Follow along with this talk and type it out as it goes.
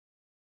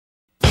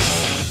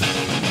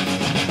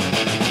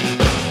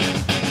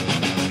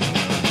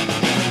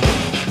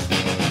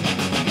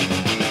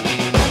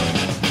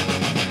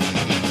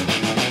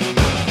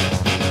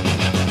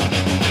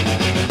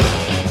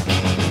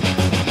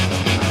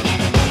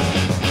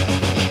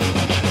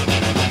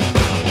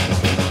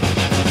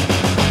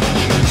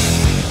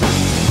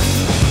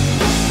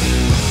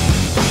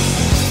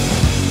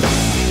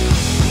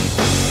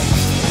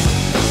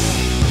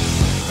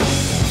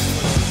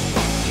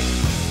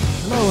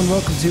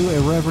welcome to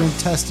Irreverent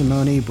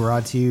Testimony,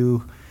 brought to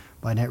you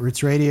by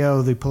Netroots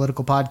Radio, the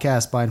political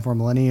podcast by and for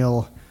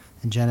millennial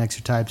and Gen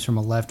Xer types from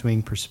a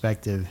left-wing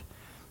perspective.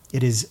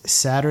 It is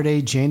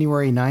Saturday,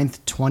 January 9th,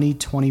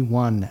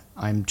 2021.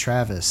 I'm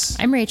Travis.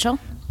 I'm Rachel.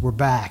 We're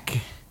back.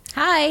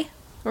 Hi.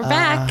 We're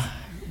back.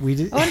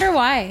 I wonder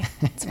why.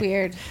 It's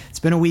weird. It's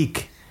been a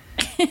week.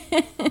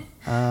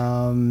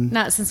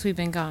 Not since we've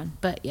been gone,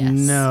 but yes.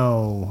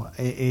 No,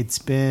 it's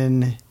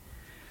been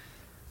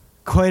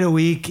quite a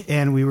week,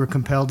 and we were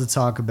compelled to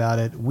talk about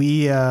it.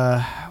 We've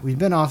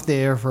been off the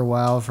air for a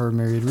while for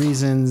myriad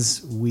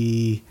reasons.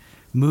 We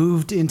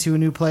moved into a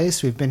new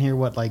place. We've been here,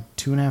 what, like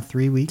 2.5,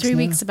 3 weeks 3 now?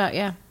 weeks about,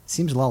 yeah.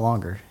 Seems a lot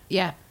longer.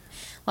 Yeah.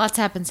 Lots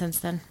happened since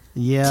then.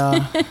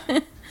 Yeah.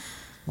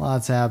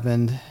 Lots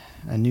happened.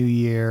 A new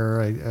year,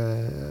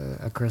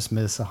 a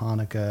Christmas, a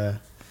Hanukkah.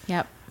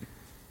 Yep.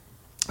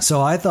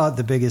 So I thought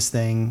the biggest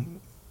thing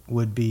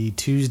would be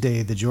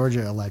Tuesday, the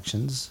Georgia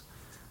elections.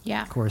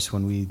 Yeah. Of course,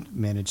 when we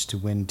managed to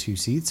win 2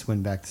 seats,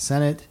 win back the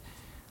Senate.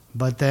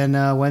 But then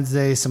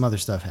Wednesday, some other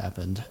stuff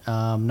happened.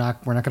 We're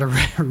not going to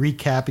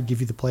recap and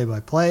give you the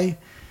play-by-play.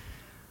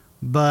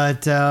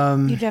 But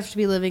you'd have to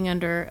be living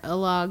under a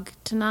log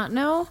to not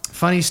know.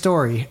 Funny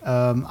story.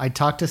 I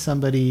talked to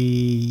somebody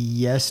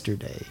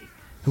yesterday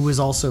who was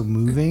also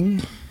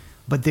moving,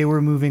 but they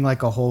were moving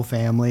like a whole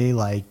family,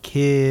 like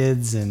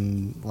kids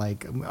and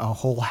like a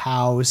whole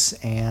house.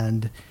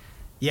 And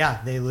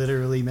yeah, they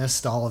literally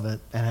missed all of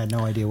it and had no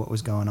idea what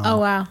was going on. Oh,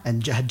 wow.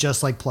 And had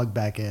just like plugged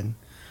back in.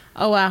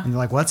 Oh, wow. And you're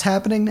like, what's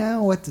happening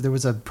now? What? There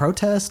was a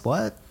protest?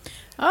 What?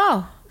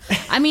 Oh,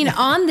 I mean,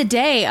 on the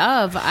day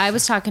of, I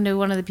was talking to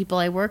one of the people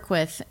I work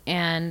with,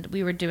 and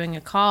we were doing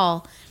a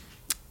call,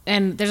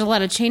 and there's a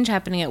lot of change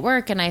happening at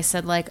work, and I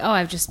said, like, oh,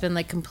 I've just been,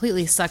 like,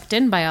 completely sucked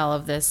in by all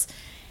of this.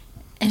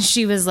 And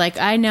she was like,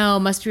 I know,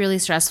 must be really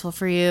stressful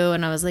for you.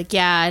 And I was like,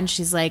 yeah. And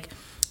she's like,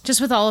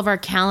 just with all of our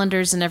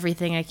calendars and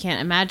everything, I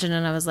can't imagine.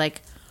 And I was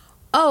like,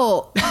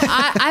 oh,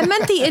 I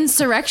meant the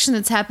insurrection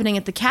that's happening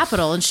at the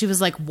Capitol. And she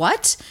was like,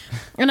 what?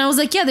 And I was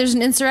like, yeah, there's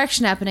an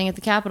insurrection happening at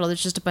the Capitol.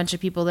 There's just a bunch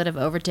of people that have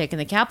overtaken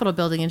the Capitol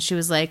building. And she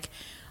was like,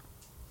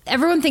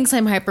 everyone thinks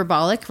I'm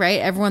hyperbolic, right?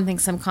 Everyone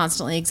thinks I'm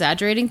constantly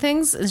exaggerating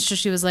things. And so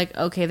she was like,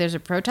 okay, there's a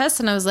protest.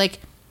 And I was like,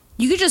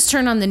 you could just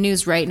turn on the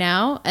news right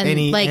now. And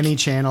any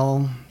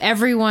channel.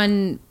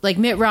 Everyone, like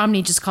Mitt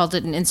Romney just called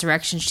it an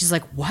insurrection. She's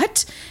like,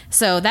 what?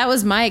 So that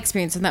was my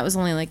experience. And that was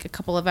only like a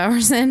couple of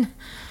hours in.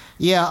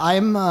 Yeah,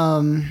 I'm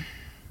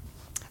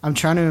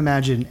trying to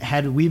imagine,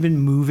 had we been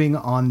moving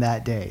on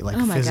that day, like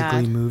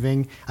physically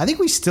moving, I think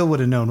we still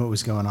would have known what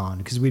was going on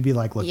because we'd be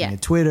like looking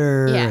at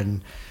Twitter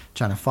and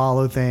trying to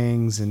follow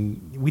things,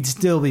 and we'd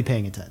still be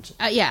paying attention.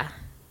 Yeah.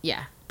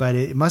 But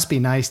it must be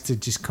nice to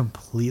just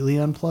completely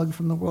unplug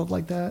from the world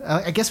like that.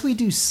 I guess we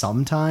do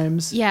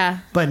sometimes. Yeah.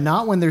 But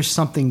not when there's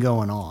something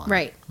going on.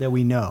 Right. That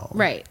we know.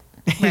 Right.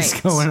 Is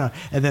going on,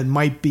 and that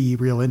might be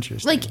real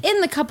interesting. Like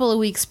in the couple of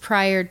weeks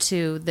prior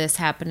to this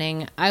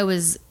happening, I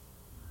was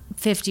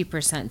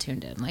 50%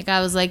 tuned in. Like I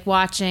was like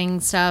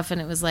watching stuff,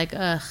 and it was like,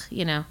 ugh,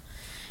 you know,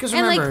 and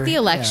remember, like the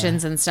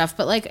elections and stuff.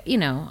 But like, you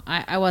know,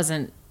 I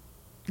wasn't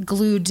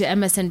glued to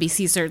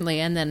MSNBC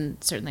certainly, and then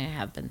certainly I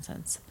have been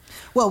since.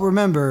 Well,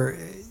 remember,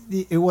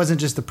 it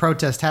wasn't just the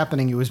protest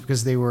happening; it was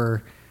because they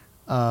were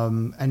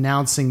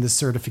announcing the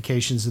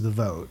certifications of the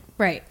vote,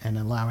 right, and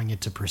allowing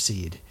it to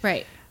proceed,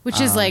 right. Which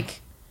is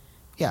like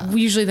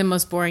usually the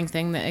most boring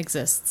thing that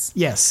exists.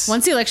 Yes.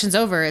 Once the election's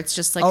over, it's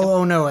just like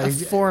a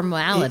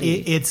formality.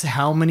 It's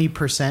how many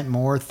percent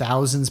more,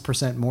 thousands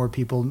 % more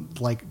people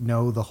like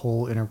know the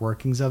whole inner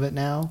workings of it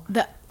now.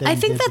 I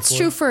think that's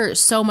true for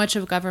so much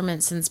of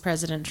government since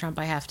President Trump,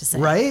 I have to say.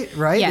 Right?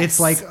 Yes. It's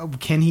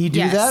like, can he do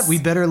that? We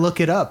better look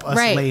it up, us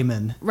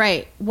laymen.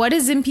 Right. What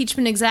is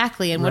impeachment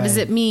exactly? And what does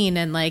it mean?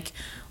 And like,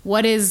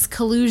 what is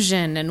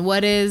collusion, and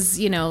what is,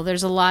 you know,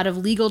 there's a lot of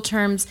legal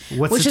terms.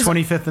 What's the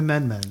 25th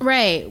Amendment?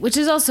 Right. Which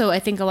is also, I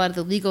think a lot of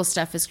the legal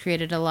stuff has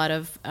created a lot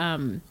of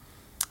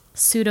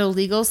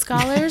pseudo-legal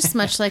scholars,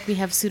 much like we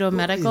have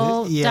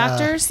pseudo-medical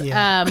doctors.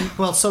 Yeah.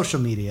 Well, social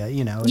media,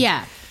 you know.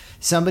 Yeah.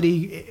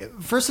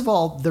 First of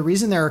all, the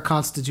reason there are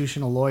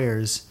constitutional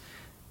lawyers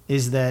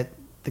is that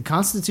the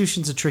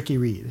Constitution's a tricky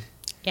read.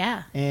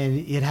 Yeah. And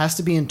it has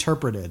to be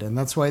interpreted. And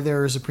that's why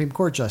there are Supreme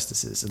Court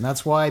justices. And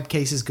that's why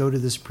cases go to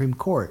the Supreme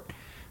Court,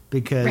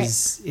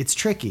 because it's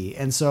tricky.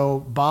 And so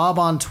Bob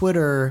on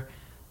Twitter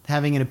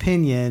having an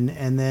opinion,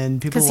 and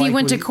then people, because he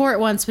went to court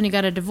once when he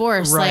got a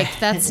divorce. Right. Like,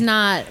 that's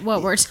not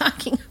what we're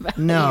talking about.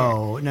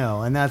 No.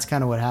 And that's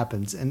kind of what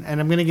happens. And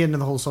I'm going to get into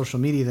the whole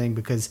social media thing,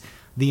 because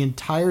the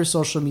entire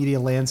social media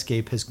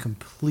landscape has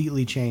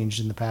completely changed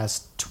in the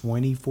past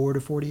 24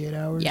 to 48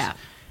 hours. Yeah.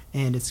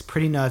 And it's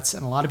pretty nuts,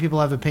 and a lot of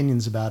people have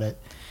opinions about it.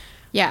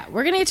 Yeah,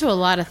 we're going to get to a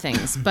lot of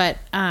things, but...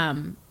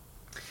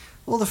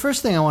 Well, the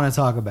first thing I want to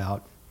talk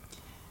about...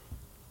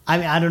 I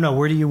mean, I don't know.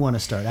 Where do you want to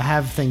start? I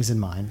have things in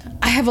mind.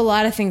 I have a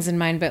lot of things in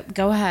mind, but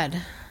go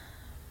ahead.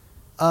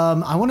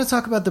 I want to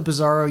talk about the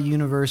bizarro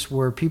universe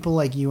where people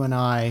like you and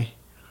I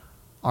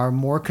are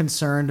more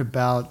concerned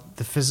about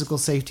the physical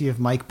safety of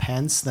Mike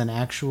Pence than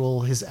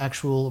his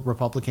actual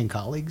Republican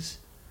colleagues,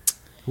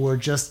 who are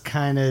just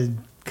kind of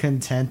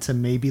content to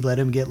maybe let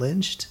him get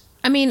lynched?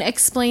 I mean,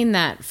 explain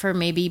that for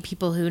maybe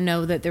people who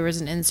know that there was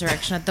an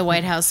insurrection at the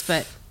White House,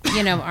 but,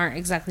 aren't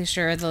exactly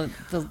sure the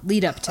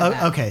lead up to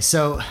that. Okay,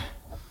 so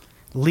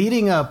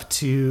leading up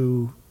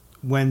to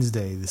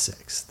Wednesday the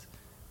 6th,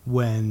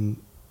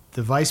 when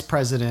the vice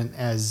president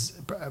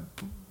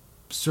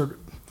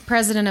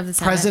President of the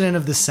Senate. President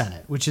of the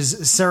Senate, which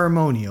is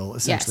ceremonial,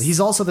 essentially. Yes. He's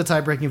also the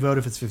tie-breaking vote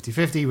if it's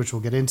 50-50, which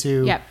we'll get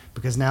into. Yep.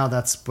 Because now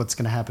that's what's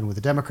going to happen with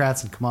the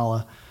Democrats and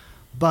Kamala.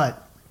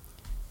 But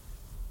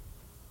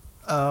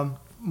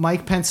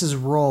Mike Pence's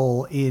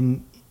role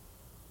in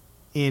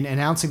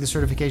announcing the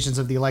certifications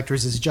of the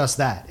electors is just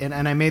that.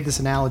 And I made this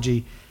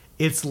analogy.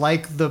 It's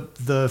like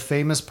the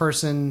famous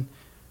person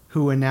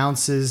who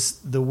announces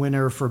the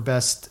winner for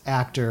Best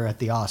Actor at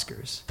the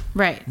Oscars.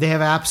 Right. They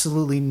have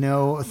absolutely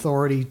no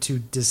authority to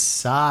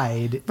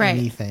decide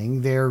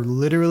anything. They're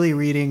literally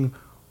reading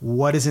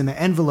what is in the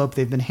envelope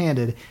they've been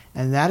handed,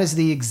 and that is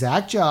the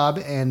exact job,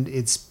 and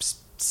it's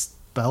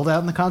spelled out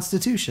in the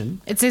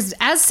Constitution. It's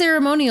as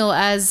ceremonial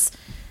as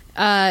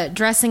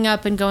dressing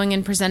up and going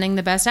and presenting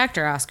the Best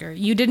Actor Oscar.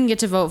 You didn't get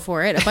to vote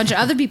for it. A bunch of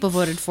other people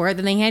voted for it.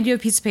 Then they hand you a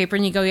piece of paper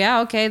and you go,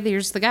 yeah, okay,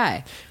 here's the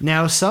guy.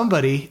 Now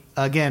somebody,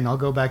 again, I'll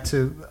go back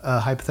to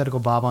hypothetical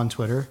Bob on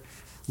Twitter,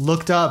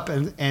 looked up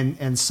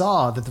and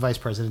saw that the vice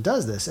president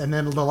does this. And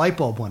then the light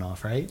bulb went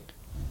off, right?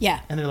 Yeah.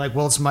 And they're like,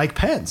 well, it's Mike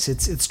Pence.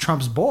 It's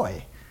Trump's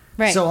boy.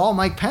 Right. So all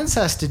Mike Pence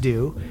has to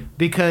do,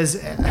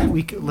 because I guess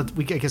we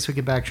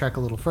could backtrack a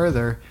little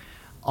further,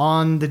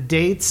 on the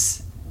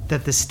dates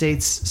that the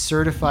states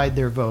certified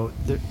their vote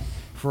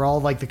for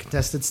all like the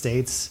contested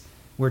states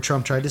where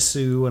Trump tried to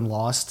sue and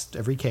lost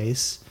every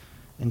case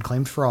and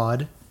claimed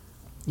fraud.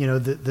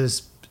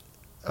 The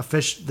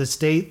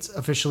states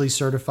officially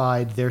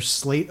certified their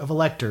slate of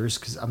electors,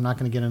 because I'm not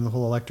going to get into the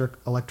whole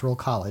electoral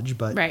college,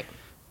 but right.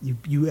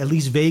 You at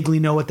least vaguely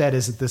know what that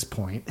is at this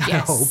point. Yes. I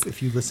hope,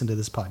 if you listen to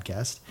this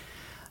podcast.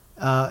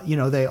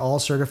 They all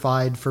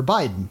certified for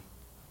Biden.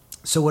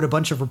 So what a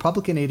bunch of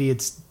Republican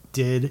idiots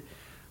did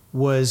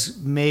was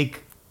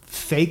make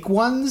fake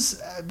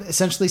ones,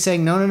 essentially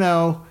saying,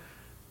 no,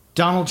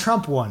 Donald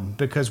Trump won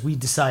because we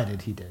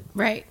decided he did.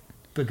 Right.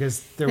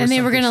 Because there was. And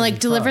they were going to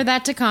deliver fraud.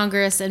 that to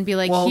Congress and be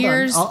like, well,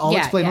 here's. I'll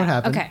explain what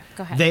happened. Okay,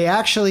 go ahead. They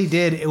actually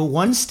did.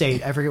 One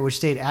state, I forget which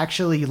state,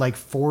 actually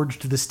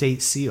forged the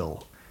state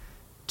seal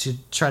to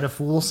try to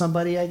fool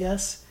somebody, I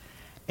guess.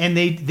 And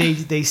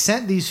they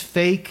sent these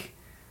fake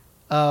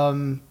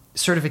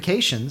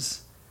certifications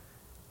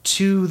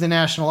to the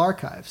National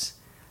Archives.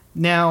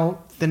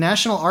 Now, the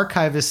National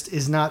Archivist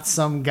is not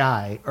some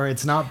guy, or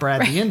it's not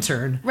Brad the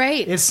intern.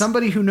 Right. It's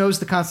somebody who knows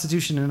the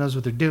Constitution and knows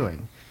what they're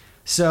doing.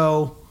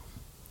 So,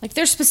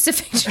 their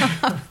specific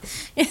job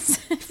is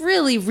a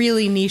really,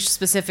 really niche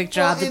specific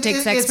job that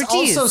takes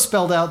expertise. It's also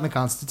spelled out in the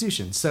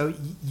Constitution. So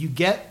you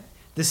get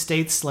the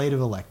state slate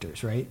of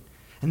electors, right?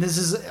 And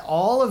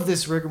all of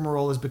this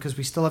rigmarole is because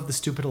we still have the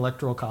stupid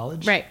electoral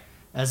college. Right.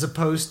 As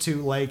opposed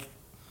to we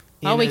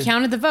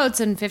counted the votes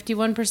and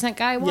 51%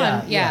 guy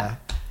won. Yeah.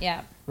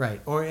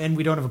 Right. And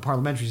we don't have a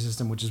parliamentary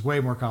system, which is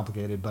way more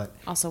complicated, but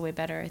also way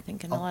better, I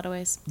think, in a lot of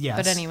ways. Yes.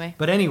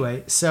 But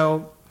anyway,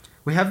 so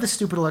we have the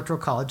stupid electoral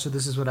college, so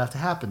this is what has to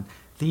happen.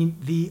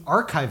 The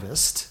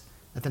archivist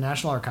at the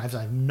National Archives,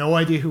 I have no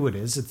idea who it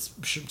is. It's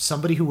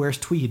somebody who wears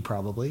tweed,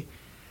 probably,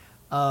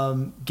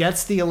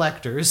 gets the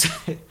electors,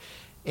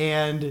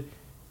 and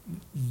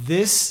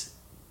this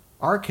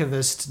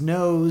archivist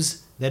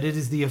knows that it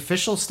is the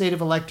official state of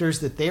electors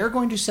that they are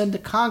going to send to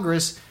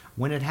Congress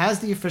when it has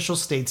the official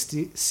state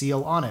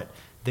seal on it.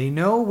 They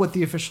know what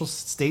the official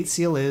state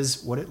seal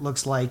is, what it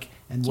looks like,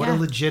 and what a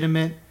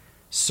legitimate,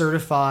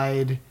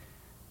 certified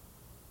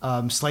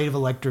slate of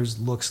electors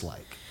looks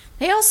like.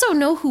 They also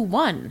know who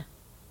won.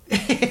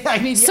 I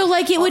mean, so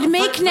it would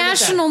make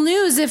national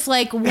news if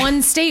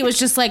one state was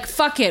just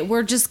fuck it,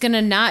 we're just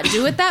gonna not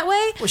do it that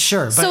way. Well,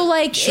 sure.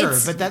 But,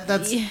 So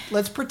that's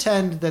let's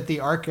pretend that the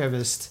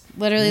archivist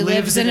literally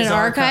lives in an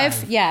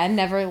archive. Yeah, and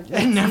never sees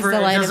the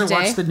light of day. Doesn't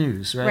watch the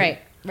news, right?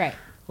 Right.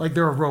 Like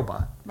they're a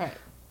robot. Right.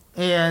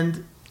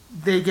 And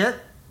they get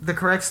the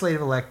correct slate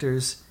of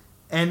electors,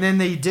 and then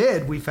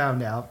we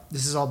found out,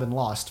 this has all been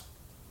lost,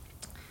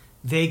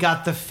 they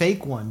got the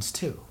fake ones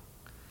too.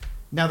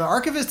 Now, the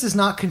archivist is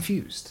not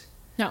confused.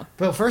 No.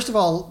 But first of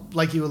all,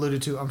 like you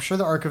alluded to, I'm sure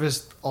the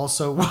archivist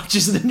also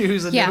watches the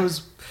news and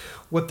knows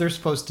what they're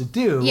supposed to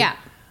do. Yeah.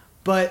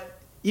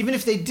 But even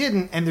if they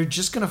didn't, and they're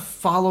just going to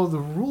follow the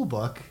rule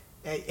book,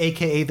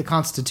 a.k.a. the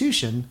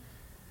Constitution,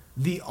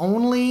 the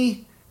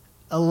only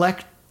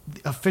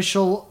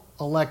official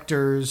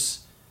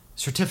electors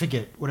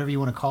certificate, whatever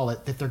you want to call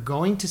it, that they're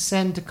going to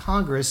send to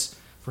Congress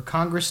for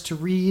Congress to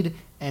read,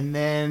 and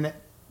then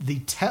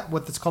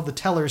what's called the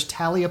tellers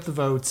tally up the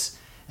votes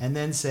and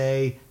then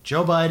say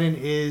Joe Biden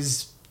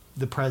is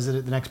the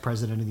next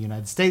president of the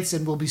United States,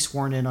 and will be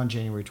sworn in on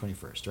January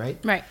 21st, right?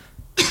 Right.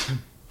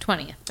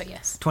 20th, but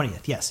yes.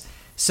 20th, yes.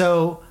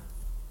 So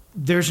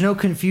there's no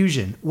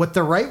confusion. What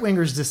the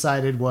right-wingers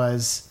decided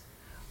was,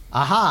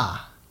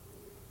 aha,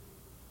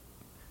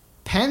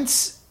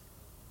 Pence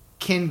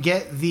can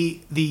get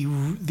the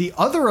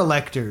other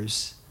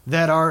electors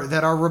that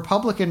our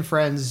Republican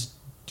friends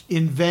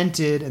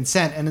invented and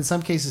sent, and in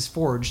some cases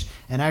forged,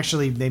 and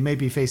actually they may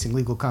be facing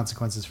legal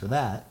consequences for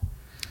that.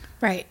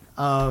 Right.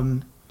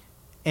 And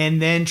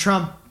then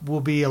Trump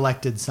will be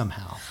elected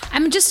somehow.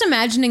 I'm just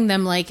imagining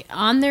them like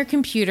on their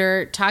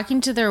computer talking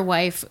to their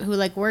wife who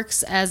like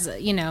works as,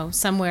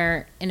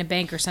 somewhere in a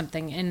bank or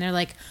something. And they're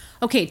like,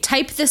 okay,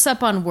 type this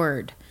up on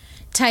Word.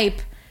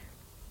 Type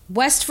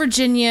West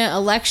Virginia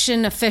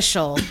election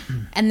official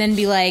and then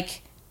be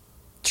like,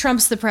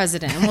 Trump's the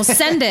president. And we'll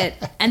send it.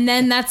 And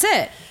then that's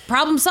it.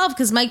 Problem solved,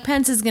 because Mike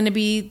Pence is going to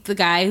be the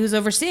guy who's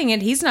overseeing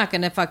it. He's not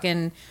going to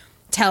fucking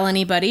tell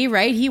anybody,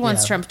 right? He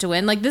wants Trump to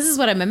win. Like, this is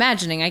what I'm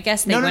imagining. I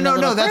guess they went a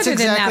little that's further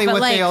exactly than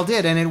that, what they all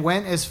did. And it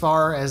went as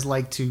far as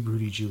like to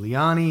Rudy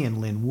Giuliani and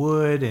Lynn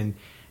Wood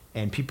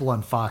and people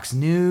on Fox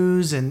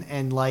News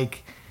and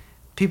like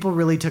people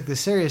really took this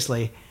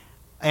seriously.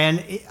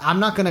 And I'm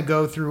not going to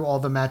go through all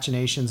the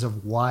machinations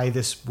of why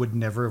this would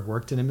never have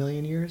worked in a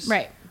million years.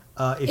 Right.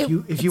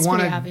 If you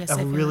want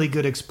a really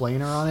good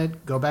explainer on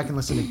it, go back and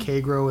listen to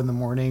Kagro in the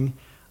morning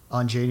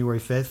on January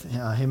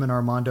 5th. Him and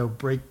Armando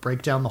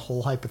break down the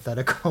whole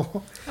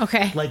hypothetical.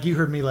 Okay. Like you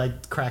heard me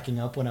like cracking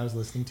up when I was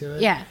listening to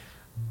it. Yeah.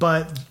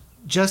 But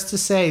just to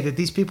say that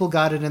these people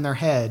got it in their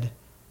head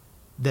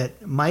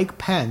that Mike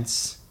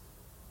Pence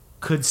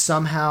could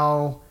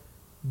somehow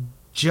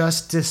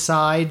just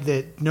decide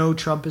that no,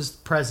 Trump is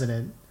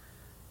president,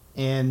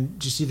 and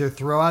just either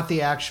throw out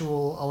the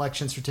actual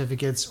election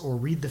certificates or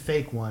read the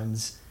fake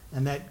ones,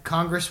 and that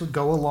Congress would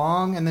go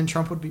along and then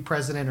Trump would be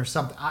president or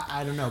something.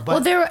 I don't know.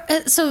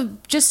 But so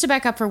just to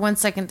back up for 1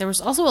 second, there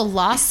was also a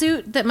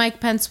lawsuit that Mike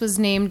Pence was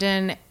named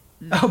in.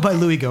 Oh, by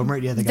Louis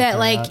Gohmert. Yeah, that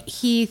like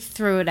he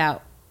threw it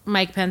out.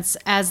 Mike Pence,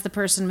 as the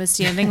person was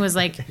standing, was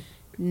like,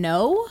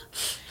 no.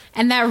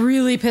 And that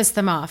really pissed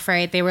them off,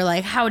 right? They were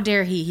like, how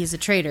dare he? He's a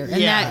traitor.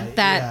 And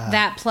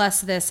that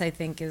plus this, I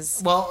think,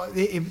 is... Well,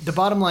 the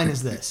bottom line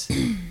is this.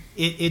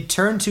 It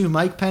turned to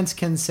Mike Pence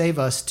can save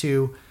us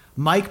to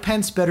Mike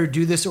Pence better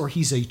do this or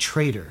he's a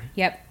traitor.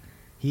 Yep.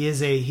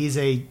 He's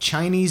a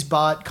Chinese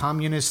bot,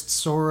 communist,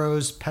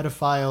 Soros,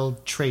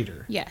 pedophile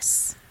traitor.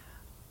 Yes.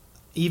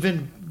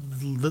 Even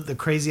the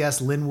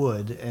crazy-ass Lynn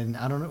Wood, and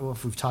I don't know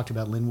if we've talked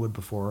about Lynn Wood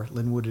before.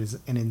 Lynn Wood is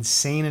an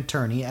insane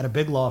attorney at a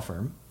big law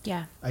firm.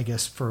 Yeah. I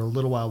guess for a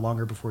little while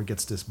longer before he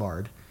gets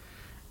disbarred.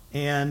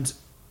 And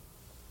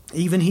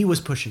even he was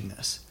pushing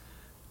this.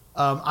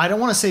 I don't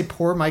want to say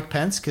poor Mike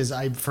Pence, because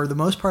for the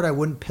most part, I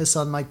wouldn't piss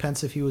on Mike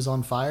Pence if he was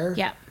on fire.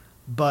 Yeah.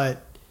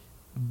 But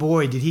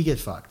boy, did he get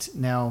fucked.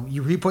 Now,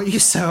 you reap what you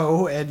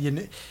sow,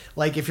 and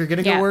like if you're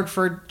going to go work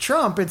for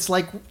Trump, it's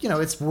like,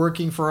 it's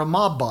working for a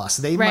mob boss.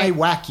 They might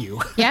whack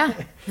you. Yeah.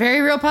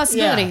 Very real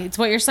possibility. Yeah. It's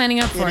what you're signing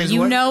up for.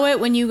 You know it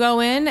when you go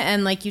in,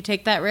 and like you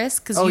take that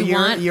risk because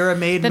you're a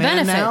made man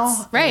benefits.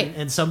 Now, right?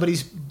 And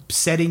somebody's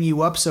setting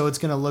you up so it's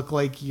going to look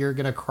like you're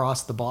going to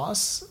cross the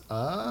boss.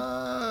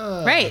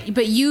 Right,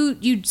 but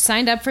you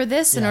signed up for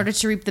this in order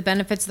to reap the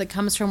benefits that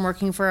comes from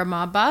working for a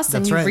mob boss,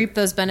 and you've reaped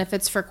those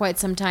benefits for quite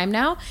some time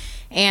now.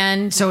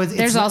 And so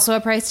there's also a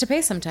price to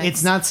pay sometimes.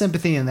 It's not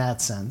sympathy in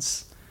that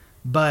sense,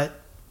 but.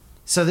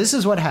 So this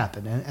is what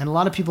happened, and a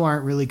lot of people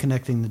aren't really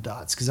connecting the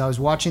dots because I was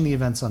watching the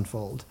events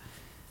unfold.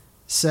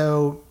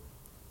 So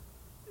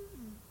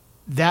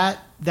that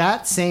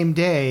same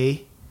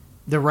day,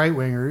 the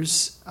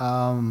right-wingers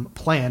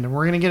planned, and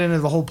we're going to get into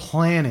the whole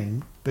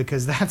planning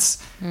because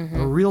that's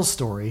a real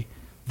story,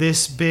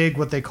 this big,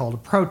 what they called a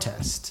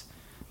protest.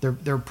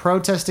 They're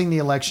protesting the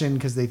election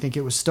because they think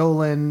it was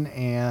stolen,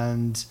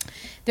 and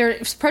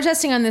they're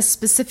protesting on this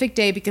specific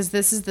day because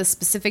this is the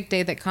specific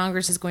day that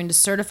Congress is going to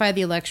certify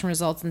the election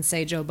results and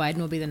say Joe Biden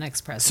will be the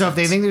next president. So if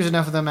they think there's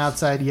enough of them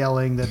outside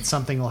yelling that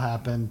something will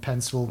happen,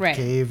 Pence will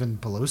cave and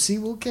Pelosi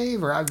will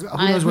cave, or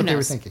who knows what they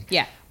were thinking.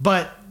 Yeah.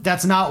 But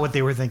that's not what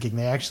they were thinking.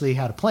 They actually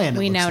had a plan.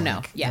 We now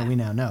know. Yeah. And we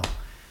now know.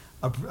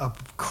 A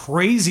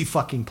crazy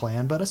fucking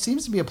plan, but it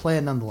seems to be a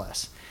plan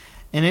nonetheless.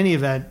 In any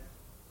event,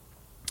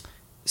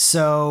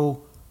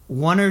 so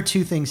one or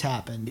two things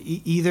happened.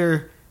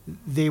 Either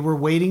they were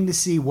waiting to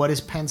see what is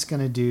Pence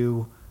going to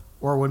do,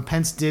 or when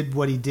Pence did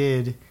what he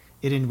did,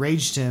 it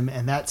enraged him,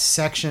 and that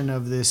section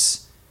of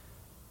this,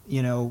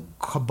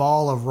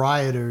 cabal of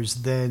rioters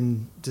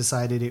then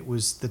decided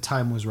the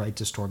time was right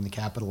to storm the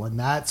Capitol, and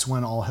that's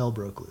when all hell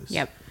broke loose.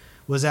 Yep.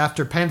 Was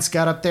after Pence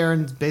got up there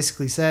and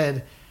basically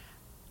said,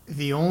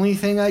 the only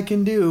thing I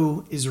can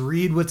do is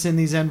read what's in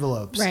these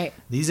envelopes. Right.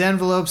 These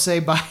envelopes say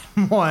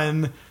Biden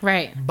won.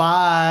 Right.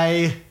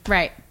 Bye.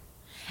 Right.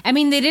 I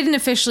mean, they didn't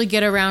officially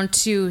get around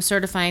to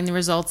certifying the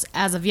results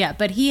as of yet,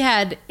 but he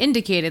had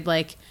indicated,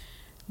 like,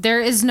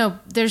 there's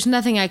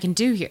nothing I can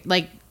do here.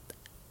 Like,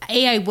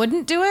 A, I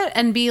wouldn't do it,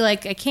 and B,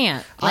 like, I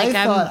can't. Like,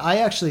 I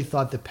actually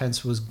thought that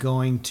Pence was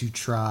going to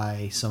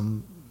try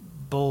some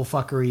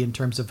bullfuckery in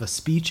terms of a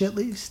speech, at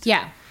least.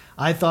 Yeah.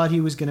 I thought he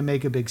was going to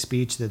make a big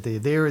speech that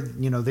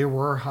there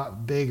were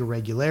big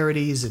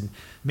irregularities, and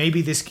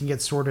maybe this can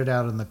get sorted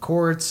out in the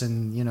courts,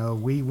 and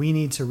we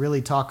need to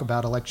really talk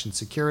about election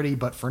security.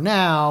 But for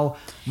now,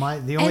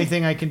 the only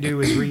thing I can do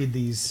is read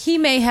these. He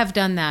may have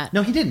done that.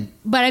 No, he didn't.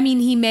 But I mean,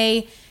 he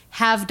may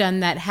have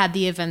done that had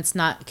the events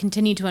not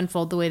continued to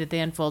unfold the way that they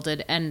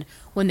unfolded. And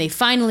when they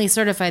finally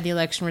certified the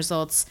election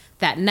results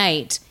that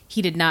night,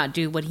 he did not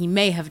do what he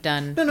may have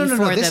done. No.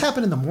 This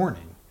happened in the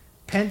morning.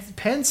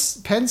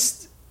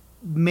 Pence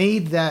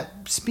made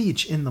that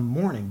speech in the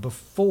morning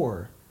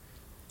before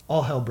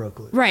all hell broke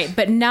loose. Right,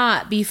 but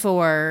not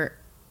before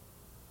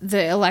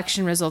the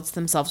election results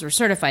themselves were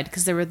certified,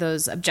 because there were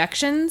those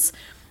objections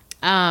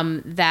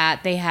that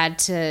they had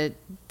to,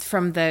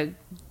 from the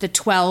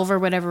 12 or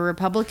whatever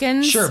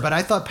Republicans. Sure, but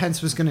I thought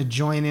Pence was going to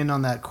join in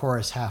on that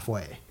chorus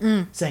halfway,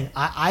 saying,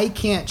 I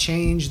can't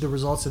change the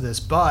results of this,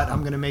 but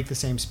I'm going to make the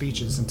same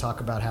speeches and talk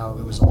about how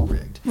it was all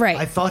rigged. Right.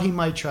 I thought he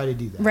might try to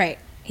do that. Right.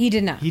 He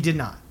did not. He did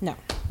not. No.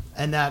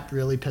 And that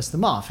really pissed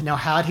them off. Now,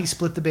 had he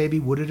split the baby,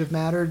 would it have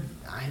mattered?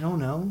 I don't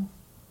know.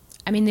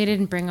 I mean, they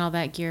didn't bring all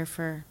that gear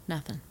for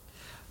nothing.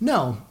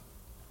 No.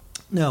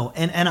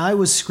 And I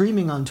was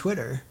screaming on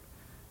Twitter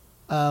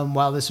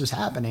while this was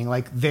happening,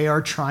 like, they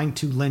are trying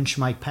to lynch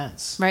Mike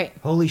Pence. Right.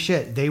 Holy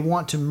shit. They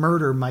want to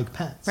murder Mike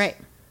Pence. Right.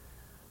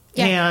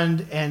 Yeah. And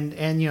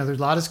there's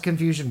a lot of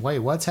confusion. Wait,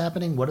 what's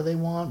happening? What do they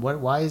want?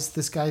 Why is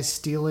this guy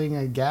stealing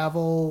a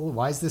gavel?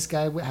 Why does this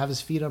guy have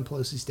his feet on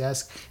Pelosi's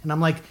desk? And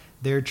I'm like,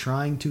 they're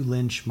trying to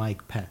lynch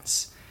Mike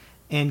Pence.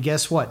 And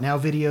guess what? Now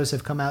videos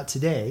have come out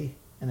today,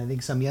 and I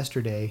think some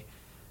yesterday,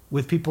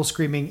 with people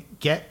screaming,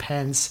 "Get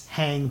Pence,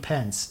 hang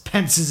Pence.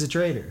 Pence is a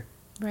traitor."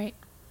 Right.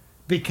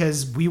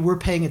 Because we were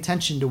paying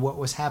attention to what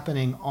was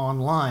happening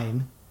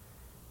online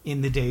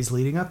in the days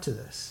leading up to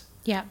this.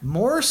 Yeah.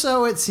 More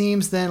so, it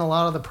seems, than a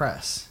lot of the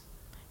press.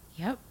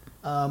 Yep.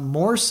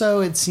 More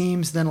so, it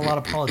seems, than a lot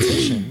of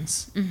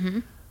politicians.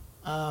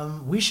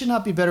 Mm-hmm. We should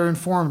not be better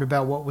informed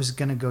about what was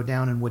going to go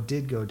down and what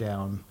did go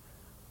down.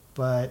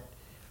 But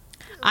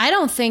I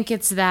don't think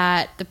it's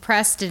that the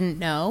press didn't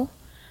know.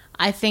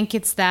 I think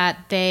it's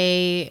that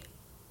they,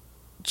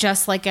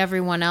 just like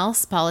everyone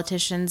else,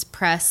 politicians,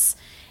 press,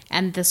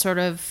 and the sort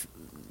of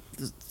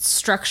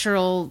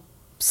structural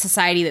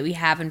society that we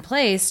have in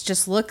place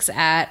just looks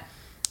at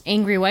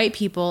angry white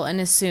people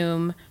and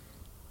assume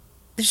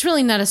there's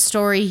really not a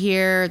story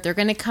here. They're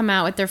going to come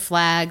out with their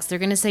flags. They're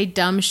going to say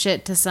dumb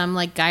shit to some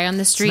like guy on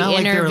the street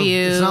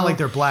interview. It's not like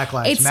they're Black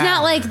Lives It's Matter.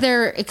 not like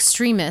they're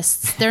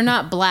extremists. They're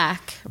not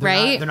black,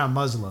 right? They're not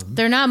Muslim.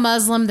 They're not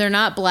Muslim. They're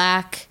not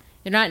black.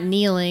 They're not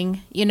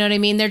kneeling. You know what I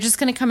mean? They're just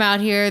going to come out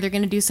here. They're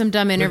going to do some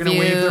dumb interview. They're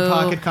going to wave their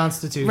pocket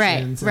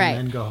constitutions and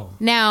then go home.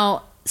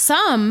 Now,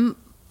 some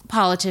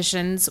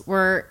politicians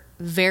were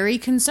very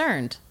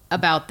concerned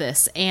about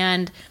this,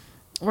 and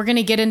we're going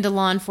to get into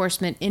law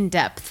enforcement in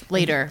depth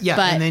later. Yeah,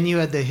 but and then you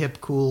had the hip,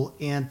 cool,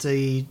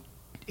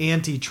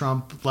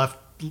 anti-Trump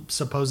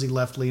supposedly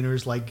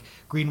left-leaners like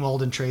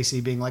Greenwald and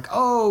Tracy being like,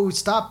 "Oh,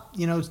 stop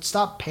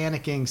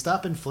panicking,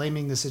 stop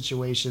inflaming the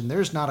situation.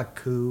 There's not a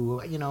coup,"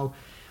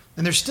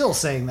 and they're still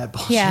saying that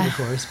bullshit, of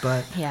course.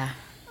 But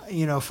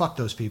fuck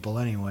those people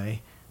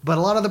anyway. But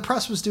a lot of the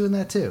press was doing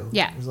that too.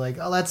 Yeah. It was like,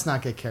 oh, let's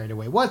not get carried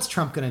away. What's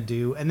Trump going to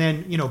do? And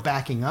then,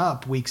 backing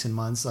up weeks and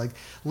months, like,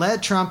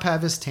 let Trump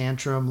have his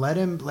tantrum. Let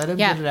him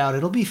get it out.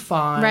 It'll be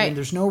fine. Right.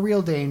 There's no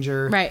real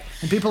danger. Right.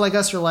 And people like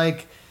us are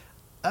like,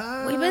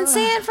 we've been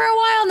saying it for a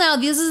while now.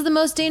 This is the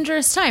most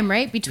dangerous time,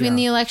 right? Between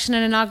the election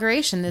and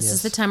inauguration. This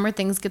is the time where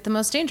things get the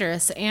most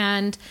dangerous.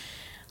 And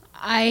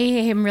I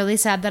am really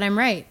sad that I'm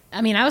right.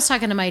 I mean, I was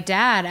talking to my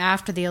dad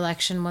after the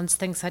election once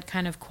things had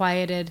kind of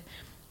quieted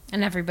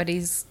and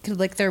everybody's could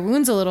lick their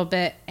wounds a little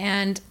bit.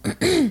 And,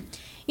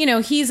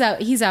 he's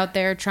out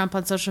there, Trump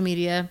on social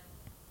media,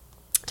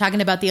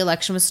 talking about the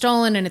election was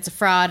stolen and it's a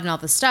fraud and all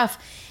this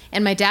stuff.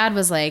 And my dad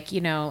was like,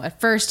 at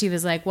first he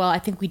was like, well, I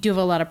think we do have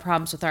a lot of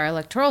problems with our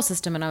electoral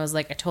system. And I was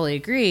like, I totally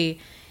agree.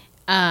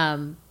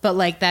 But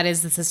like, that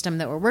is the system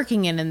that we're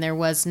working in. And there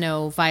was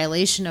no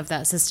violation of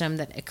that system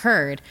that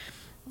occurred.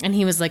 And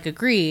he was like,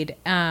 agreed.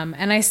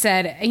 And I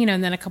said,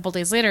 and then a couple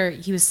days later,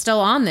 he was still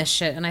on this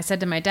shit. And I said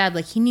to my dad,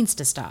 like, he needs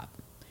to stop.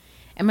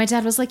 And my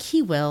dad was like,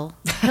 he will.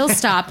 He'll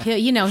stop.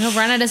 He'll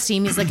run out of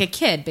steam. He's like a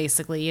kid,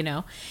 basically,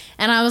 And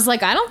I was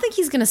like, I don't think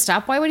he's going to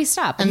stop. Why would he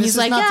stop? And he's this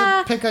like, is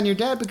not to pick on your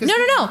dad because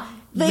no.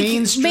 Like,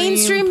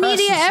 mainstream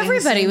media,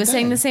 everybody was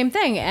saying the same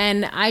same thing.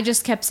 And I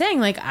just kept saying,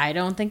 like, I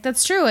don't think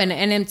that's true. And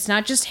it's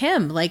not just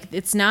him. Like,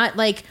 it's not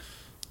like...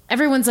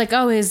 Everyone's like,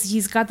 oh,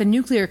 he's got the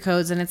nuclear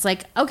codes. And it's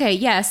like, okay,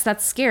 yes,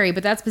 that's scary,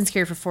 but that's been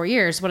scary for 4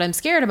 years. What I'm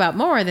scared about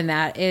more than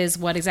that is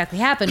what exactly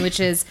happened, which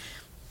is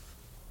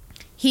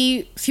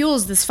he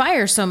fuels this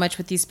fire so much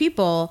with these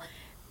people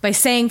by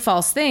saying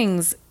false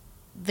things.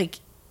 Like,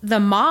 the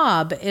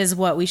mob is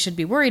what we should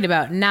be worried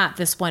about, not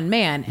this one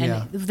man.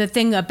 And the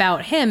thing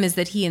about him is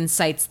that he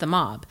incites the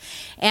mob.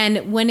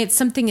 And when it's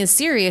something as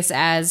serious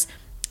as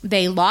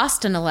they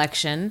lost an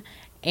election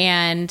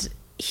and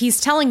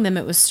he's telling them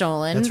it was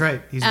stolen. That's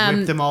right. He's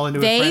whipped them all into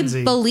a frenzy.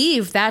 They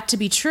believe that to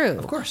be true.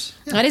 Of course.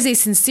 Yeah. That is a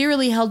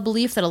sincerely held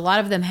belief that a lot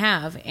of them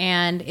have,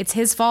 and it's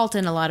his fault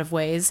in a lot of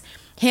ways.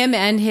 Him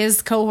and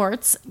his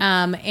cohorts.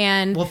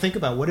 And well, think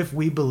about what if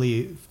we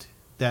believed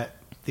that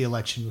the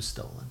election was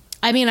stolen?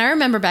 I mean, I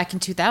remember back in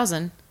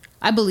 2000,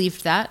 I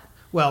believed that.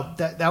 Well,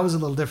 that was a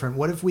little different.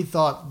 What if we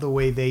thought the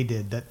way they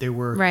did, that there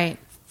were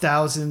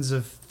thousands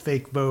of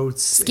fake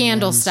votes,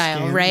 scandal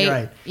style, right?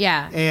 Right.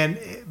 Yeah.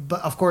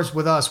 But of course,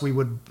 with us, we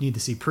would need to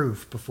see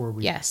proof before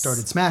we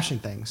started smashing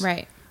things.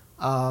 Right.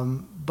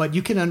 But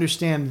you can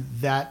understand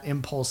that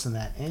impulse and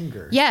that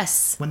anger.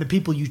 Yes. When the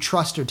people you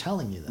trust are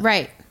telling you that.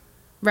 Right.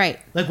 Right.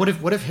 Like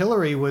what if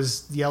Hillary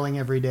was yelling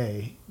every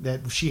day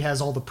that she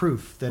has all the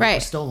proof that it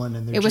was stolen,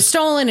 and it was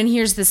stolen, and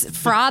here's this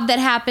fraud that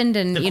happened,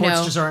 and the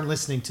courts just aren't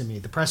listening to me.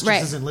 The press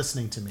just isn't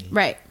listening to me.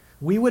 Right.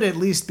 We would at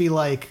least be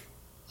like,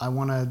 I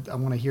want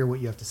to hear what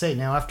you have to say.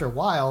 Now, after a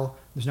while,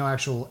 there's no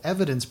actual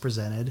evidence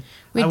presented.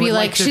 We'd be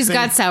like, she's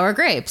got sour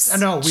grapes.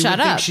 No, we Shut would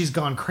up. think she's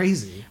gone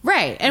crazy.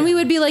 Right. And we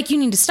would be like, you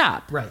need to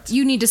stop. Right.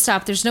 You need to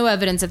stop. There's no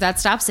evidence of that.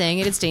 Stop saying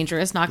it. It's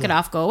dangerous. Knock it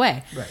off. Go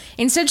away. Right.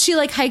 Instead, she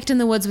hiked in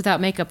the woods without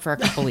makeup for a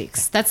couple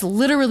weeks. That's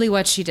literally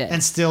what she did.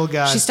 And still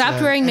got... She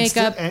stopped wearing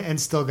makeup. And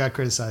still got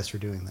criticized for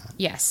doing that.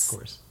 Yes. Of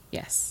course.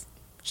 Yes.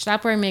 She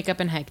stopped wearing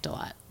makeup and hiked a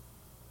lot.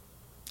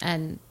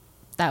 And...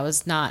 that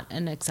was not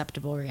an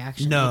acceptable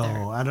reaction. No, either.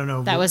 I don't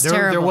know. That was There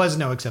terrible. was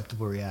no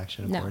acceptable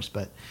reaction, of course.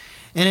 But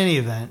in any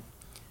event,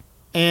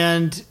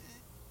 and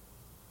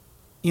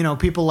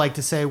people like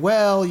to say,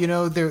 well,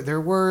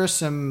 there were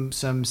some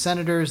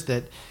senators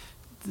that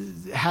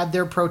had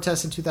their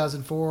protests in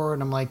 2004,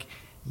 and I'm like,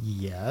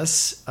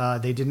 yes,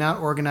 they did not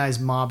organize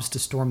mobs to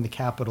storm the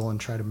Capitol and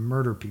try to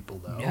murder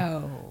people, though.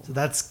 No. So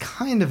that's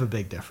kind of a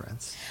big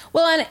difference.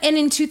 Well, and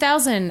in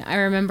 2000, I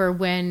remember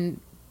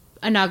when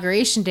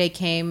Inauguration Day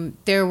came,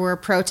 there were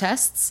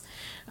protests,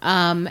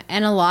 and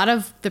a lot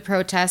of the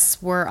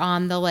protests were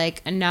on the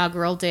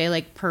inaugural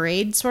day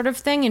parade sort of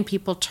thing, and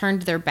people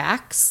turned their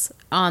backs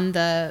on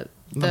the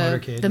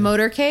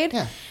motorcade.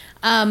 Yeah,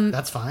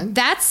 that's fine.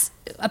 That's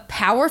a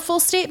powerful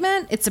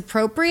statement. It's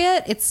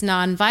appropriate. It's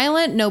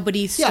nonviolent.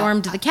 Nobody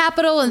stormed the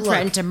Capitol and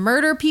threatened to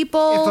murder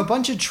people. If a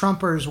bunch of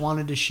Trumpers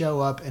wanted to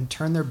show up and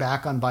turn their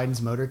back on Biden's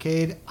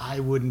motorcade, I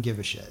wouldn't give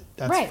a shit.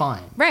 That's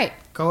fine. Right.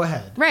 Go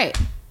ahead. Right.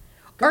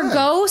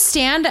 Go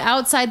stand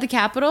outside the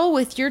Capitol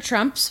with your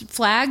Trump's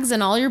flags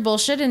and all your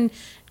bullshit and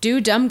do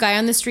dumb guy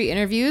on the street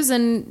interviews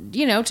and,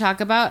 talk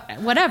about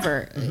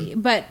whatever. Mm-hmm.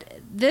 But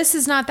this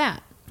is not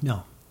that.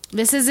 No.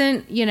 This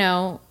isn't,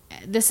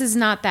 this is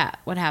not that,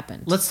 what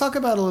happened. Let's talk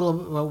about a little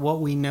about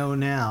what we know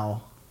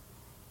now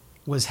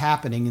was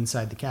happening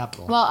inside the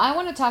Capitol. Well, I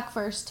want to talk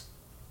first,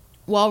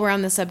 while we're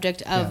on the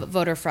subject of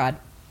voter fraud.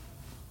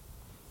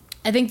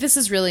 I think this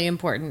is really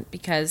important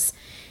because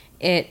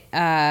it...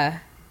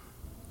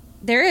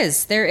 There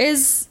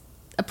is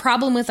a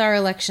problem with our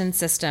election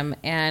system,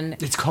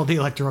 and it's called the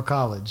Electoral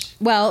College.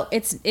 Well,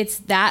 it's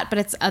that, but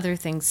it's other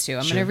things too.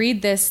 I'm going to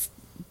read this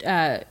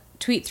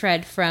tweet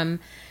thread from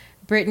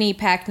Brittany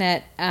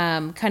Packnett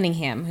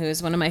Cunningham, who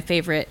is one of my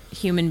favorite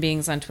human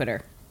beings on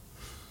Twitter.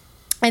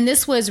 And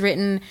this was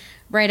written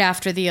right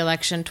after the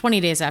election, 20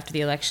 days after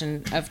the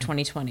election of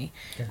 2020.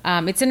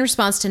 Okay. It's in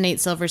response to Nate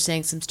Silver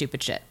saying some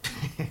stupid shit.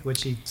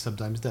 Which he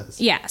sometimes does.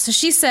 Yeah, so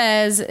she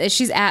says,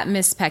 she's at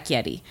Miss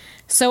Packyetti.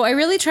 So I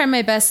really try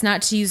my best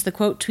not to use the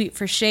quote tweet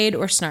for shade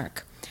or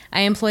snark.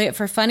 I employ it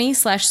for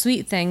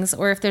funny/sweet things,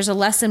 or if there's a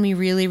lesson we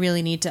really,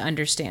 really need to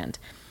understand.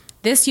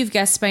 This, you've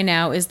guessed by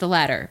now, is the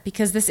latter,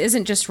 because this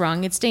isn't just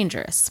wrong, it's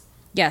dangerous.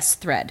 Yes,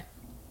 thread.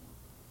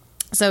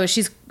 So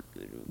she's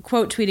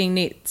quote tweeting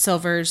Nate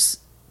Silver's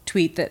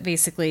tweet that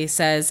basically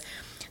says,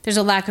 there's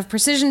a lack of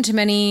precision to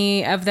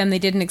many of them. They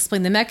didn't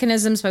explain the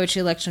mechanisms by which the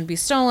election would be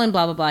stolen,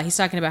 blah, blah, blah. He's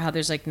talking about how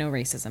there's no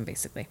racism,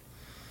 basically.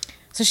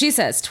 So she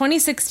says,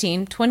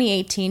 2016,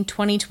 2018,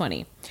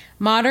 2020.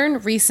 Modern,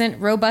 recent,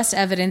 robust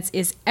evidence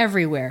is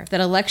everywhere that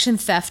election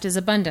theft is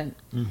abundant.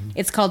 Mm-hmm.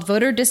 It's called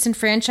voter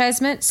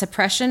disenfranchisement,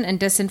 suppression, and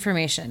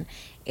disinformation.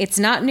 It's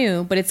not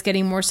new, but it's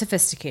getting more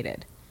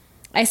sophisticated.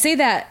 I say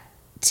that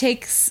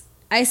takes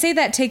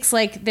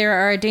there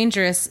are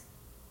dangerous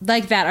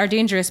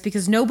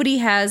because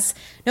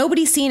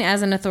nobody seen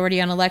as an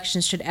authority on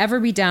elections should ever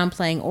be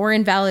downplaying or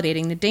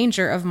invalidating the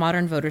danger of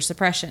modern voter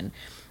suppression.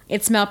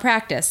 It's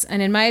malpractice,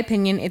 and in my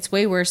opinion, it's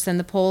way worse than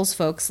the polls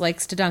folks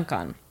likes to dunk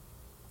on.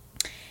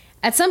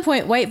 At some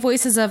point, white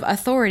voices of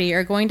authority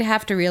are going to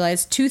have to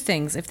realize two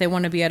things if they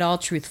want to be at all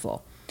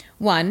truthful.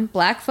 1,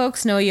 black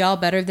folks know y'all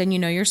better than you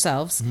know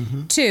yourselves.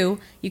 Mm-hmm. 2,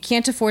 you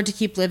can't afford to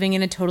keep living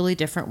in a totally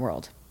different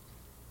world.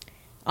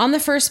 On the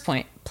first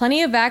point,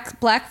 plenty of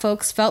black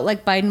folks felt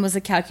like Biden was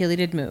a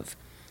calculated move,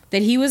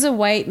 that he was a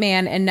white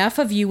man enough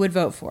of you would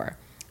vote for.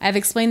 I've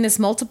explained this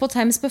multiple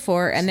times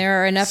before, and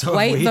there are enough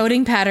white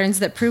voting patterns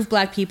that prove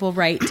black people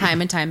right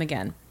time and time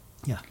again.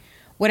 Yeah.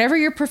 Whatever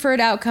your preferred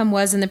outcome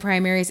was in the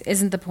primaries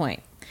isn't the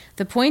point.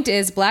 The point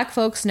is black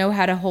folks know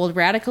how to hold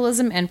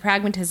radicalism and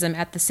pragmatism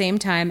at the same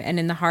time and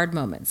in the hard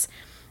moments.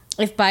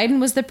 If Biden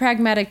was the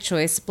pragmatic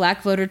choice,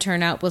 black voter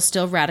turnout was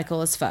still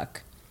radical as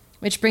fuck.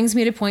 Which brings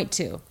me to point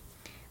 2.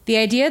 The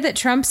idea that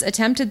Trump's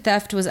attempted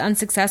theft was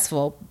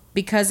unsuccessful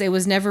because it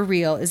was never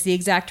real is the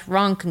exact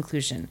wrong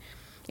conclusion.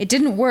 It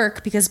didn't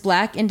work because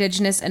black,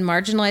 indigenous, and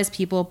marginalized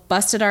people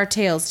busted our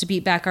tails to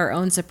beat back our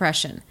own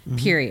suppression.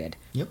 Period.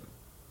 Yep.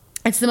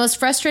 It's the most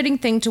frustrating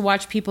thing to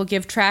watch people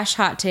give trash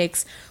hot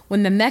takes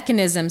when the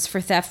mechanisms for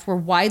theft were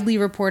widely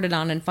reported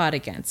on and fought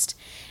against.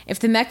 If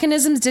the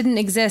mechanisms didn't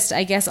exist,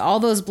 I guess all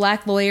those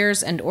black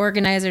lawyers and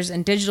organizers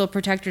and digital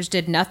protectors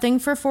did nothing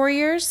for 4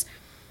 years?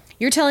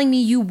 You're telling me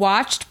you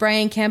watched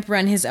Brian Kemp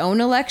run his own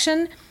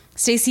election,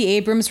 Stacey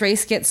Abrams'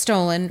 race get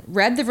stolen,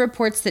 read the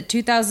reports that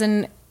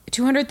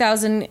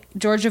 200,000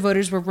 Georgia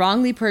voters were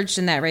wrongly purged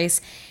in that race,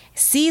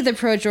 see the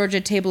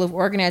pro-Georgia table of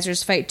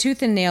organizers fight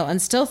tooth and nail,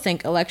 and still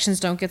think elections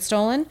don't get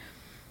stolen?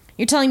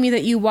 You're telling me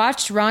that you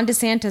watched Ron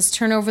DeSantis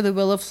turn over the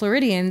will of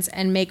Floridians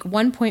and make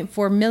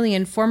 1.4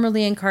 million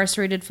formerly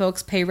incarcerated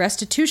folks pay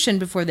restitution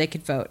before they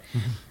could vote.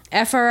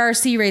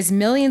 FRRC raised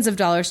millions of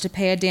dollars to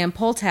pay a damn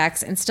poll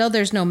tax, and still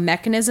there's no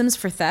mechanisms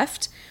for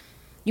theft?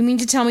 You mean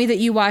to tell me that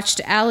you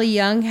watched Allie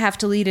Young have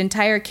to lead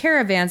entire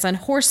caravans on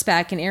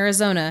horseback in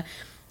Arizona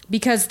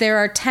because there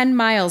are 10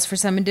 miles for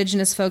some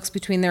indigenous folks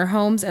between their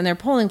homes and their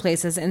polling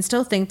places, and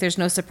still think there's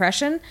no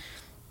suppression?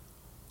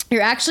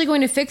 You're actually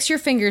going to fix your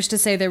fingers to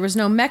say there was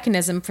no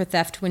mechanism for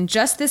theft when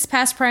just this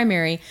past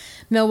primary,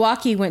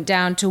 Milwaukee went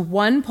down to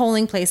 1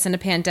 polling place in a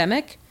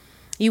pandemic?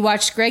 You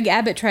watched Greg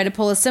Abbott try to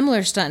pull a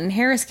similar stunt in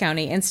Harris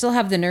County and still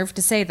have the nerve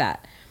to say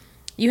that.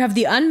 You have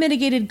the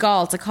unmitigated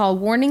gall to call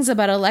warnings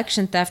about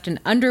election theft an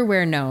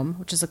underwear gnome,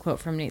 which is a quote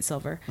from Nate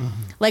Silver.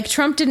 Like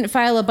Trump didn't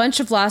file a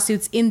bunch of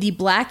lawsuits in the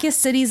blackest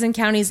cities and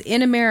counties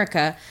in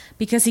America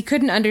because he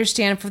couldn't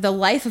understand for the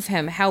life of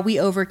him how we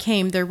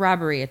overcame their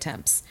robbery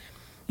attempts.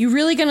 You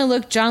really going to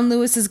look John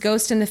Lewis's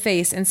ghost in the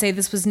face and say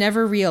this was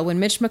never real when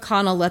Mitch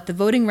McConnell let the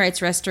Voting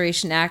Rights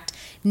Restoration Act,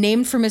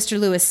 named for Mr.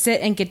 Lewis, sit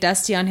and get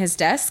dusty on his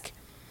desk?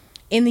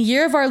 In the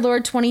year of our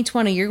Lord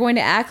 2020, you're going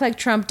to act like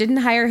Trump didn't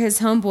hire his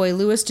homeboy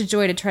Louis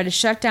DeJoy to try to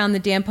shut down the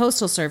damn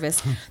postal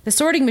service, the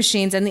sorting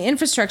machines, and the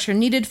infrastructure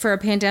needed for a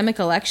pandemic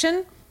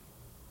election?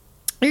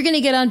 You're going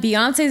to get on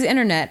Beyonce's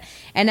internet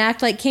and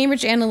act like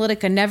Cambridge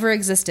Analytica never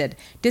existed,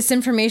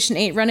 disinformation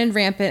ain't running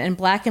rampant, and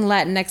Black and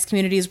Latinx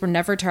communities were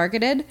never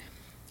targeted?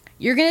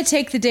 You're going to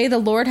take the day the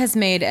Lord has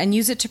made and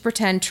use it to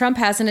pretend Trump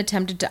hasn't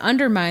attempted to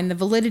undermine the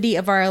validity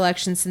of our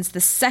election since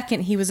the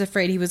second he was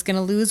afraid he was going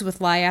to lose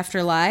with lie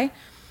after lie?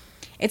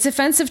 It's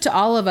offensive to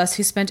all of us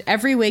who spent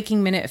every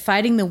waking minute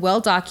fighting the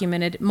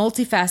well-documented,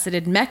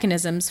 multifaceted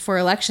mechanisms for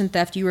election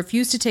theft you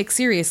refuse to take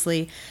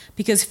seriously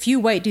because few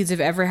white dudes have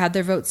ever had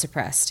their vote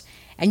suppressed.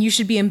 And you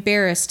should be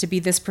embarrassed to be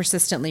this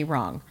persistently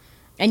wrong.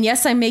 And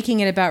yes, I'm making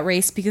it about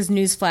race because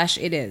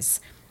newsflash, it is.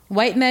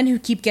 White men who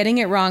keep getting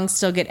it wrong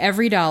still get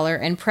every dollar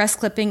and press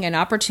clipping and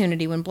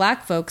opportunity when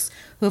black folks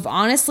who have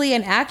honestly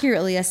and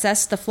accurately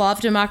assessed the flaw of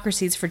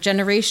democracies for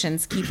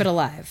generations keep it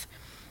alive.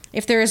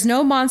 If there is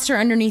no monster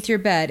underneath your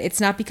bed, it's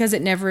not because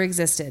it never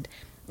existed.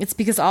 It's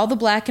because all the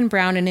black and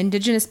brown and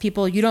indigenous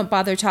people you don't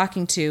bother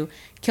talking to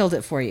killed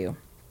it for you.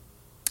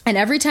 And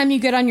every time you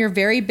get on your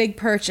very big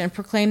perch and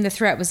proclaim the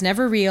threat was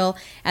never real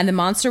and the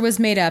monster was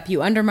made up,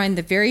 you undermine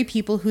the very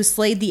people who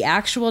slayed the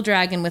actual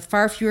dragon with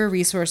far fewer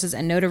resources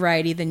and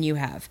notoriety than you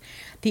have.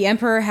 The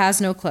emperor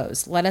has no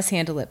clothes. Let us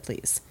handle it,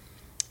 please.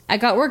 I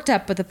got worked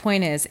up, but the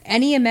point is,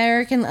 any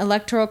American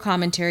electoral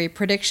commentary,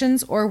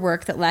 predictions, or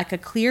work that lack a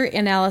clear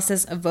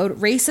analysis of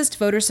racist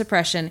voter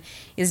suppression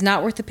is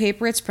not worth the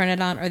paper it's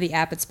printed on or the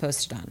app it's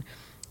posted on.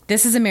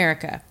 This is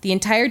America. The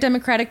entire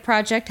Democratic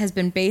project has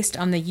been based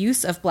on the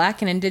use of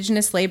black and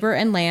indigenous labor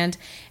and land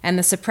and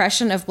the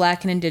suppression of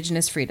black and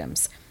indigenous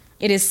freedoms.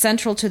 It is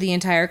central to the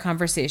entire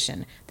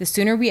conversation. The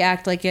sooner we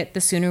act like it,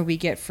 the sooner we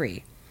get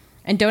free.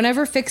 And don't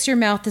ever fix your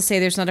mouth to say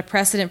there's not a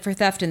precedent for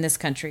theft in this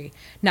country,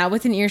 not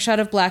with an earshot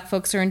of black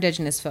folks or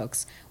indigenous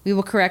folks. We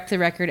will correct the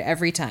record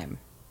every time.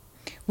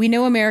 We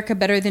know America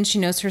better than she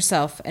knows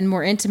herself and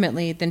more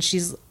intimately than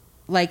she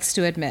likes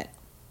to admit.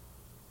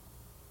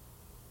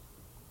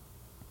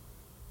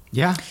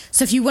 Yeah.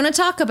 So if you want to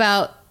talk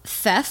about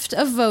theft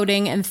of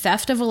voting and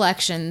theft of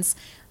elections,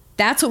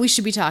 that's what we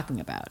should be talking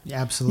about.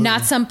 Yeah, absolutely.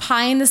 Not some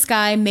pie in the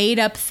sky made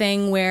up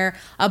thing where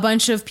a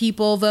bunch of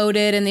people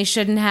voted and they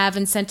shouldn't have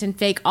and sent in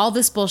fake. All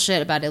this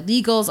bullshit about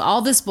illegals,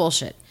 all this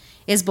bullshit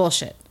is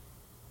bullshit.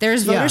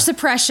 There's voter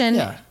suppression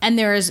and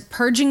there is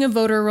purging of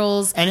voter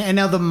rolls. And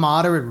now the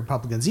moderate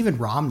Republicans, even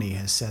Romney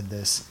has said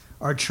this,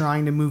 are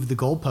trying to move the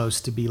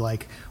goalpost to be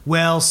like,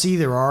 well, see,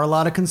 there are a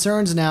lot of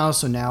concerns now,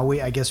 so now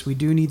I guess we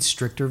do need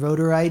stricter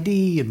voter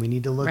ID and we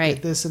need to look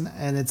at this,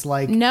 and it's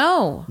like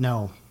No.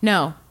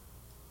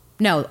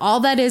 All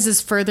that is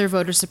further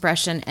voter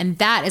suppression, and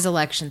that is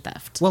election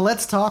theft. Well,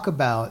 let's talk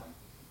about,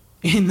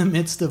 in the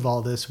midst of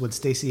all this, what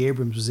Stacey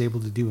Abrams was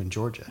able to do in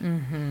Georgia.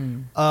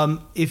 Mm-hmm.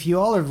 If you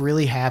all are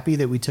really happy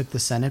that we took the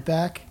Senate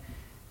back,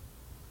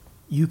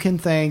 you can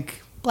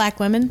thank Black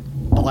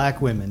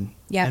women.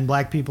 Yep. And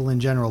black people in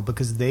general,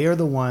 because they are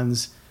the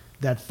ones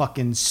that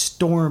fucking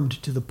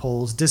stormed to the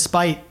polls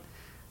despite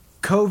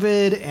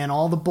COVID and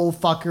all the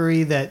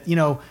bullfuckery that,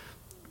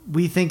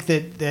 we think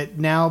that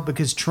now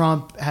because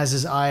Trump has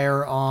his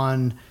ire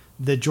on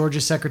the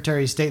Georgia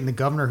Secretary of State and the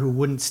governor who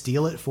wouldn't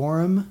steal it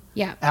for him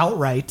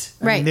outright.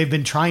 I mean, they've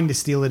been trying to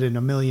steal it in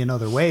a million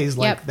other ways,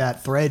 like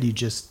that thread you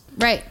just...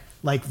 Right.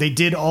 Like they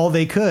did all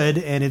they could,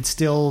 and it's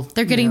still...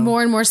 They're getting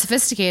more and more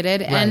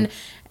sophisticated. Right.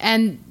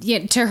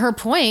 And to her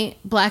point,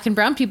 black and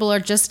brown people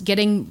are just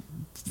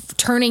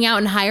turning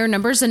out in higher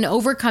numbers and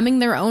overcoming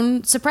their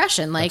own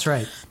suppression. Like, that's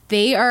right.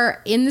 They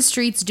are in the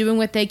streets doing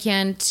what they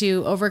can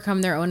to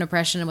overcome their own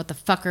oppression. And what the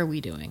fuck are we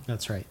doing?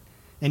 That's right.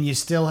 And you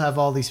still have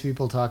all these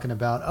people talking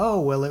about, oh,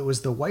 well, it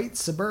was the white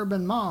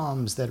suburban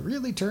moms that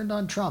really turned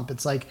on Trump.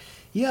 It's like,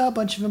 yeah, a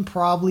bunch of them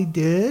probably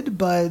did,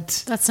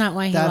 but... That's not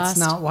why he lost. That's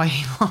not why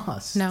he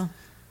lost. No.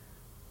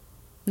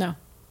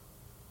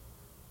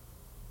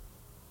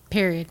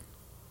 Period.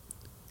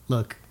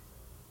 Look,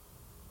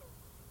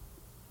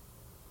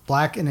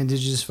 black and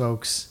indigenous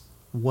folks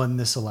won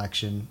this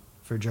election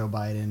for Joe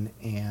Biden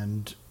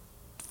and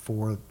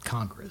for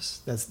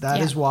Congress.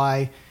 That is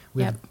why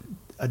we have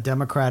a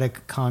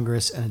Democratic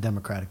Congress and a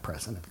Democratic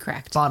president.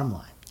 Correct. Bottom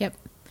line. Yep.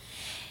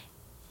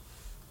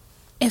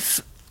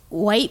 If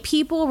white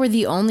people were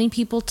the only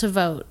people to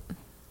vote,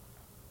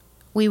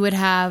 we would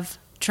have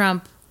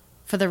Trump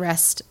for the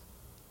rest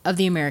of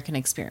the American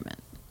experiment.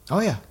 Oh,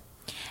 yeah.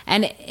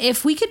 And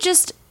if we could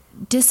just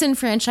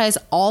disenfranchise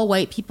all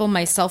white people,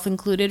 myself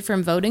included,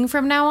 from voting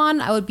from now on,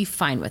 I would be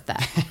fine with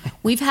that.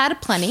 We've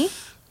had plenty.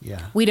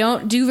 Yeah. We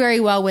don't do very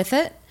well with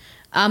it.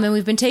 And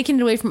we've been taking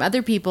it away from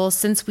other people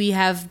since we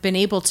have been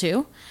able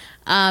to,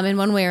 in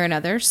one way or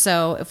another.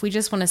 So if we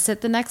just want to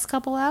sit the next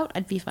couple out,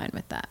 I'd be fine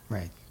with that.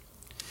 Right.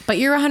 But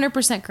you're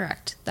 100%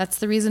 correct. That's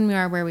the reason we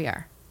are where we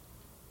are.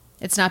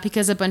 It's not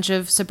because a bunch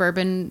of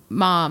suburban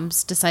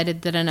moms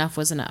decided that enough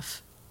was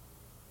enough.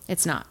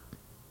 It's not.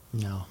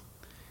 No.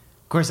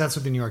 Of course, that's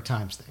what the New York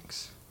Times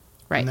thinks.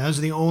 Right. And those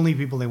are the only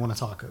people they want to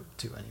talk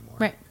to anymore.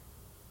 Right.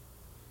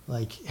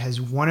 Like,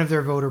 has one of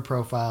their voter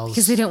profiles...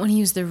 Because they don't want to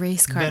use the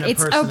race card.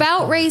 It's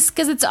about race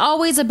because it's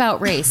always about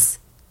race.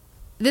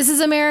 This is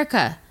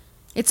America.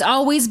 It's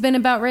always been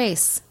about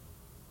race.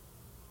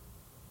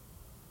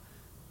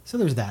 So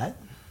there's that.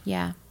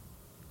 Yeah.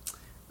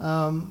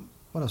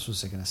 What else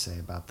was I going to say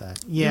about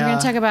that? Yeah. We're going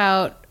to talk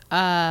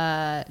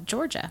about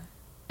Georgia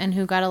and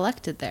who got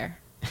elected there.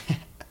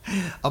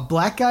 A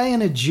black guy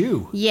and a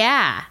Jew.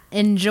 Yeah,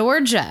 in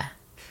Georgia.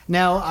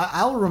 Now,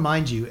 I'll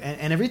remind you,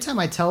 and every time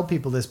I tell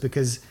people this,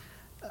 because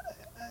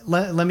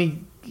let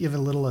me give a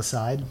little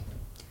aside.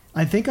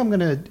 I think I'm going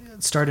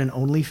to start an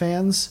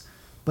OnlyFans,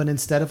 but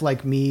instead of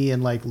like me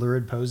and like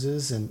lurid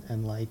poses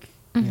and like,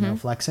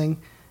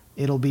 flexing,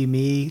 it'll be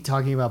me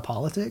talking about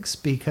politics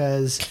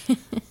because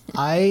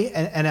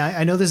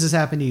I know this has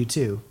happened to you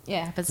too.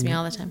 Yeah, it happens to me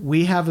all the time.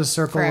 We have a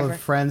circle Forever. of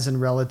friends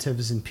and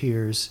relatives and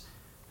peers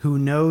who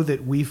know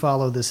that we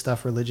follow this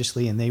stuff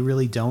religiously and they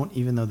really don't,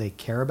 even though they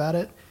care about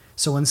it.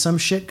 So when some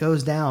shit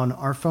goes down,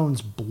 our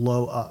phones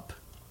blow up.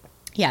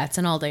 Yeah, it's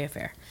an all-day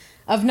affair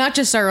of not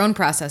just our own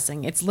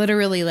processing. It's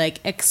literally like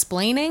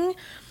explaining,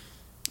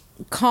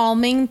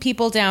 calming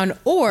people down,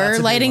 or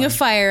lighting a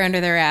fire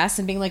under their ass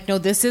and being like, no,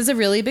 this is a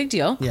really big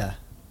deal. Yeah.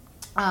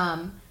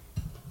 And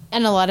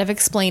a lot of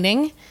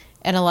explaining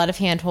and a lot of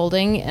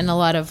hand-holding and a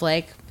lot of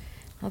like,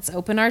 let's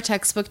open our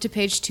textbook to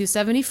page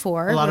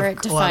 274 where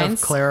it defines. A lot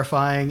of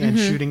clarifying and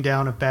shooting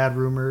down of bad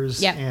rumors.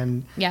 Yep.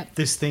 And Yep.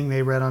 this thing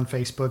they read on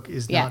Facebook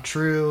is Yeah. not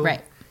true.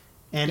 Right.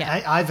 And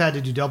Yeah. I've had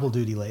to do double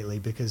duty lately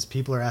because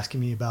people are asking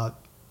me about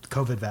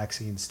COVID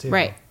vaccines too.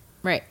 Right.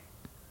 Right.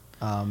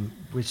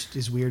 Which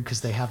is weird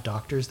because they have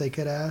doctors they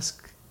could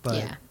ask, but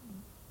Yeah.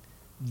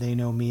 they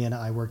know me and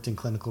I worked in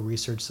clinical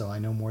research, so I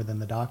know more than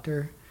the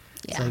doctor.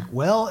 It's Yeah. like,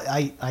 well,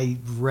 I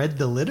read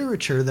the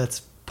literature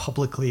that's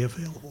publicly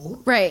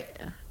available. Right.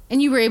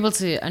 And you were able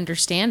to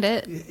understand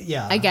it.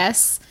 Yeah. I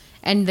guess.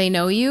 And they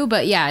know you.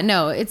 But yeah,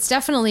 no, it's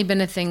definitely been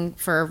a thing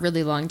for a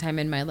really long time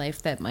in my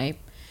life that my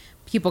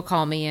people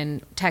call me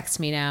and text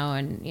me now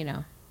and,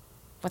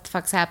 what the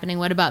fuck's happening?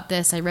 What about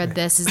this? I read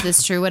this. Is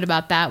this true? What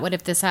about that? What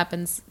if this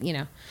happens?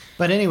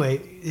 But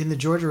anyway, in the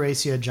Georgia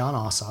race, you had John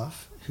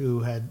Ossoff,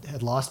 who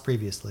had lost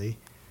previously.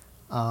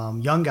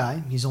 Young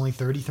guy. He's only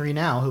 33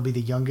 now. He'll be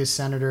the youngest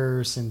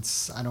senator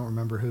since I don't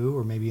remember who,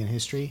 or maybe in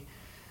history.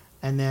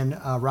 And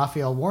then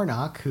Raphael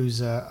Warnock,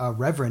 who's a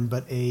reverend,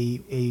 but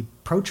a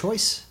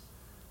pro-choice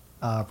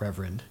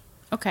reverend.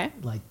 Okay.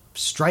 Like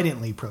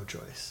stridently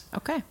pro-choice.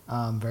 Okay.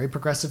 Very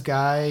progressive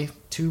guy.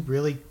 Two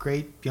really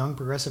great young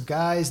progressive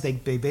guys. They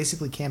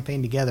basically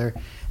campaigned together,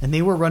 and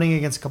they were running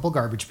against a couple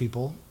garbage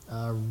people.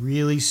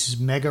 Really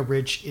mega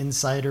rich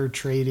insider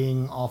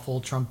trading, awful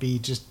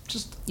Trumpy,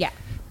 just Yeah.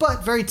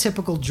 But very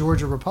typical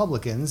Georgia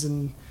Republicans,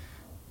 and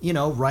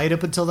right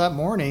up until that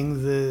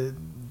morning,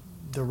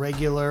 the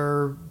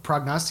regular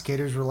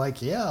prognosticators were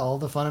like, yeah, all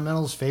the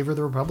fundamentals favor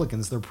the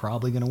Republicans. They're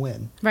probably going to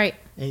win. Right.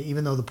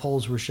 Even though the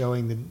polls were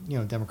showing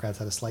that, Democrats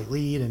had a slight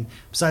lead. And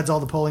besides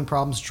all the polling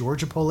problems,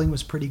 Georgia polling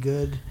was pretty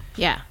good.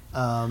 Yeah.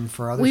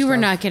 For other We were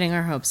stuff. not getting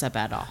our hopes up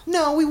at all.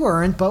 No, we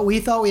weren't, but we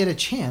thought we had a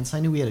chance. I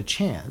knew we had a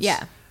chance.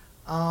 Yeah.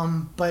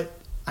 But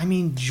I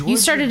mean, Georgia. You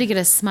started to get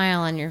a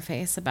smile on your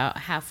face about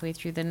halfway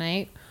through the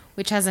night,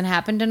 which hasn't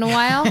happened in a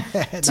while,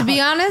 to be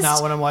honest.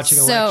 Not when I'm watching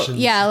elections. elections.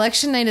 So, yeah,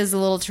 election night is a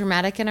little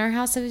traumatic in our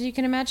house, as you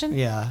can imagine.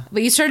 Yeah.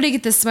 But you started to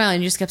get this smile,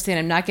 and you just kept saying,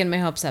 I'm not getting my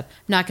hopes up.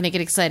 I'm not going to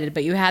get excited.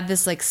 But you had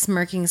this, like,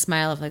 smirking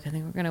smile of, like, I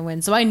think we're going to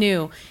win. So I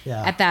knew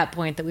at that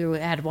point that we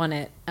had won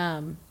it,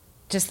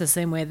 just the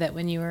same way that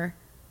when you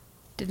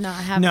did not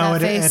have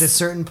that face. At a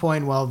certain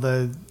point, while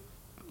the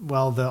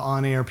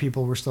on-air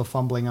people were still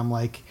fumbling, I'm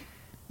like,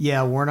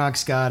 yeah,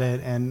 Warnock's got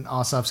it, and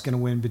Ossoff's going to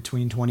win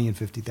between 20 and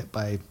 50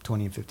 by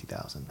 20 and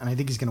 50,000, and I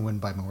think he's going to win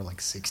by more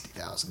like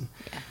 60,000.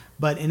 Yeah.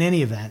 But in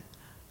any event,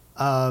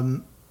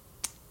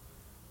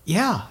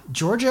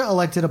 Georgia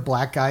elected a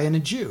black guy and a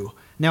Jew.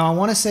 Now, I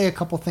want to say a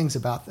couple things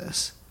about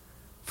this.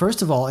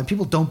 First of all, and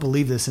people don't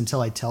believe this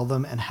until I tell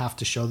them and have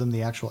to show them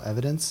the actual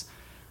evidence.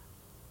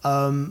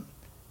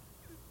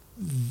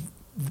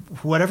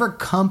 Whatever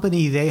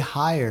company they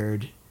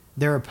hired,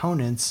 their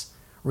opponents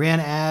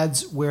ran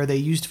ads where they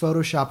used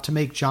Photoshop to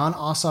make Jon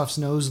Ossoff's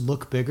nose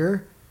look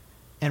bigger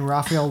and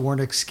Raphael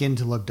Warnock's skin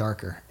to look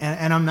darker.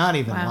 And I'm not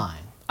even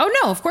lying. Oh,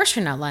 no, of course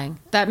you're not lying.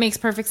 That makes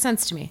perfect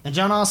sense to me. And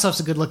Jon Ossoff's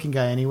a good-looking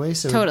guy anyway,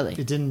 so totally.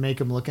 It didn't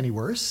make him look any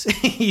worse.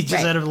 He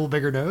just had a little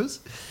bigger nose.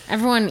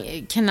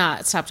 Everyone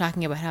cannot stop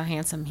talking about how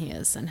handsome he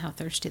is and how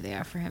thirsty they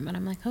are for him. And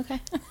I'm like, okay.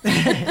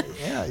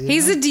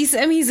 He's a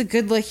decent, he's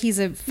a he's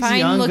a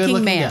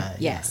fine-looking man. Guy,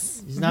 yes.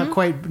 Yeah. He's not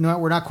quite,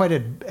 we're not quite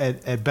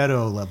at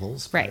Beto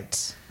levels. Right.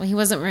 But. Well, he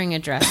wasn't wearing a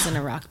dress and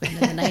a rock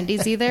band in the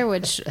 90s either,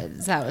 which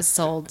that was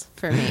sold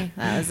for me.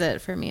 That was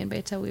it for me and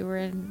Beto. We were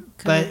in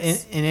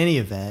commits. But in any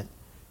event,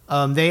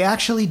 they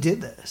actually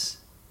did this.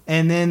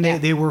 And then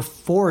they were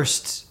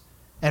forced,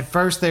 at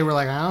first they were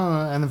like,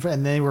 I don't know,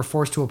 and they were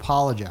forced to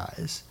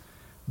apologize.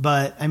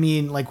 But, I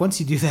mean, like, once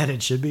you do that,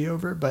 it should be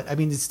over. But, I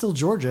mean, it's still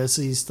Georgia,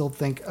 so you still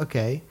think,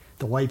 okay,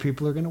 the white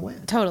people are going to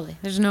win. Totally.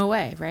 There's no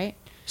way, right?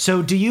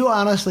 So do you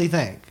honestly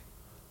think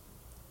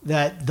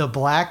that the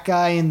black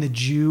guy and the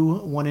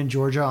Jew won in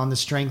Georgia on the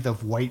strength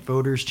of white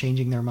voters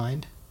changing their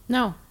mind?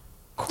 No.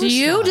 Do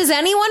you? Not. Does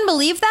anyone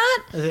believe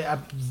that?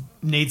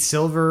 Nate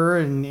Silver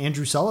and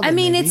Andrew Sullivan. I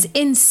mean, it's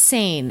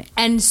insane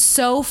and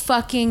so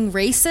fucking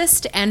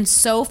racist and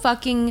so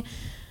fucking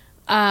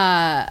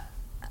on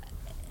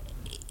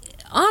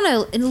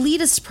an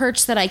elitist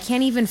perch that I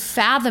can't even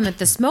fathom at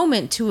this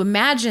moment to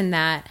imagine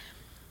that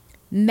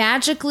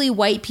magically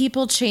white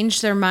people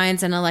changed their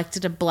minds and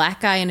elected a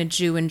black guy and a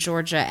Jew in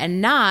Georgia, and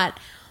not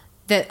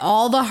that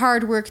all the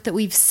hard work that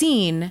we've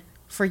seen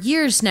for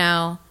years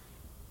now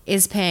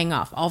is paying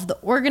off. All of the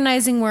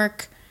organizing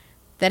work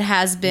that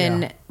has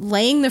been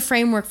laying the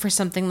framework for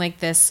something like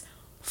this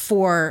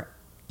for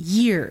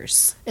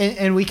years.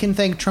 And we can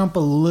thank Trump a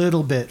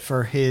little bit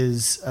for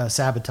his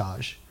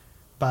sabotage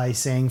by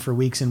saying for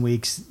weeks and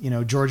weeks,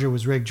 Georgia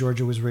was rigged,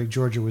 Georgia was rigged,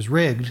 Georgia was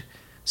rigged.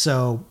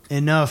 So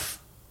enough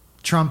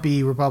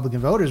Trumpy Republican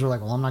voters were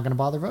like, well, I'm not going to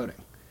bother voting.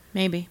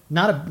 Maybe.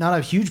 Not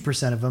a huge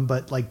percent of them,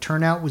 but like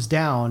turnout was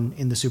down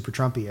in the super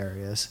Trumpy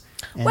areas.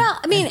 And,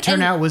 and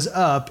turnout was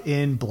up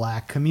in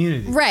black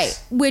communities. Right,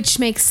 which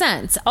makes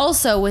sense.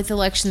 Also, with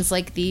elections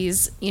like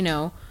these,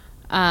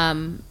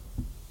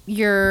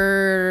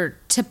 your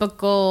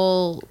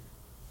typical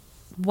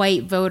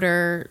white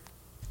voter,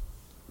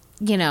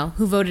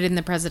 who voted in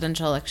the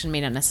presidential election may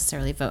not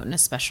necessarily vote in a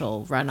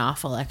special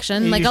runoff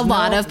election. Like a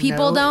lot of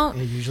people don't.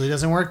 It usually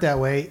doesn't work that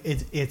way.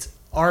 It's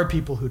our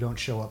people who don't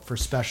show up for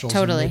specials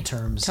and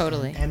midterms.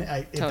 Totally. And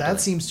that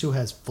seems to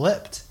have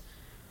flipped.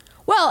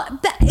 Well,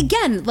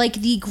 again, like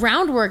the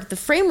groundwork, the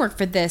framework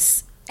for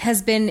this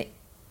has been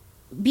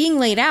being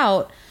laid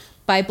out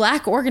by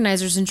black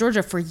organizers in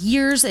Georgia for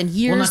years and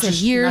years and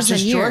years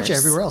and years. Georgia,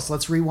 everywhere else.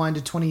 Let's rewind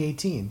to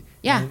 2018.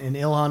 Yeah. And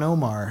Ilhan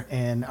Omar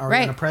and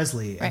Ariana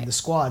Presley and the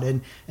Squad.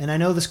 And I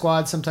know the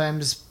Squad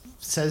sometimes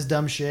says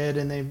dumb shit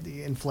and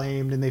they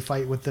inflamed and they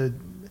fight with the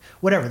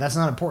whatever. That's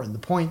not important. The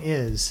point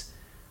is,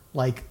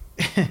 like,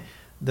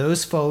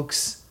 those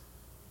folks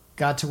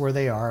got to where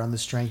they are on the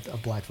strength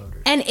of black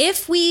voters. And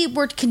if we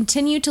were to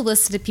continue to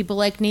listen to people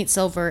like Nate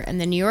Silver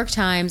and the New York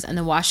Times and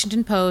the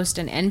Washington Post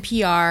and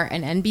NPR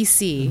and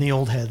NBC. And the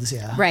old heads,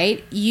 yeah.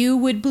 Right? You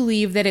would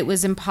believe that it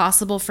was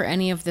impossible for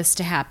any of this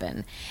to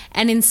happen.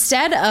 And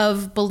instead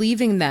of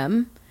believing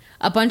them,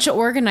 a bunch of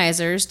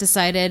organizers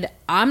decided,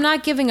 I'm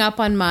not giving up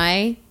on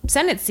my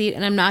Senate seat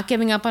and I'm not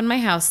giving up on my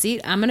House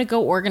seat. I'm going to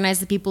go organize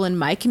the people in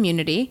my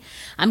community.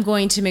 I'm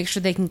going to make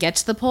sure they can get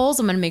to the polls.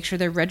 I'm going to make sure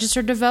they're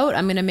registered to vote.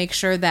 I'm going to make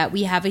sure that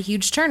we have a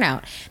huge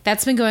turnout.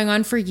 That's been going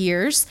on for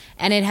years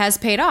and it has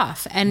paid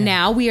off. And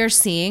now we are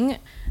seeing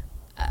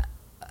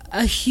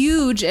a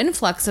huge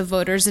influx of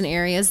voters in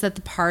areas that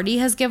the party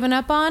has given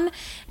up on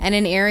and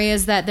in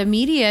areas that the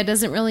media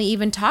doesn't really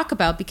even talk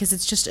about because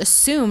it's just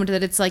assumed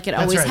that it's like it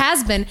always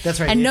has been. That's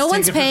right. And no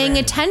one's paying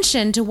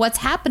attention to what's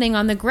happening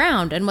on the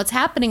ground. And what's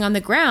happening on the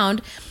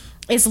ground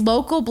is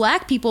local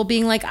black people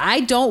being like,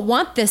 I don't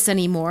want this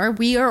anymore.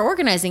 We are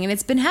organizing. And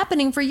it's been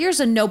happening for years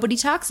and nobody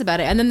talks about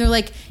it. And then they're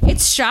like,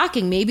 it's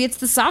shocking. Maybe it's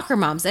the soccer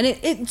moms. And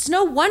it's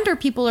no wonder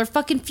people are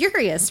fucking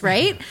furious,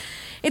 right?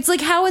 It's like,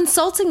 how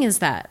insulting is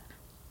that?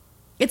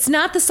 It's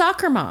not the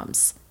soccer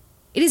moms.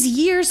 It is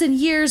years and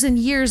years and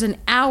years and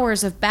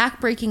hours of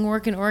backbreaking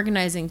work and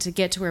organizing to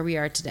get to where we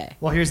are today.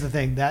 Well, here's the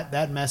thing.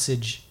 That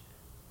message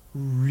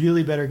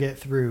really better get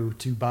through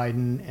to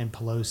Biden and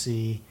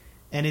Pelosi.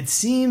 And it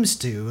seems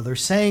to. They're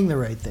saying the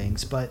right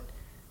things. But,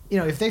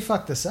 if they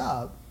fuck this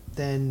up,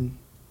 then,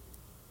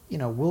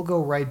 we'll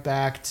go right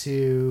back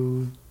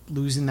to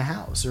losing the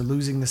House or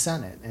losing the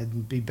Senate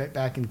and be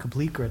back in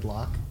complete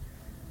gridlock.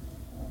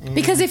 And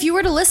because if you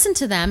were to listen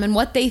to them and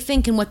what they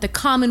think and what the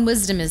common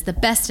wisdom is, the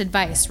best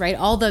advice, right?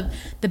 All the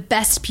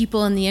best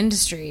people in the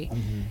industry,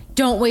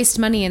 don't waste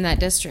money in that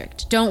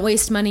district. Don't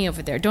waste money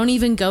over there. Don't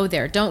even go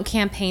there. Don't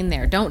campaign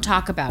there. Don't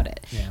talk about it.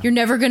 Yeah. You're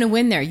never going to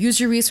win there.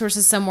 Use your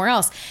resources somewhere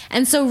else.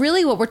 And so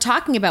really what we're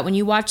talking about when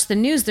you watch the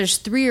news, there's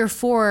 3 or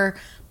 4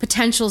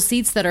 potential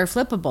seats that are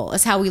flippable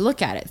is how we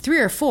look at it. 3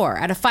 or 4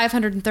 out of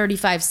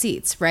 535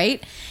 seats,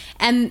 right?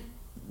 And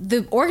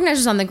the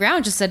organizers on the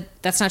ground just said,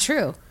 that's not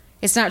true.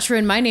 It's not true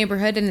in my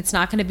neighborhood, and it's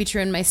not going to be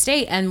true in my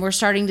state. And we're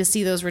starting to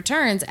see those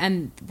returns,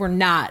 and we're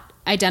not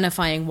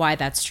identifying why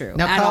that's true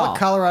now, at all.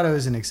 Colorado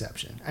is an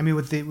exception. I mean,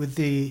 with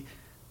the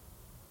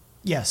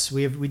yes,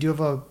 we do have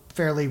a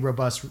fairly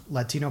robust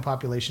Latino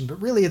population,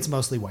 but really it's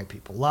mostly white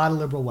people. A lot of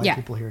liberal white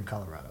people here in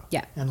Colorado.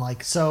 Yeah. And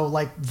like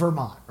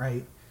Vermont,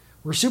 right?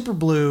 We're super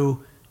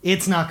blue.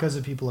 It's not because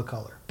of people of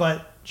color.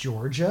 But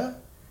Georgia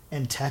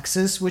and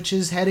Texas, which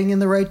is heading in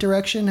the right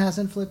direction,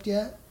 hasn't flipped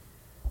yet.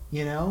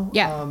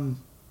 Yeah.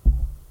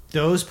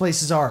 Those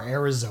places are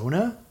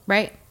Arizona.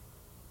 Right.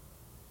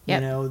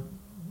 Yep.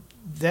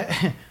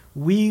 That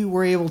we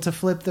were able to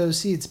flip those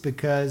seats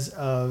because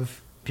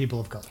of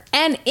people of color.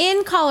 And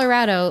in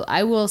Colorado,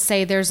 I will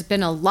say there's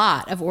been a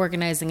lot of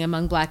organizing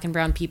among Black and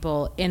brown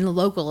people in the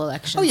local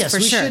elections. Oh yes, for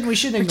sure. We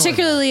should ignore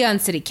particularly on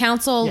city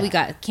council. Yeah. We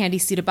got Candy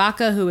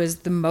Citabacca, who is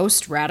the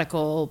most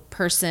radical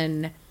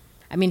person.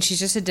 I mean,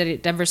 she's just a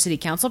Denver City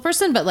Council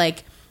person, but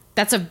like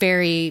that's a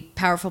very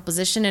powerful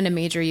position in a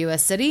major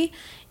U.S. city.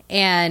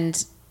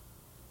 And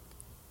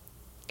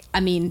I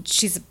mean,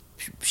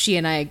 she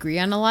and I agree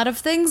on a lot of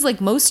things,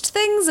 like most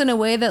things, in a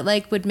way that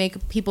like would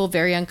make people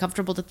very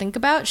uncomfortable to think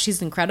about.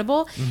 She's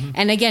incredible. Mm-hmm.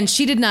 And again,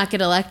 she did not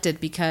get elected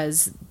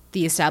because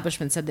the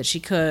establishment said that she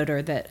could,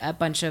 or that a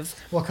bunch of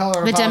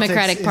Colorado the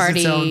Democratic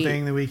Party is its own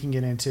thing that we can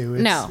get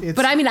into.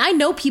 But I mean, I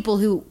know people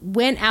who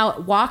went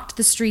out, walked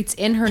the streets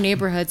in her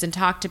neighborhoods and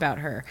talked about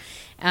her,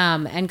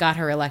 and got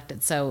her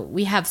elected. So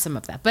we have some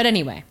of that. But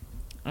anyway,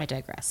 I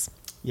digress.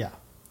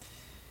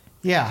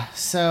 Yeah.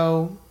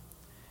 So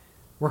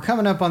we're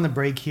coming up on the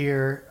break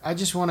here. I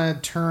just want to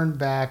turn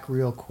back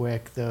real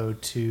quick, though,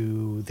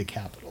 to the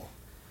Capitol,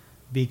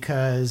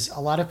 because a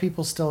lot of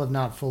people still have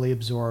not fully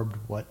absorbed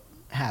what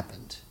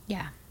happened.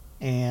 Yeah.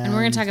 And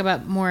we're going to talk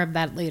about more of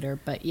that later,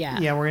 but yeah.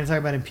 Yeah, we're going to talk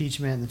about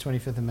impeachment and the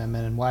 25th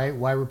Amendment and why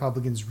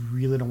Republicans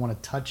really don't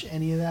want to touch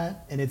any of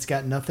that. And it's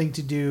got nothing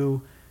to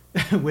do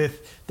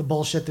with the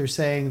bullshit they're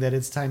saying that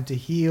it's time to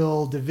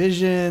heal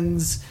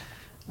divisions.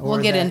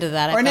 We'll get into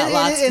that. I've got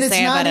lots to say about any of that.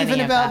 And it's not even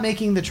about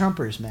making the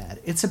Trumpers mad.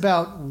 It's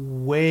about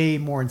way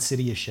more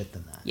insidious shit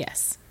than that.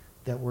 Yes.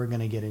 That we're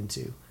going to get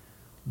into.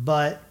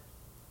 But,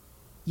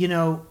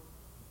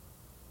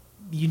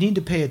 you need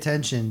to pay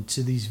attention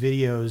to these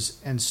videos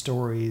and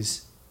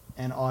stories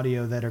and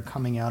audio that are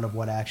coming out of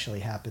what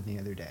actually happened the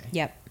other day.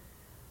 Yep.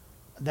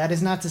 That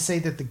is not to say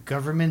that the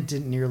government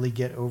didn't nearly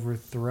get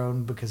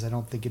overthrown, because I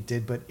don't think it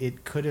did, but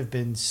it could have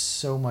been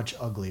so much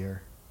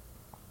uglier.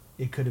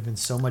 It could have been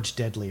so much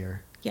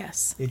deadlier.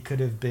 Yes. It could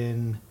have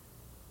been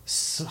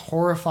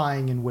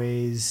horrifying in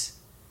ways,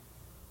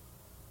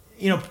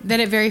 that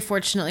it very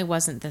fortunately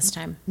wasn't this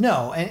time.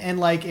 No, and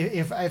like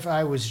if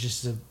I was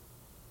just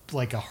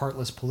a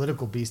heartless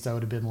political beast, I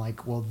would have been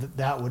like, well,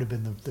 that would have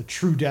been the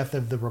true death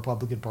of the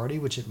Republican Party,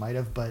 which it might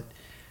have, but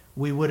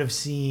we would have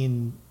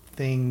seen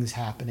things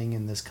happening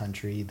in this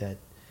country that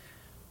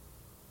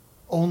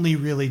only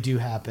really do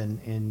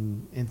happen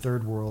in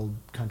third world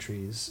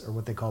countries, or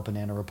what they call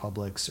banana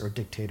republics or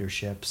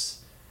dictatorships.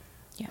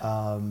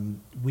 Yeah.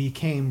 We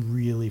came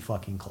really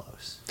fucking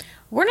close.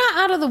 We're not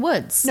out of the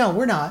woods. No,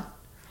 we're not.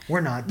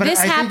 We're not. But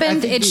this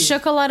happened. It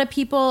shook a lot of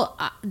people.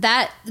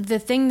 The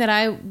thing that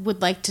I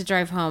would like to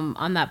drive home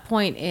on that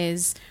point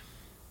is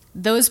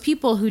those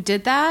people who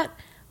did that,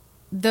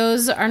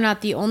 those are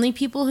not the only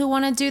people who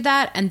want to do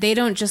that. And they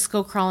don't just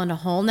go crawl in a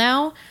hole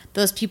now.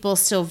 Those people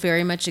still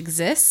very much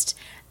exist.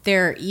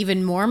 They're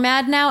even more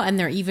mad now, and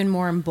they're even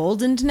more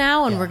emboldened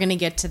now. And we're going to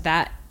get to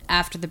that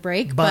after the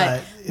break.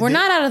 But we're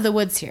not out of the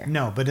woods here.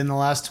 No, but in the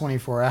last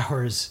 24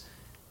 hours,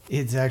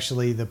 it's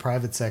actually the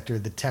private sector,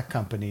 the tech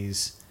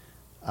companies,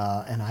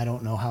 and I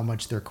don't know how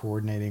much they're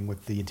coordinating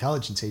with the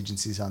intelligence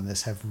agencies on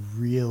this, have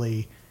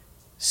really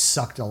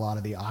sucked a lot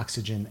of the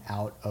oxygen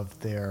out of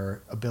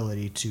their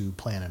ability to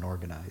plan and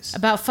organize.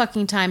 About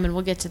fucking time, and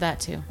we'll get to that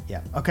too.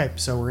 Yeah. Okay,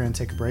 so we're going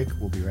to take a break.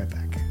 We'll be right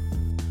back.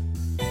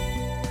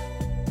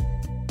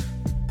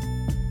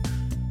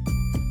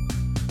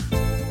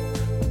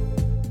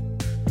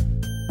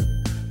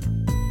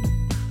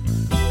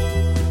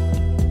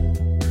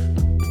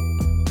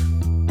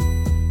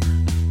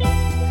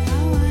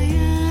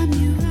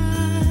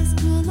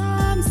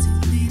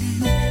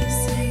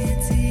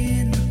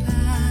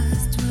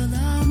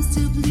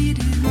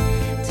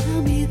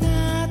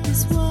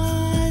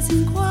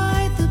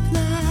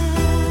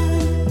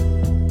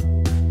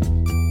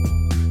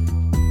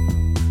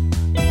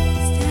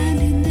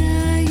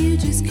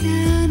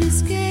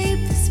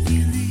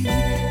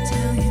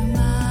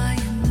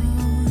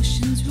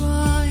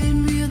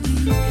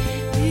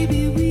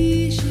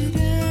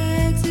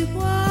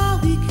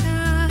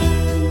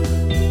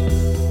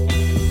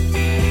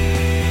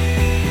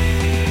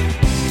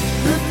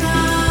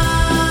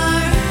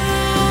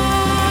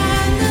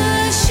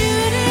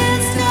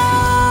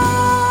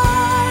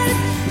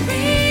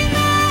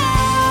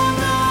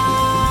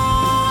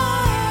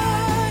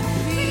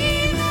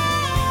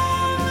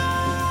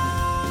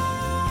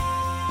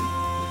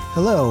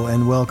 Hello,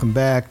 and welcome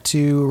back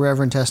to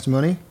Reverend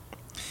Testimony.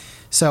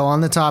 So,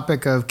 on the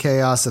topic of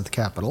chaos at the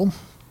Capitol,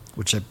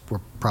 which we're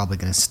probably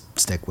going to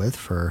stick with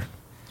for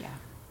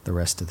the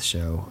rest of the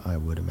show, I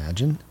would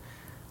imagine,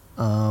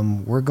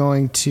 I'm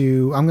going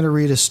to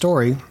read a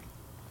story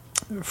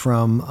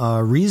from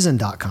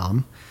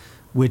Reason.com,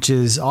 which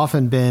has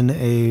often been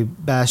a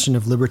bastion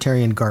of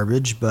libertarian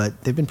garbage,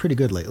 but they've been pretty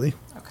good lately.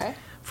 Okay.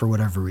 For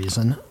whatever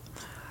reason.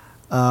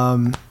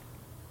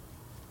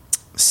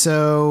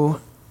 So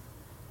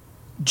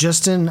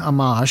Justin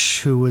Amash,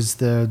 who was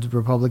the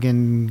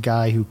Republican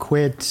guy who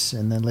quit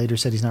and then later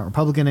said he's not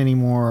Republican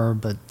anymore,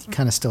 but he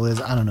kind of still is.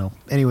 I don't know.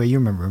 Anyway, you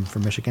remember him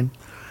from Michigan.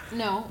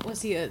 No.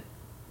 Was he a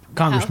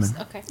congressman?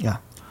 House? Okay. Yeah.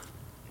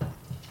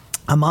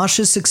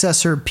 Amash's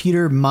successor,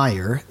 Peter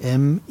Meijer,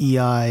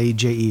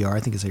 Meijer, I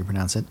think is how you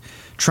pronounce it,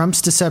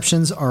 Trump's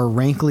deceptions are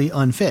rankly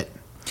unfit.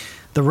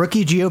 The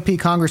rookie GOP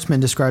congressman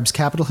describes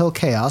Capitol Hill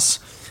chaos,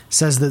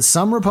 says that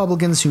some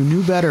Republicans who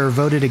knew better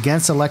voted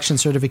against election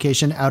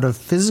certification out of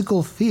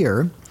physical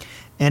fear,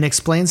 and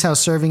explains how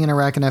serving in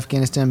Iraq and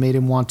Afghanistan made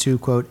him want to,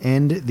 quote,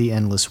 end the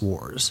endless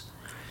wars.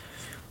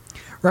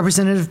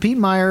 Representative Pete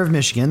Meijer of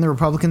Michigan, the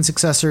Republican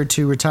successor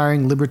to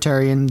retiring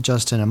libertarian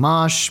Justin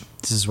Amash,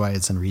 this is why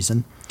it's in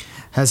Reason,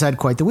 has had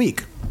quite the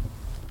week.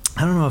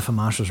 I don't know if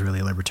Amash was really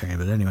a libertarian,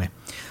 but anyway.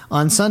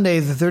 On Sunday,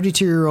 the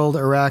 32-year-old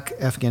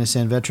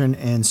Iraq-Afghanistan veteran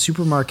and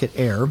supermarket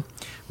heir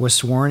was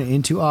sworn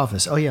into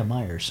office. Oh, yeah,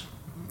 Myers.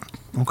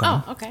 Okay.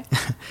 Oh, okay.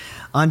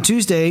 On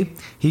Tuesday,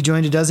 he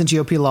joined a dozen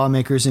GOP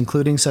lawmakers,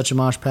 including such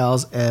Amash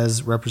pals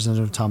as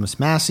Representative Thomas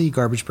Massie,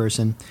 garbage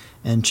person,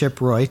 and Chip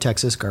Roy,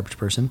 Texas, garbage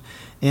person,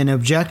 in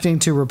objecting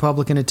to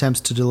Republican attempts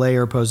to delay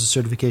or oppose the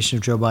certification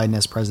of Joe Biden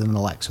as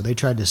president-elect. So they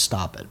tried to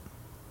stop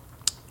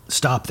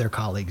their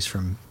colleagues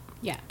from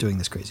doing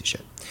this crazy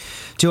shit.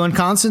 To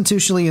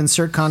unconstitutionally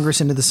insert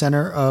Congress into the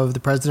center of the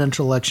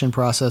presidential election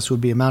process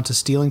would be amount to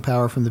stealing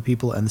power from the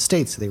people and the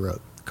states, they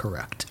wrote.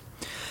 Correct.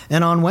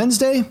 And on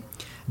Wednesday,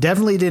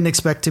 definitely didn't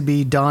expect to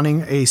be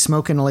donning a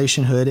smoke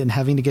inhalation hood and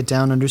having to get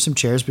down under some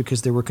chairs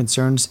because there were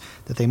concerns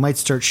that they might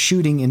start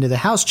shooting into the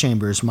House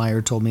chambers,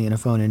 Meijer told me in a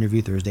phone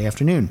interview Thursday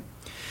afternoon.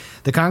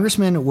 The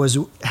congressman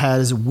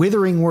has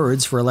withering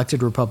words for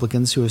elected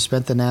Republicans who have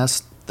spent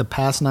the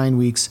past 9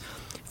 weeks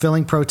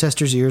filling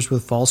protesters' ears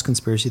with false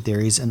conspiracy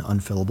theories and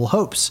unfillable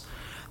hopes.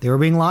 They were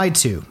being lied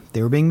to.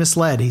 They were being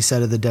misled, he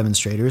said of the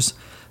demonstrators.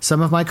 Some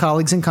of my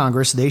colleagues in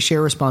Congress, they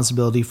share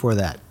responsibility for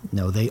that.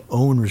 No, they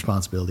own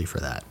responsibility for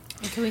that.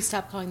 And can we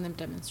stop calling them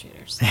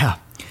demonstrators? Yeah.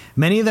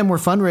 Many of them were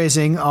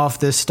fundraising off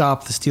this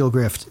Stop the Steal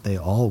grift. They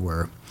all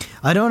were.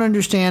 I don't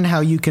understand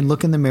how you can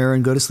look in the mirror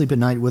and go to sleep at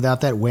night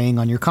without that weighing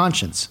on your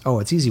conscience. Oh,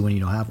 it's easy when you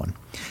don't have one.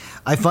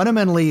 I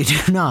fundamentally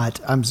do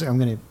not. I'm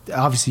going to,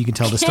 obviously you can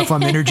tell the stuff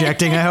I'm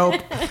interjecting, I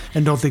hope,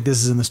 and don't think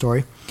this is in the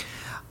story.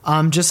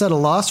 I'm just at a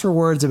loss for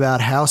words about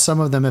how some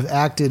of them have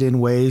acted in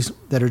ways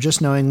that are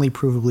just knowingly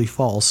provably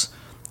false,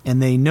 and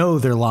they know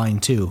they're lying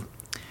too.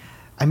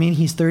 I mean,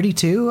 he's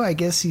 32. I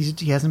guess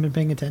he hasn't been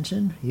paying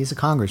attention. He's a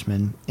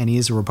congressman, and he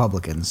is a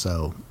Republican,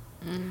 so.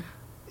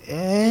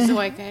 He's a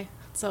white guy,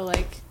 so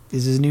like.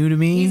 This is new to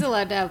me. He's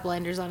allowed to have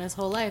blinders on his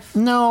whole life.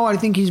 No, I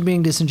think he's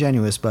being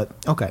disingenuous, but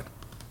okay.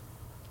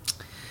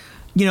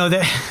 You know,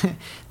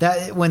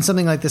 that when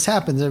something like this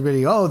happens,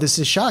 everybody, oh, this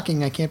is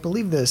shocking. I can't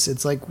believe this.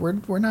 It's like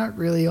we're not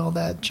really all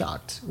that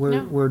shocked.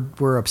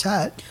 We're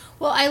upset.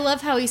 Well, I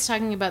love how he's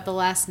talking about the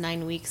last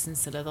 9 weeks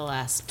instead of the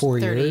last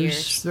 30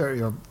 years.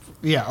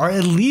 Yeah, or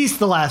at least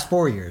the last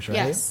 4 years, right?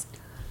 Yes.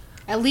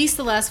 At least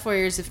the last 4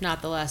 years, if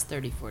not the last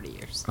 30, 40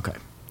 years. Okay.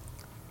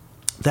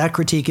 That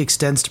critique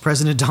extends to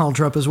President Donald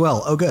Trump as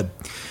well. Oh, good.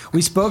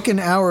 We spoke an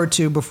hour or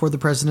two before the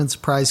president's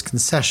surprise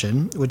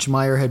concession, which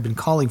Meijer had been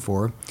calling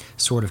for,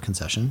 sort of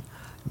concession,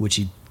 which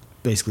he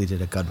basically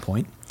did at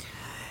gunpoint.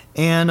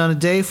 And on a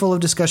day full of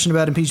discussion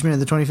about impeachment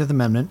and the 25th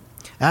Amendment,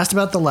 asked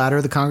about the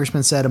latter, the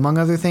congressman said, among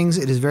other things,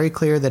 it is very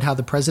clear that how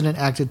the president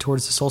acted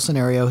towards this whole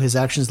scenario, his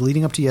actions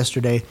leading up to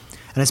yesterday,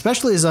 and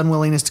especially his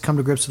unwillingness to come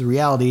to grips with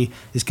reality,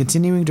 is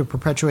continuing to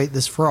perpetuate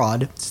this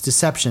fraud, this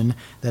deception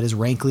that is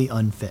rankly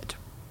unfit.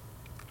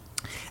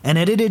 An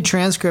edited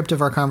transcript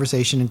of our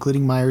conversation,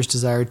 including Meijer's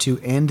desire to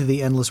end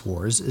the endless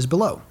wars, is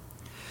below.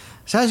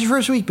 So how's your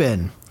first week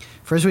been?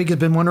 First week has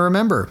been one to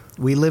remember.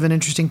 We live in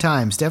interesting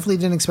times. Definitely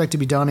didn't expect to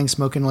be donning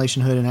smoke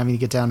inhalation hood and having to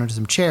get down under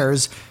some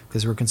chairs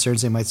because we're concerned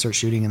they might start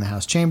shooting in the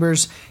House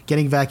chambers,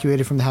 getting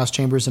evacuated from the House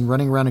chambers and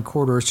running around in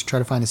corridors to try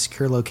to find a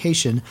secure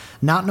location,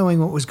 not knowing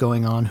what was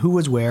going on, who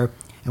was where,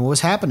 and what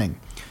was happening.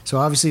 So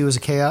obviously it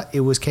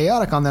was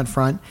chaotic on that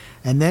front.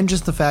 And then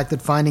just the fact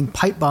that finding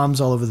pipe bombs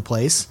all over the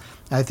place.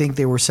 I think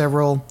there were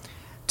several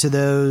of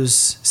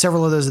those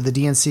at the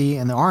DNC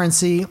and the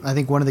RNC. I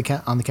think one of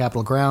on the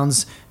Capitol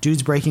grounds.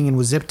 Dudes breaking in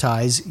with zip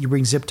ties. You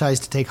bring zip ties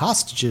to take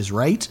hostages,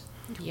 right?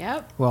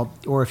 Yep. Well,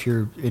 or if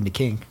you're into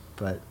kink,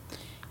 but.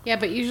 Yeah,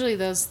 but usually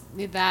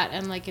that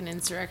and like an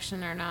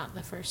insurrection are not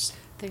the first.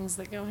 things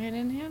that go hand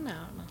in hand. I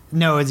don't know.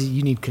 No,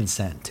 you need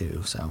consent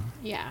too. So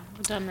Yeah,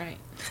 done right.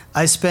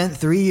 I spent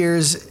 3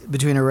 years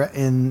between Iraq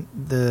and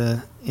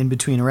the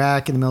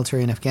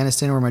military in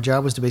Afghanistan, where my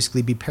job was to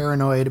basically be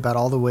paranoid about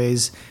all the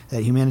ways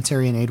that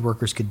humanitarian aid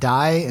workers could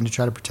die and to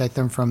try to protect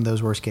them from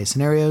those worst case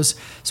scenarios.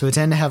 So I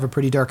tend to have a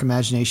pretty dark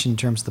imagination in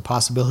terms of the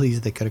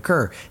possibilities that could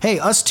occur. Hey,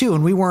 us too,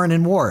 and we weren't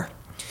in war.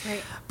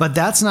 Right. But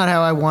that's not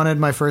how I wanted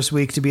my first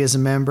week to be as a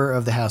member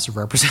of the House of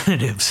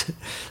Representatives.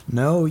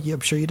 No, I'm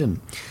sure you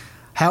didn't.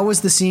 How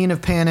was the scene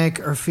of panic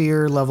or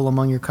fear level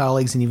among your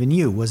colleagues and even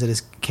you? Was it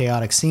a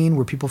chaotic scene?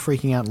 Were people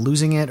freaking out and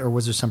losing it, or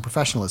was there some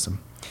professionalism?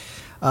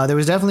 There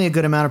was definitely a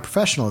good amount of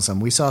professionalism.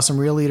 We saw some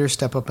real leaders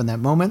step up in that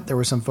moment. There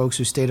were some folks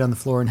who stayed on the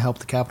floor and helped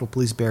the Capitol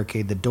Police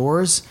barricade the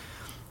doors.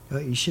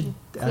 You should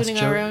Including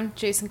ask our own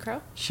Jason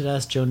Crow? Should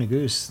ask Joe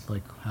Neguse,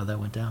 like, how that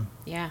went down.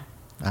 Yeah.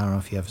 I don't know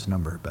if you have his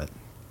number, but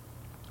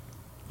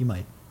you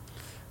might.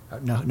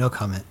 No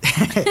comment.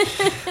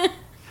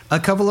 A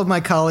couple of my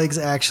colleagues,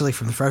 actually,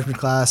 from the freshman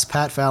class,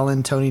 Pat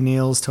Fallon, Tony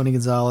Niels, Tony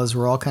Gonzalez,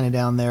 were all kind of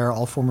down there,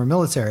 all former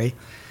military.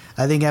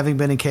 I think having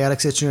been in chaotic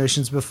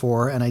situations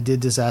before, and I did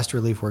disaster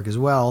relief work as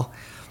well,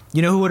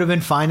 you know who would have been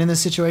fine in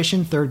this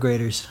situation? Third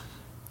graders.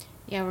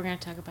 Yeah, we're going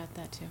to talk about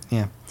that too.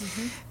 Yeah.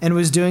 And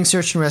was doing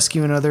search and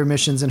rescue and other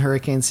missions in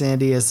Hurricane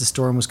Sandy as the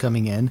storm was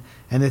coming in.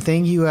 And the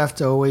thing you have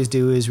to always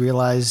do is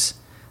realize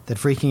that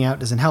freaking out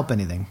doesn't help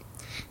anything.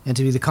 And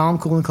to be the calm,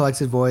 cool, and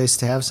collected voice,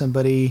 to have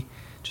somebody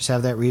just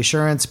have that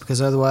reassurance,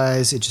 because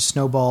otherwise it just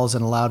snowballs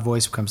and a loud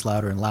voice becomes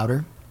louder and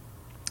louder.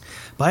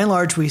 By and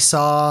large, we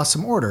saw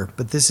some order,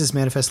 but this is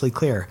manifestly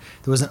clear.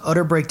 There was an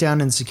utter breakdown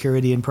in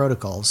security and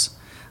protocols.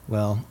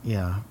 Well,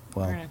 yeah,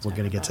 we're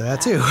going to get to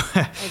that too.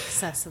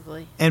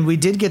 Excessively. And we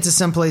did get to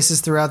some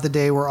places throughout the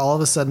day where all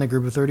of a sudden a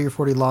group of 30 or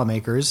 40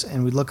 lawmakers,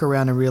 and we'd look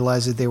around and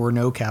realize that there were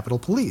no Capitol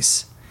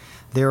Police.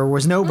 There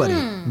was nobody,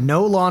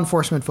 no law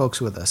enforcement folks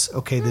with us.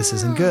 Okay, this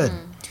isn't good.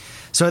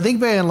 So I think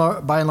by and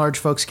large,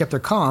 folks kept their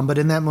calm, but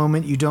in that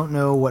moment, you don't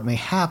know what may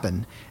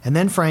happen. And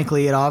then,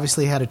 frankly, it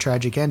obviously had a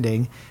tragic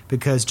ending,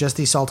 because just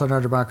the assault on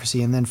our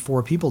democracy and then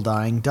 4 people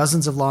dying,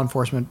 dozens of law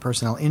enforcement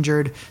personnel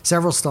injured,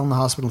 several still in the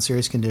hospital in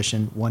serious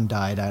condition, 1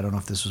 died. I don't know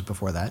if this was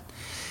before that.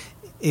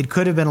 It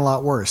could have been a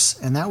lot worse,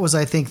 and that was,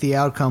 I think, the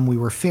outcome we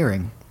were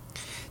fearing.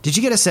 Did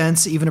you get a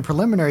sense, even a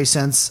preliminary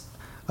sense,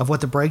 of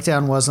what the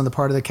breakdown was on the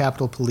part of the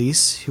Capitol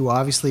Police, who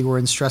obviously were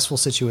in a stressful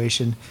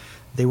situation?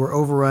 They were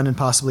overrun and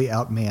possibly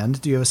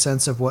outmanned. Do you have a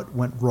sense of what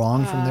went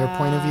wrong from their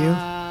point of view?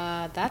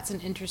 That's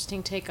an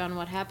interesting take on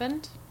what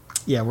happened.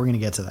 Yeah, we're going to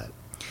get to that.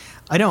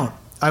 I don't.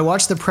 I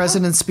watched the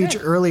president's speech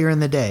earlier in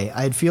the day.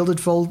 I had fielded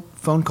full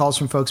phone calls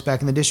from folks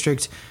back in the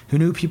district who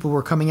knew people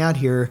were coming out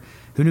here,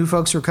 who knew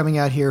folks were coming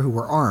out here who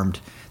were armed.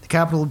 The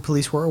Capitol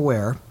Police were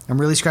aware.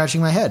 I'm really scratching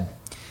my head.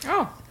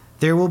 Oh.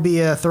 There will be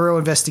a thorough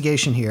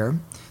investigation here.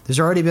 There's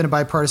already been a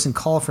bipartisan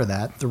call for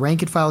that. The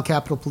rank-and-file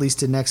Capitol Police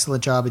did an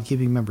excellent job at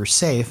keeping members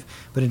safe,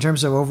 but in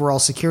terms of overall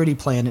security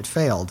plan, it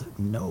failed.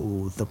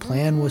 No, the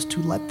plan was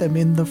to let them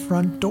in the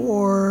front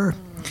door.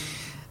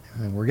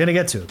 And we're going to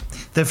get to it.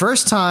 The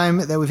first time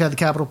that we've had the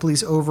Capitol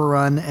Police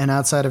overrun and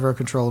outside of our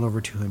control in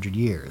over 200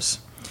 years.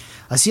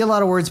 I see a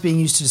lot of words being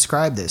used to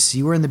describe this.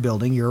 You were in the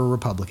building. You're a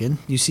Republican.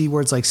 You see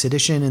words like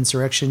sedition,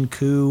 insurrection,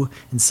 coup,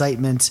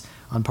 incitement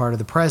on part of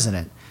the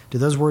president. Do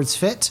those words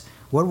fit?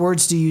 What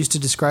words do you use to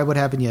describe what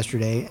happened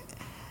yesterday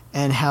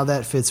and how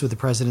that fits with the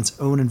president's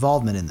own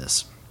involvement in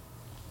this?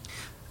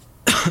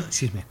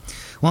 Excuse me.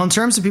 Well, in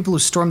terms of people who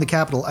stormed the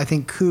Capitol, I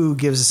think coup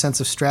gives a sense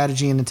of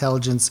strategy and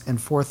intelligence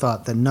and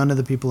forethought that none of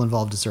the people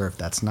involved deserve.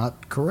 That's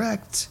not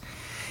correct.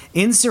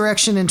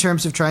 Insurrection in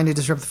terms of trying to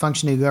disrupt the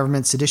functioning of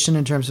government, sedition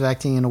in terms of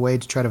acting in a way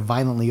to try to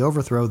violently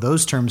overthrow,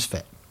 those terms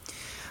fit.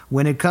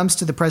 When it comes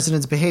to the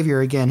president's behavior,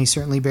 again, he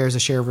certainly bears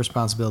a share of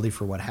responsibility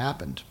for what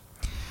happened.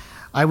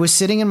 I was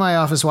sitting in my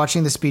office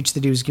watching the speech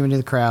that he was giving to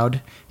the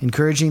crowd,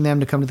 encouraging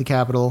them to come to the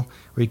Capitol,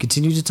 where he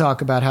continued to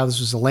talk about how this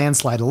was a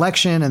landslide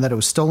election and that it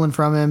was stolen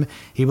from him.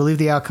 He believed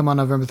the outcome on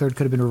November 3rd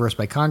could have been reversed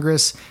by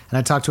Congress, and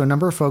I talked to a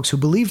number of folks who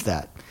believed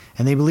that.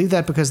 And they believed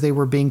that because they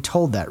were being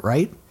told that,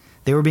 right?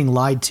 They were being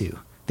lied to.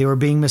 They were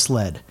being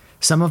misled.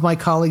 Some of my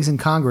colleagues in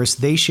Congress,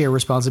 they share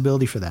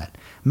responsibility for that.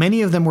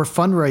 Many of them were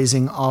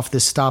fundraising off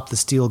this Stop the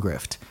Steal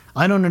grift.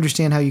 I don't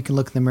understand how you can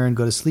look in the mirror and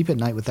go to sleep at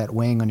night with that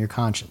weighing on your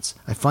conscience.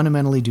 I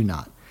fundamentally do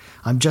not.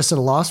 I'm just at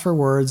a loss for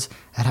words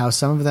at how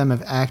some of them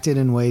have acted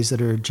in ways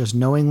that are just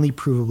knowingly,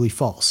 provably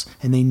false.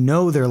 And they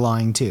know they're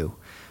lying too.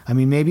 I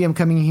mean, maybe I'm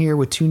coming here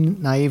with too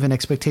naive an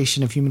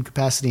expectation of human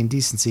capacity and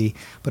decency,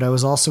 but I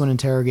was also an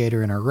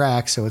interrogator in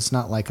Iraq, so it's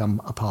not like I'm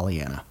a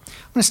Pollyanna.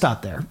 I'm going to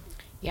stop there.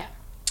 Yeah.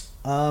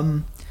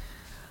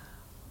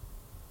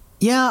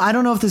 Yeah, I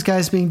don't know if this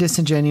guy's being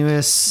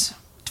disingenuous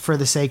for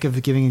the sake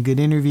of giving a good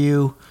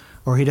interview,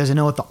 or he doesn't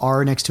know what the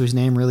R next to his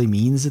name really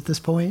means at this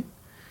point.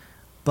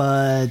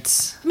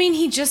 But I mean,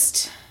 he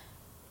just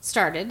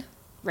started,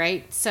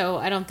 right? So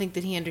I don't think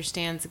that he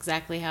understands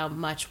exactly how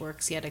much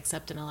works yet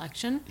except an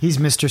election. He's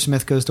Mr.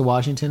 Smith Goes to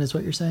Washington, is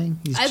what you're saying?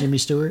 He's Jimmy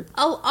Stewart?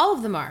 All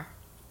of them are,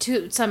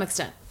 to some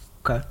extent.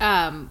 Okay.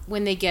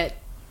 When they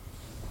get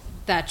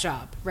that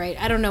job, right?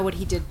 I don't know what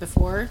he did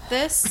before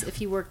this, if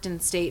he worked in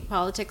state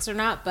politics or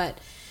not, but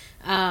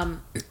Well,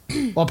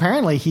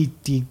 apparently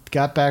he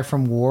got back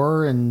from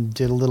war and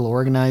did a little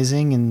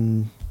organizing,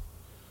 and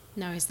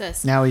now he's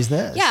this. now he's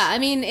this. Yeah, I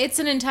mean, it's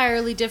an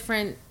entirely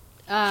different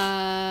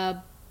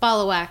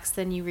ball of wax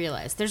than you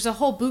realize. There's a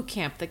whole boot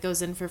camp that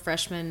goes in for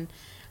freshmen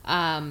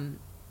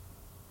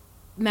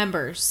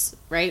members,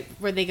 right?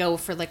 Where they go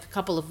for like a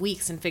couple of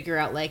weeks and figure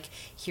out like,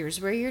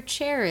 here's where your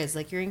chair is,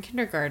 like you're in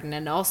kindergarten,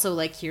 and also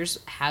like here's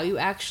how you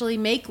actually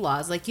make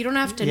laws. Like you don't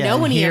have to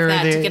know any of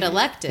that to get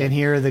elected. And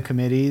here are the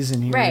committees,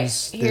 and here's right.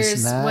 this Here's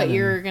and that, what and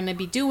you're going to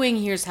be doing.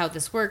 Here's how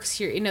this works.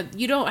 Here,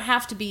 you don't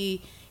have to be.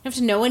 You don't have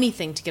to know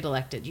anything to get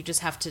elected. You just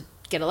have to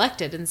get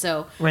elected, and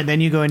so right. Then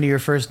you go into your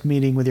first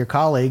meeting with your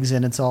colleagues,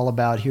 and it's all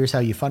about here's how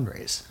you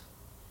fundraise.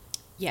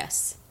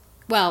 yes.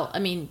 Well, I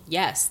mean,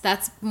 yes,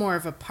 that's more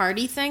of a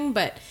party thing,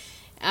 but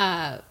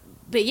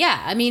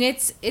yeah, I mean,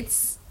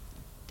 it's.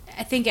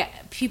 I think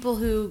people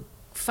who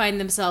find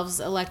themselves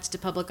elected to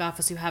public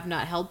office who have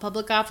not held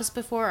public office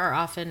before are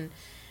often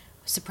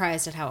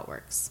surprised at how it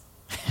works.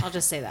 I'll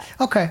just say that.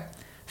 Okay,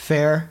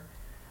 fair.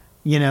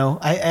 You know,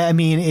 I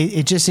mean,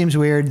 it just seems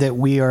weird that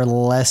we are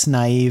less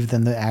naive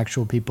than the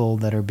actual people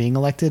that are being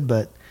elected,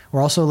 but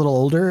we're also a little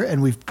older,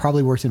 and we've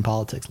probably worked in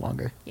politics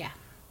longer. Yeah.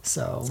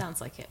 So Sounds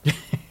like it.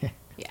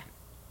 Yeah.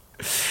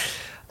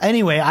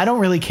 Anyway, I don't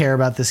really care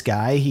about this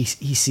guy. He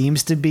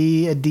seems to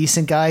be a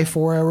decent guy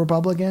for a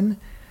Republican,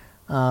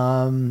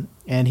 and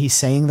he's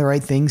saying the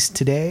right things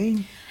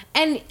today.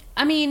 And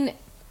I mean,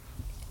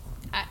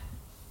 I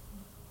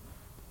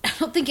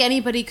don't think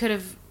anybody could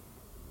have,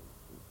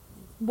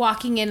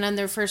 walking in on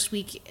their first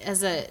week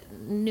as a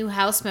new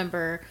House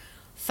member,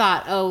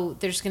 thought, oh,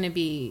 there's going to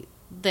be,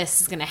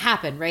 this is going to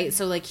happen, right?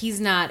 So like he's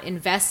not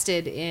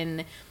invested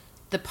in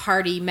the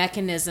party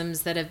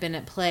mechanisms that have been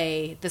at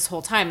play this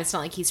whole time. It's not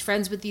like he's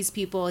friends with these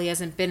people. He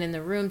hasn't been in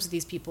the rooms with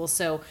these people.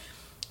 So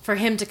for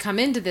him to come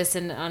into this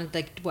and on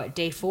like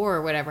day 4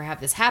 or whatever,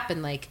 have this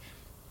happen, like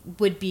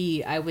would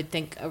be, I would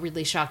think, a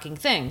really shocking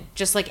thing.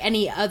 Just like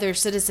any other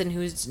citizen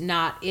who's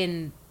not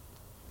in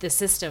the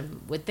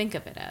system would think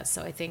of it as.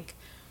 So I think,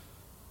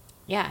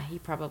 yeah, he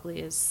probably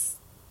is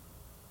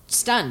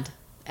stunned.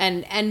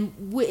 And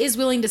is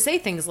willing to say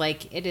things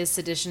like it is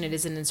sedition, it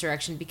is an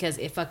insurrection, because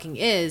it fucking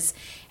is,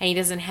 and he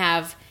doesn't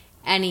have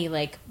any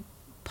like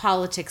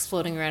politics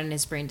floating around in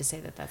his brain to say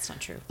that that's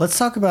not true. Let's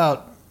talk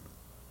about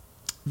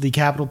the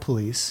Capitol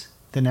Police,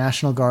 the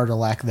National Guard or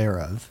lack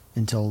thereof,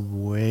 until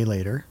way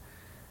later,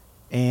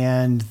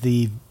 and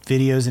the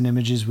videos and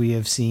images we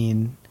have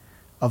seen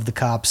of the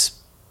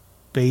cops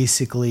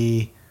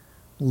basically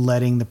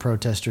letting the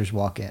protesters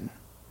walk in.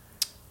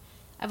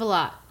 I have a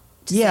lot.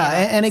 Yeah,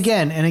 and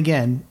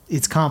again,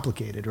 it's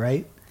complicated,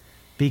 right?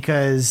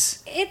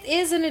 Because it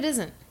is and it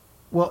isn't.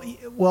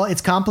 Well,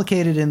 it's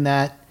complicated in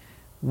that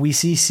we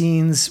see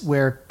scenes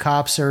where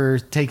cops are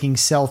taking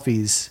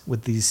selfies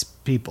with these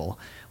people.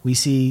 We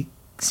see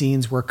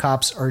scenes where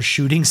cops are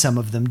shooting some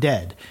of them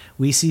dead.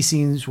 We see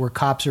scenes where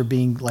cops are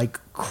being like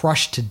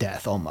crushed to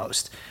death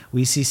almost.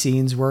 We see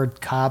scenes where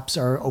cops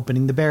are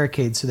opening the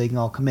barricades so they can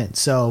all come in.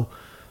 So,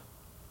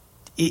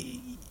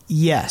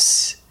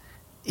 yes.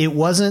 It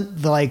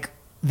wasn't like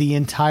the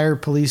entire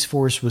police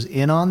force was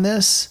in on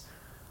this,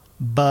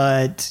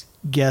 but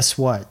guess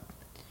what?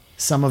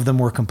 Some of them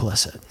were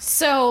complicit.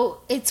 So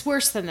it's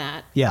worse than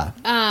that. Yeah.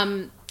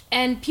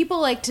 And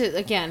people like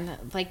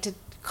to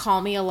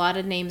call me a lot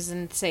of names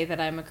and say that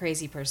I'm a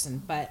crazy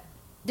person. But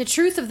the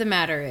truth of the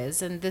matter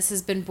is, and this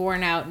has been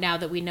borne out now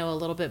that we know a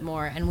little bit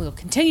more, and will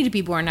continue to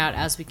be borne out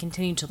as we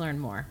continue to learn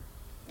more,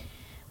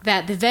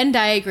 that the Venn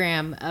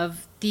diagram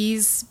of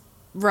these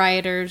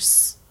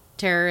rioters,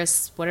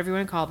 terrorists, whatever you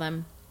want to call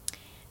them,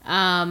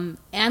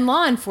 and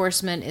law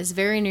enforcement is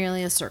very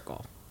nearly a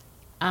circle.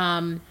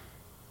 The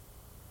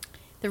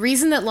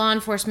reason that law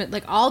enforcement,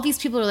 like all these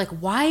people are like,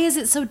 why is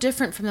it so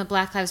different from the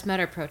Black Lives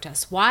Matter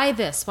protests? Why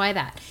this? Why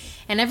that?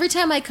 And every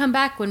time I come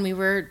back when we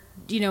were,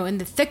 in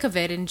the thick of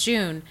it in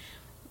June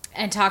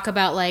and talk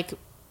about like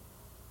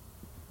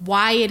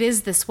why it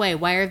is this way,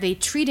 why are they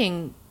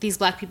treating these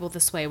black people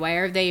this way? Why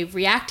are they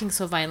reacting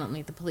so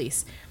violently, the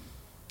police?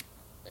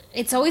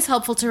 It's always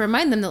helpful to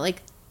remind them that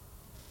like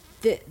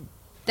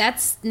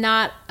that's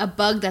not a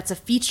bug, that's a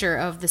feature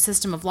of the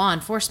system of law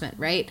enforcement,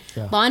 right?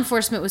 Yeah. Law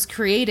enforcement was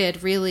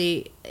created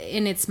really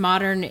in its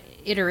modern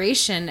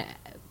iteration,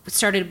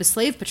 started with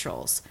slave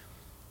patrols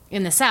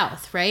in the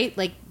South, right?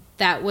 Like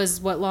that was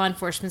what law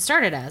enforcement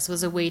started as,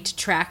 was a way to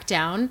track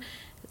down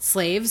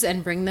slaves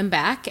and bring them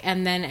back.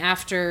 And then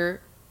after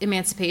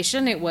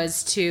emancipation, it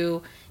was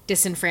to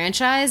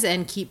disenfranchise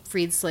and keep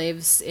freed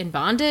slaves in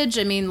bondage.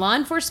 I mean, law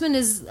enforcement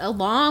is a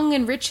long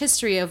and rich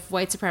history of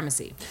white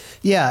supremacy.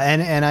 Yeah,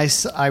 and I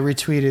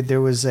retweeted,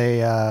 there was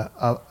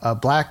a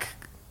black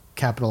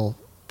Capitol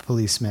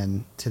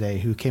policeman today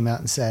who came out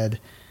and said,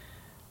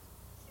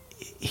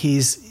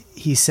 he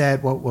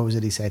said, what was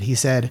it he said? He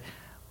said,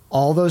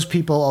 all those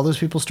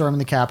people storming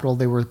the Capitol,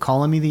 they were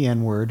calling me the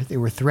N-word, they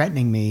were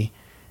threatening me,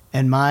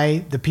 and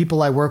the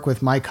people I work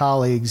with, my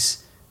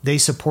colleagues, they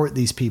support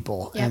these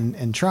people Yep.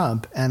 and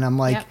Trump. And I'm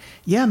like, Yep.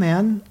 yeah,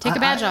 man. Take a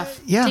badge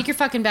off. Yeah. Take your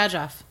fucking badge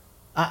off.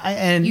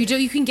 And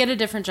You can get a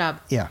different job.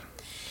 yeah.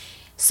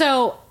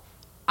 So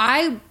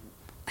I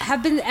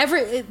have been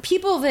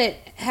people that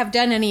have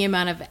done any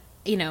amount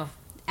of,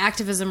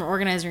 activism or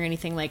organizing or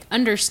anything, like,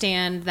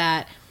 understand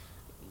that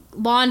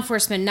law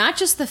enforcement, not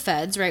just the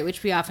feds, right,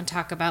 which we often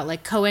talk about,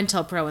 like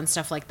COINTELPRO and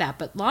stuff like that,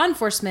 but law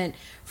enforcement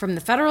from the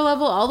federal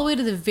level all the way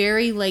to the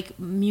very, like,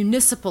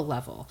 municipal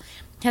level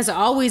has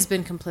always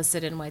been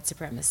complicit in white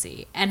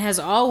supremacy and has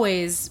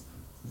always,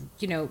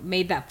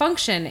 made that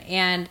function.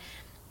 And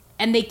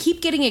they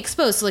keep getting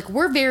exposed. So, like,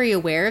 we're very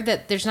aware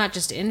that there's not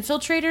just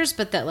infiltrators,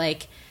 but that,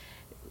 like,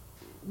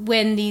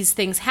 when these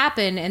things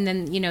happen and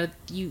then,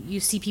 you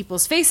see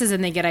people's faces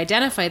and they get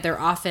identified, they're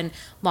often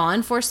law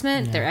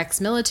enforcement, they're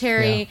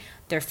ex-military,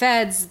 they're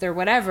feds, they're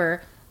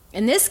whatever.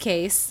 In this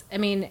case, I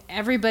mean,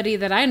 everybody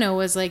that I know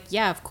was like,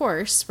 yeah, of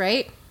course,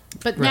 right?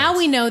 But now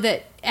we know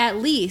that at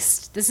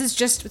least,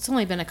 it's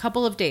only been a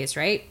couple of days,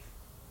 right?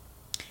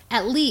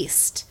 At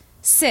least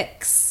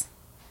 6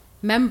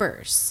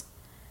 members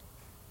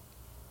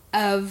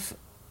of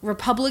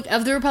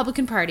the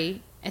Republican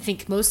Party, I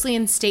think mostly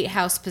in state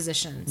house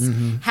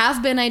positions,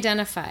 have been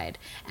identified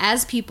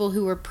as people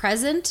who were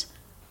present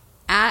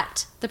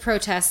at the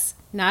protests,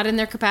 not in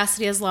their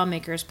capacity as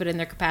lawmakers, but in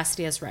their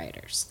capacity as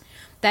rioters.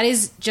 That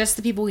is just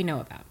the people we know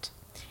about.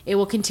 It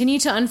will continue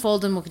to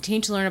unfold, and we'll continue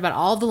to learn about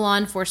all the law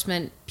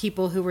enforcement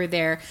people who were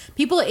there.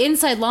 People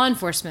inside law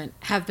enforcement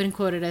have been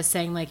quoted as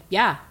saying, like,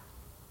 yeah,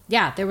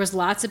 there was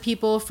lots of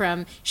people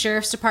from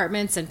sheriff's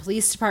departments and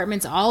police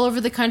departments all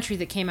over the country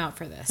that came out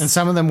for this. And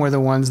some of them were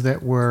the ones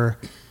that were,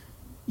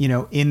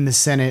 in the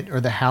Senate or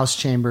the House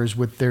chambers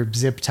with their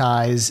zip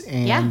ties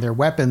and their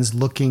weapons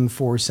looking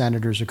for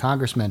senators or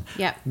congressmen.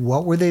 Yeah.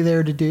 What were they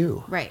there to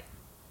do? Right.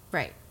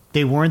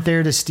 They weren't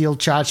there to steal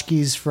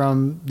tchotchkes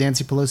from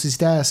Nancy Pelosi's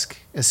desk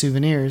as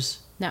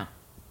souvenirs. No.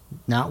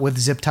 Not with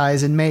zip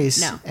ties and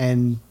mace. No.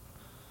 And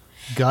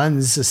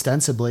guns,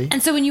 ostensibly.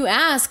 And so when you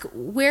ask,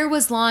 where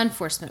was law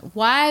enforcement?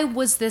 Why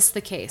was this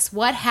the case?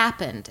 What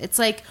happened? It's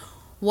like,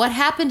 what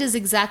happened is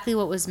exactly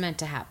what was meant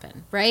to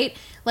happen, right?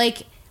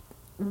 Like,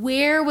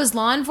 where was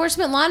law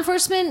enforcement? Law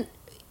enforcement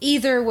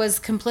either was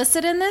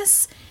complicit in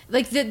this,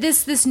 like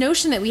this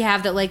notion that we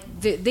have that,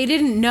 like, they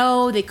didn't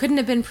know, they couldn't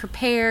have been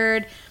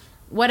prepared,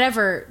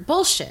 whatever,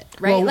 bullshit,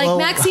 right?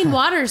 Maxine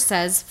Waters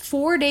says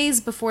 4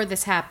 days before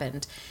this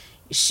happened,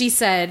 she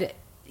said,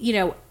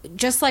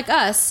 just like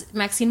us,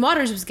 Maxine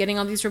Waters was getting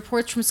all these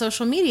reports from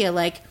social media,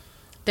 like,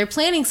 they're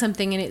planning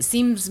something and it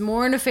seems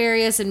more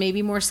nefarious and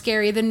maybe more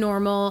scary than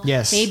normal.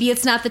 Yes. Maybe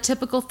it's not the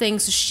typical thing.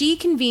 So she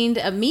convened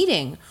a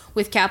meeting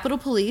with Capitol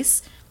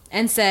Police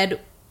and said,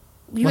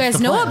 you What's guys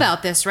the know plan?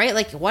 about this, right?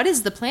 Like, what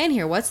is the plan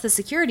here? What's the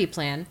security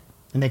plan?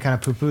 And they kind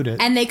of poo-pooed it.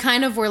 And they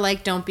kind of were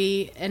like, don't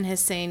be an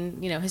insane,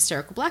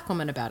 hysterical black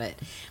woman about it.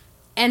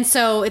 And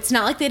so it's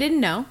not like they didn't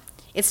know.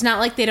 It's not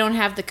like they don't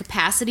have the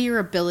capacity or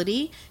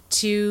ability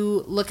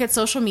to look at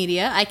social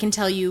media. I can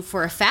tell you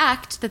for a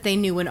fact that they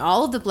knew when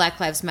all of the Black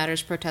Lives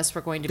Matters protests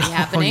were going to be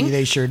happening.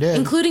 They sure did.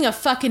 Including a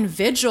fucking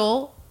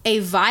vigil, a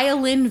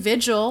violin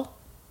vigil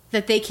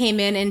that they came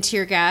in and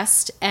tear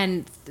gassed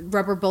and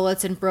rubber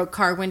bullets and broke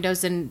car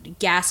windows and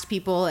gassed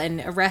people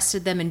and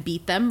arrested them and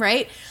beat them,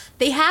 right?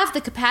 They have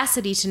the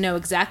capacity to know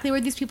exactly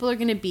where these people are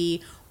going to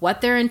be, what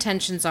their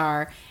intentions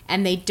are,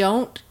 and they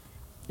don't,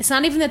 it's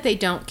not even that they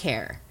don't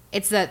care.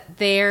 It's that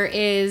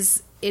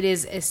it's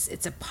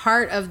a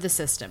part of the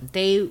system.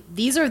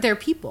 These are their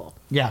people.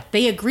 Yeah.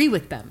 They agree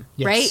with them,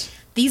 Yes. right?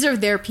 These are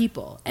their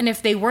people. And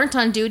if they weren't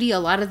on duty, a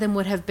lot of them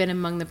would have been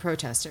among the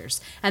protesters.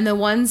 And a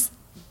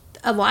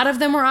lot of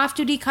them were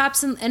off-duty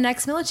cops and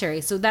ex-military.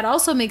 So that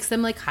also makes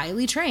them, like,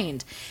 highly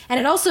trained. And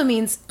it also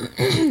means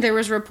there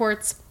was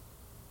reports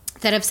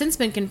that have since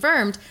been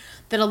confirmed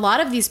that a lot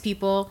of these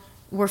people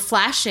were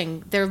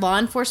flashing their law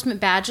enforcement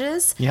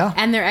badges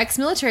and their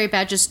ex-military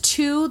badges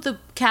to the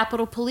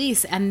Capitol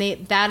Police, and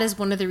that is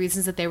one of the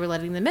reasons that they were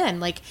letting them in.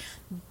 Like,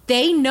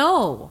 they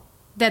know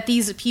that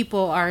these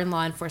people are in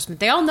law enforcement.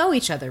 They all know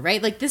each other,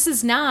 right? Like, this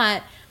is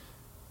not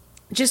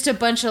just a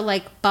bunch of,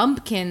 like,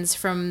 bumpkins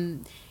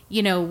from,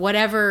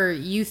 whatever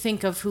you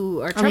think of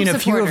who are Trump supporters. A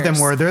few of them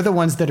were. They're the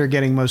ones that are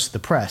getting most of the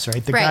press,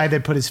 right? The guy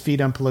that put his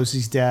feet on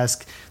Pelosi's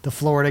desk, the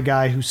Florida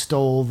guy who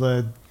stole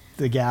the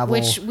gavel.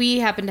 Which we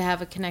happen to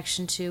have a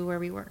connection to where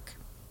we work.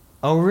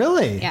 Oh,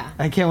 really? Yeah.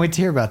 I can't wait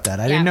to hear about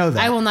that. I didn't know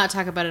that. I will not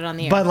talk about it on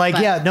the air.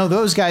 But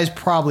those guys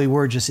probably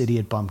were just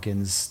idiot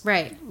bumpkins.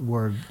 Right.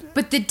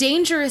 But the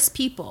dangerous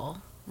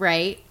people,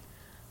 right?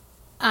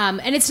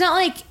 And it's not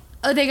like,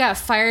 oh, they got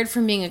fired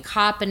from being a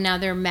cop and now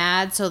they're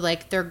mad, so,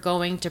 like, they're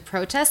going to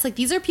protest. Like,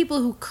 these are people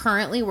who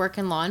currently work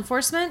in law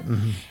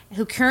enforcement,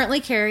 who currently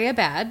carry a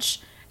badge,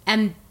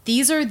 and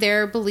these are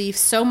their beliefs,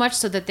 so much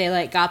so that they,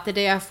 like, got the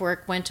day off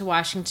work, went to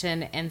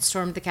Washington, and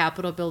stormed the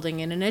Capitol building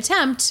in an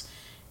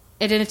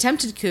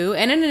attempted coup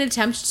and in an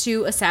attempt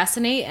to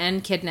assassinate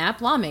and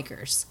kidnap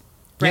lawmakers.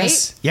 Right?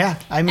 Yes. Yeah.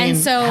 I mean,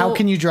 how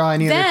can you draw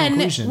any other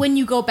conclusion? Then, when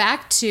you go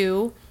back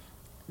to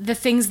the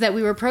things that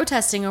we were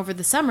protesting over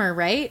the summer,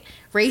 right?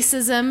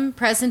 Racism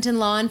present in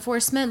law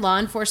enforcement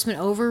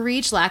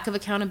overreach, lack of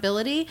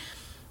accountability.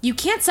 You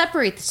can't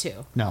separate the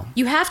two. No.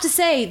 You have to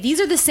say,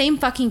 these are the same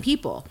fucking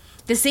people.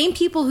 The same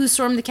people who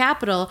stormed the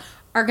Capitol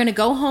are going to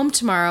go home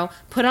tomorrow,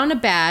 put on a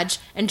badge,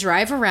 and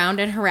drive around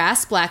and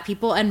harass black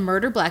people and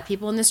murder black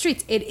people in the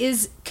streets. It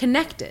is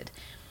connected.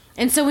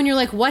 And so when you're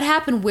like, what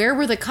happened? Where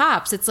were the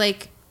cops? It's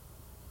like,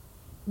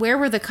 where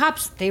were the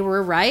cops? They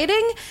were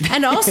rioting,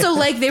 and also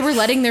like they were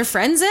letting their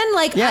friends in.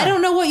 Like, yeah. I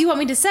don't know what you want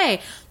me to say.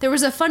 There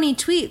was a funny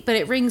tweet, but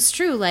it rings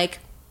true. Like,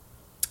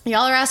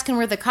 y'all are asking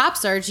where the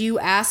cops are. Do you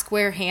ask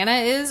where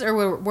Hannah is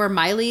or where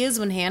Miley is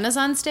when Hannah's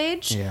on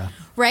stage? Yeah.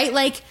 Right?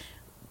 Like,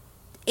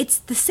 it's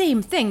the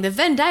same thing. The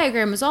Venn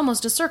diagram is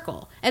almost a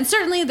circle. And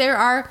certainly there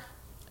are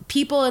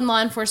people in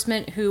law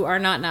enforcement who are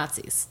not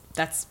Nazis.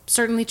 That's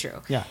certainly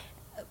true. Yeah.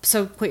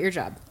 So quit your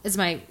job is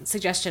my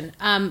suggestion.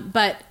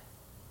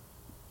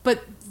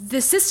 But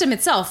the system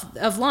itself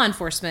of law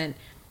enforcement,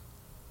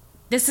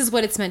 this is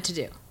what it's meant to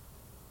do.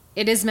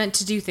 It is meant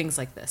to do things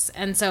like this.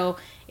 And so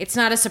it's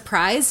not a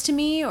surprise to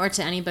me or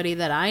to anybody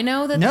that I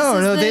know that this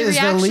is the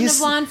reaction of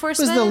law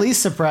enforcement. It was the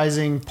least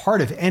surprising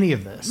part of any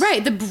of this.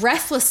 Right. The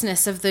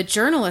breathlessness of the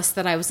journalists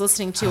that I was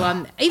listening to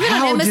on even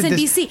on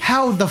MSNBC.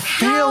 How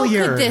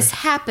could this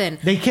happen?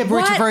 They kept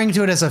referring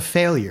to it as a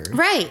failure.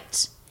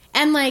 Right.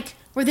 And like,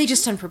 were they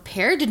just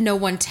unprepared? Did no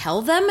one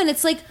tell them? And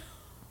it's like,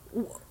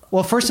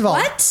 well, first of all,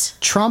 what?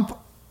 Trump,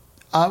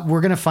 we're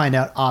going to find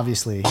out,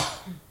 obviously,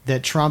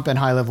 that Trump and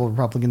high-level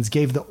Republicans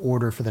gave the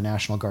order for the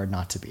National Guard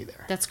not to be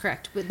there. That's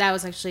correct. That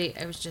was actually,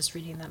 I was just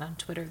reading that on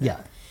Twitter.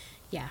 Yeah.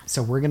 Yeah.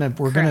 So we're gonna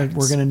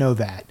know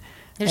that.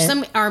 There's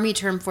some army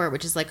term for it,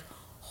 which is like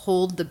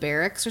hold the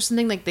barracks or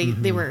something. Like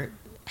they were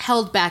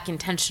held back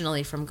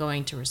intentionally from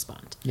going to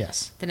respond.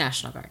 Yes. The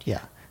National Guard.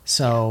 Yeah.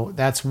 So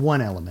that's one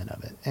element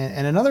of it.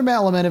 And another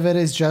element of it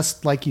is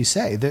just like you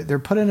say, they're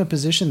put in a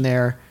position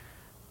there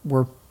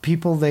where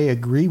people they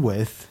agree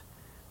with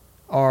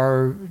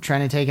are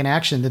trying to take an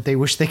action that they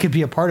wish they could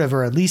be a part of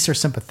or at least are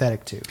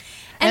sympathetic to.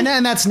 And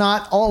that's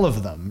not all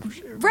of them,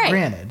 right.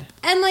 Granted.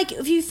 And like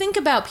if you think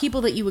about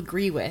people that you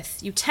agree with,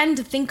 you tend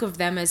to think of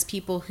them as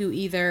people who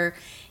either,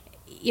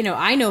 you know,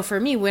 I know for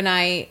me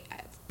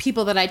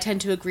people that I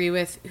tend to agree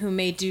with who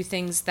may do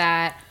things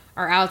that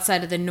are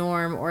outside of the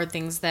norm or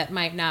things that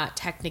might not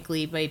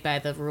technically be by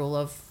the rule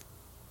of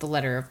the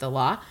letter of the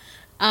law.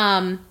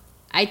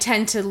 I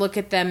tend to look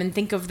at them and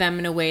think of them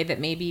in a way that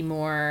may be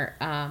more,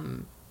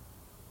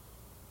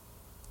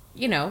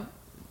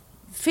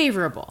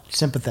 favorable.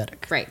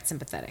 Sympathetic. Right,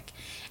 sympathetic.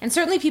 And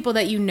certainly people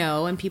that you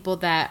know and people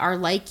that are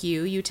like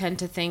you tend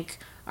to think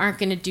aren't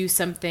going to do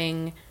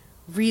something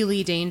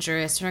really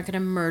dangerous or aren't going to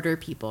murder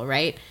people,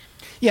 right?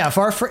 Yeah,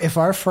 if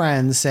our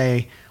friends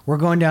say, we're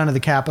going down to the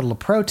Capitol to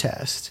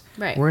protest,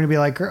 right. We're going to be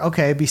like,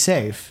 okay, be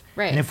safe.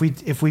 Right. And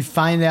if we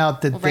find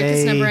out that write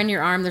this number on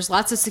your arm. There's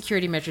lots of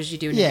security measures you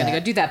do, and you're going to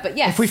go do that. But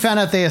yes. If we found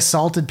out they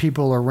assaulted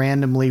people or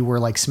randomly were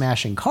like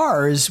smashing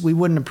cars, we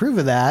wouldn't approve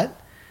of that.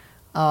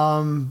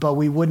 But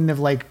we wouldn't have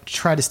like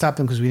tried to stop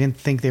them because we didn't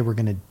think they were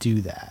going to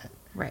do that.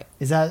 Right.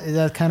 Is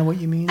that kind of what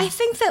you mean? I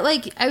think that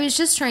like I was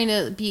just trying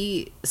to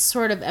be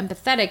sort of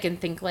empathetic and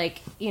think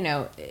like, you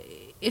know,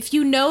 if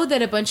you know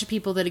that a bunch of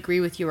people that agree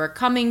with you are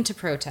coming to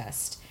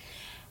protest,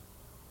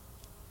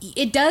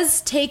 it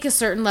does take a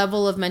certain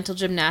level of mental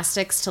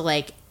gymnastics to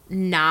like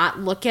not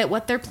look at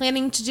what they're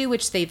planning to do,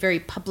 which they very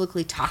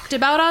publicly talked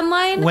about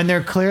online. When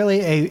they're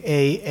clearly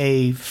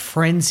a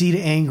frenzied,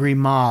 angry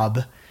mob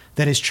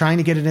that is trying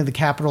to get into the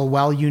Capitol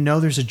while you know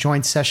there's a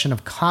joint session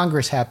of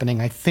Congress happening,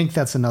 I think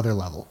that's another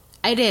level.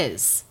 It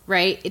is,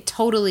 right? It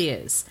totally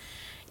is.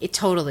 It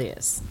totally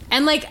is.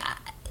 And like,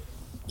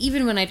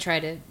 even when I try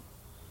to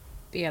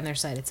be on their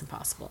side, it's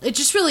impossible. It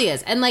just really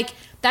is. And like,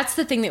 that's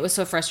the thing that was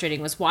so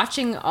frustrating was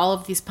watching all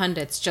of these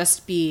pundits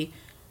just be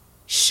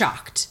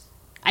shocked.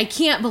 I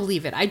can't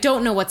believe it. I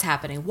don't know what's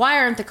happening. Why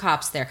aren't the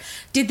cops there?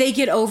 Did they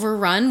get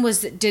overrun?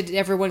 Did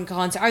everyone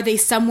call and say, are they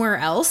somewhere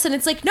else? And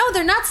it's like, no,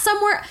 they're not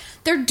somewhere.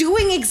 They're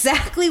doing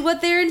exactly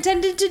what they're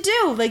intended to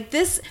do. Like,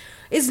 this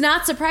is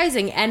not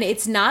surprising. And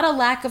it's not a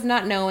lack of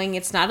not knowing.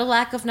 It's not a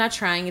lack of not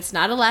trying. It's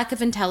not a lack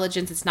of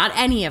intelligence. It's not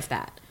any of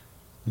that.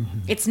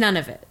 Mm-hmm. It's none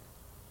of it.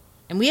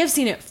 And we have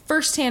seen it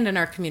firsthand in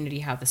our community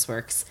how this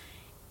works.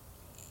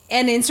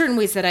 And in certain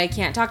ways that I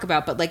can't talk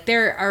about, but like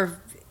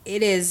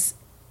it is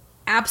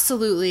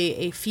absolutely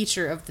a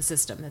feature of the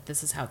system that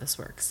this is how this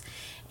works.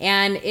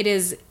 And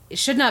it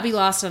should not be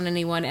lost on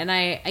anyone. And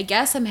I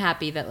guess I'm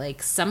happy that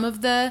like some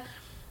of the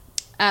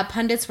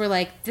pundits were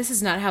like, this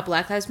is not how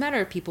Black Lives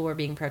Matter people were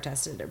being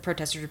protested or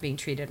protesters were being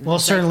treated. And well,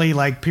 certainly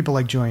like people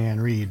like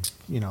Joyanne Reed,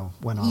 went off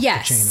the chain.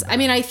 Yes. I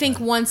mean, I think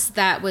once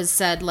that was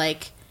said,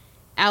 like,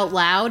 out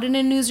loud in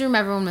a newsroom,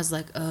 everyone was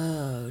like,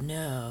 oh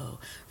no,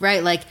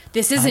 right? Like,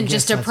 this isn't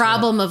just a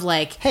problem of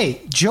like,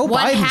 hey, Joe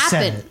Biden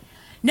said it.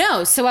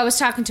 No. So I was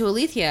talking to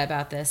Alethea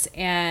about this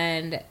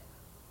and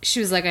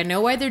she was like, I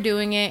know why they're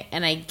doing it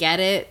and I get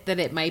it that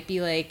it might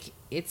be like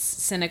it's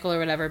cynical or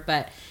whatever,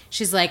 but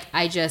she's like,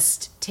 I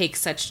just take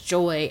such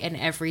joy in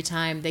every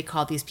time they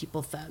call these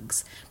people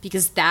thugs,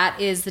 because that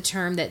is the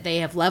term that they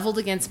have leveled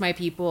against my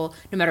people.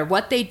 No matter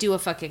what they do, a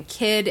fucking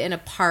kid in a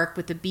park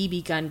with a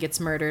BB gun gets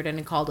murdered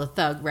and called a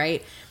thug,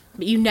 right?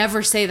 But you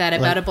never say that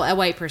about a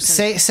white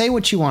person. Say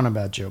what you want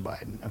about Joe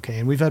Biden, okay?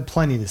 And we've had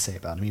plenty to say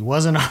about him. He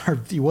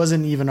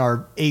wasn't even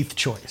our 8th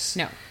choice.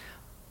 No.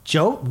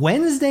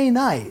 Wednesday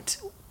night,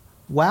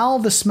 while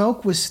the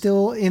smoke was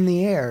still in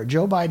the air,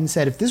 Joe Biden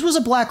said, if this was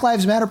a Black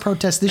Lives Matter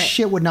protest, this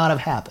shit would not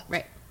have happened.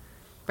 Right.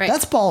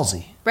 That's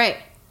ballsy. Right.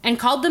 And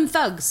called them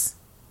thugs.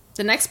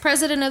 The next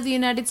president of the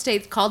United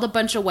States called a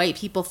bunch of white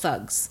people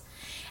thugs.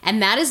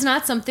 And that is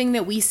not something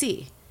that we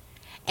see.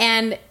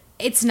 And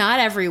it's not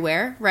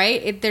everywhere,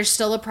 right? There's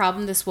still a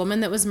problem. This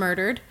woman that was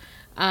murdered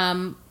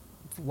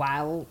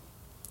while,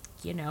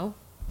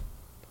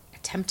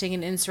 attempting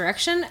an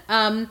insurrection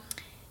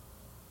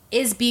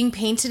is being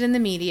painted in the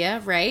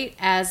media, right?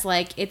 As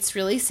like, it's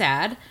really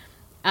sad.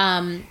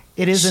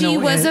 It is. She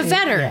was a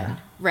veteran,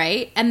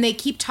 right? And they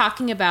keep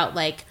talking about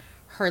like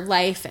her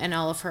life and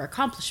all of her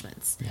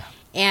accomplishments. Yeah.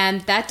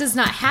 And that does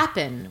not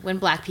happen when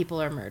Black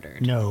people are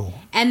murdered. No.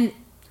 And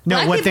no,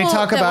 Black what they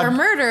talk that about, were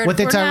murdered, what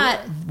they were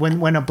talk not,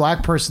 when a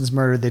Black person's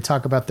murdered, they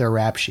talk about their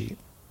rap sheet.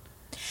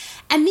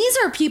 And these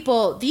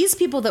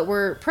people that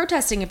we're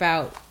protesting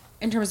about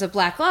in terms of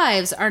Black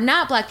lives are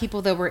not Black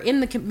people that were in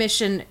the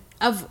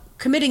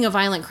committing a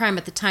violent crime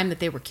at the time that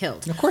they were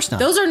killed. Of course not.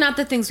 Those are not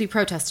the things we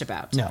protest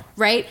about. No.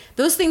 Right?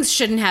 Those things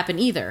shouldn't happen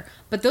either.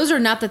 But those are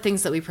not the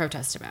things that we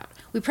protest about.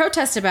 We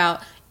protest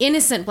about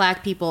innocent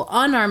Black people,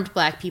 unarmed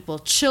Black people,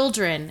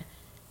 children,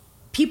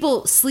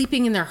 people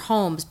sleeping in their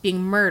homes,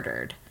 being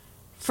murdered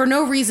for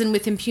no reason,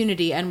 with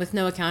impunity and with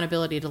no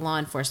accountability to law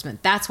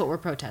enforcement. That's what we're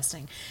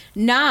protesting.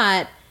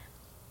 Not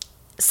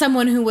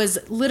someone who was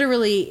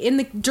literally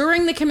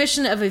during the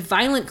commission of a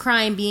violent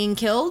crime being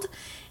killed.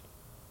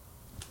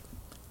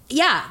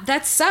 Yeah,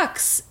 that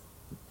sucks.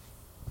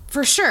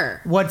 For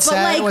sure. What's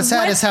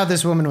sad is how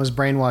this woman was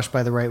brainwashed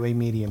by the right-wing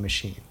media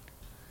machine.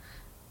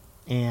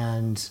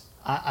 And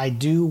I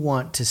do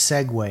want to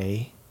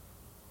segue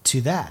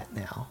to that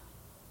now.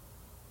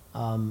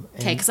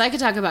 Okay, because I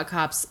could talk about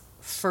cops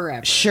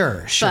forever.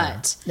 Sure.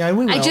 But yeah,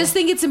 we will. I just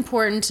think it's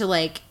important to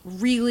like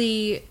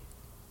really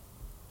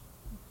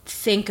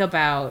think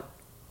about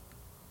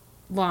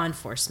law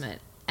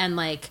enforcement and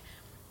like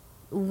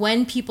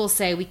when people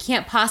say we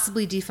can't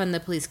possibly defund the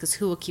police because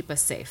who will keep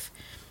us safe?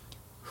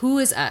 Who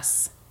is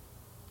us?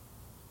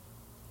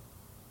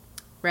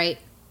 Right?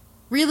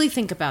 Really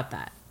think about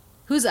that.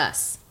 Who's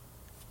us?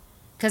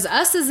 Because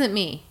us isn't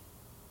me,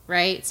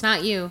 right? It's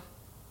not you.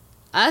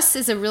 Us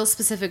is a real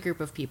specific group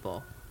of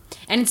people.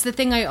 And it's the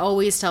thing I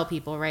always tell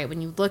people, right?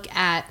 When you look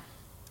at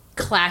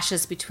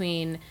clashes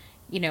between,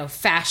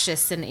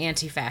 fascists and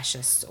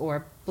anti-fascists,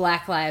 or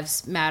Black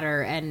Lives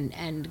Matter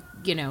and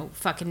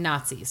fucking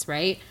Nazis,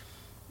 right?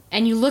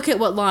 And you look at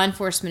what law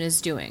enforcement is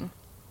doing.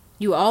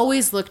 You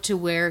always look to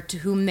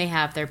whom they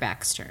have their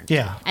backs turned.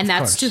 Yeah. And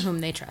that's to whom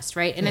they trust,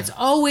 right? And it's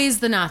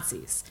always the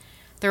Nazis.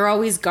 They're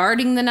always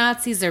guarding the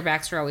Nazis. Their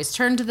backs are always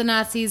turned to the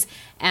Nazis,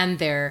 and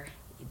their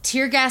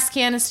tear gas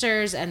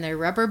canisters and their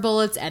rubber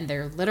bullets and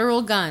their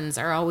literal guns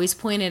are always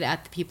pointed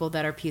at the people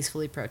that are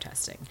peacefully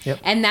protesting. Yep.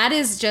 And that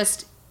is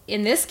just,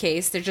 in this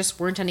case, there just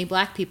weren't any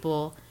Black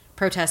people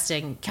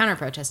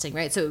counter-protesting,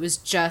 right? So it was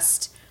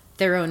just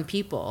their own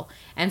people.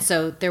 And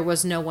so there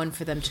was no one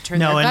for them to turn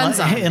their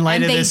guns on. And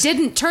they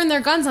didn't turn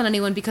their guns on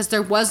anyone because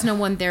there was no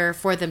one there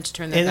for them to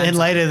turn their guns on. In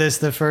light of this,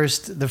 the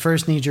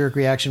first knee-jerk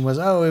reaction was,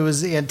 oh, it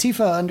was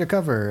Antifa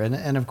undercover.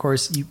 And of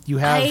course, you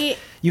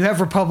have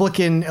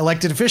Republican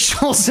elected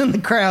officials in the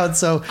crowd,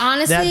 so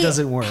honestly, that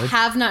doesn't work. I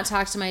have not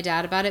talked to my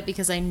dad about it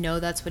because I know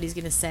that's what he's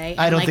going to say.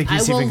 I don't think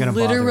he's even going to bother.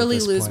 I will literally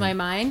lose my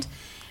mind.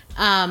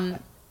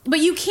 But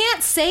you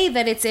can't say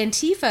that it's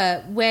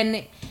Antifa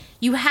when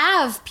you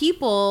have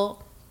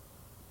people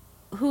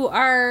who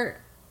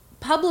are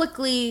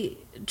publicly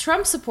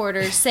Trump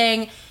supporters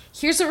saying,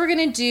 here's what we're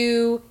going to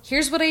do,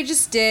 here's what I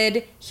just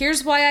did,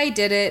 here's why I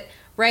did it,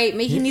 right?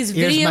 Making these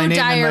video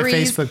diaries.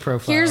 Here's my Facebook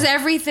profile. Here's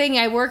everything.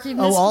 I work in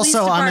this police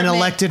also, department. I'm an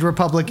elected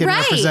Republican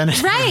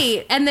representative.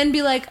 Right. And then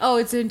be like, oh,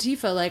 it's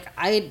Antifa. Like,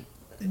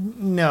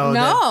 No.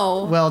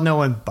 No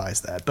one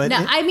buys that. But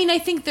I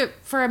think that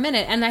for a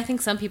minute, and I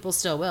think some people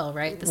still will,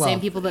 right? The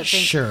same people that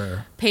think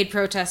paid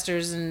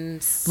protesters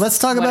and let's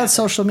talk about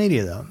social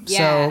media, though.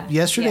 Yeah. So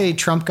yesterday,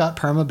 Trump got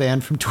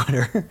permabanned from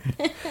Twitter.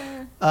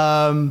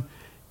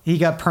 He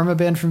got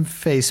permabanned from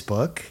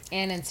Facebook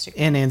and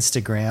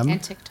Instagram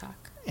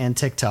and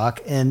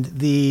TikTok. And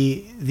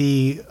the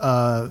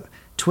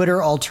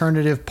Twitter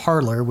alternative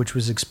Parler, which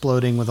was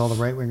exploding with all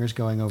the right wingers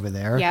going over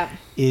there,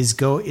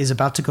 is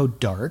about to go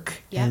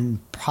dark and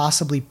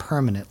possibly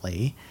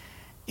permanently.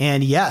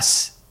 And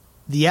yes,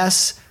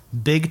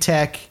 big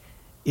tech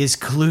is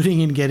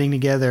colluding and getting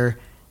together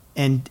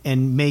and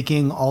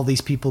making all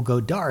these people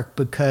go dark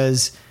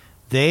because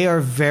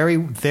their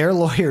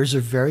lawyers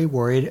are very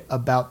worried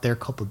about their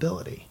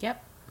culpability.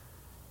 Yep.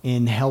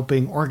 In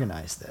helping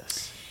organize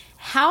this.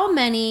 How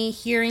many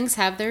hearings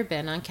have there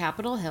been on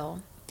Capitol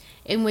Hill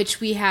in which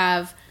we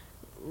have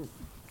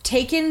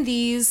taken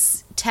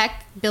these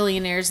tech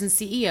billionaires and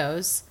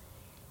CEOs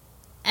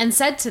and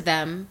said to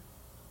them,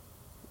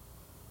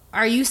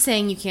 are you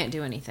saying you can't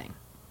do anything?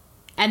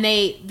 And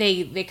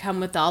they come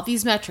with all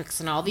these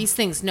metrics and all these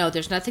things. No,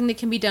 there's nothing that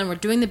can be done. We're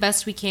doing the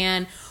best we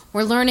can.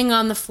 We're learning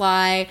on the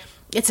fly.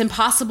 It's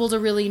impossible to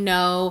really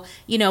know.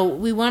 You know,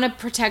 we want to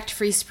protect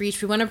free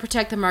speech. We want to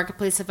protect the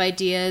marketplace of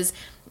ideas.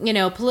 You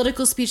know,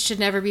 political speech should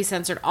never be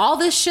censored. All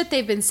this shit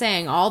they've been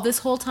saying all this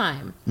whole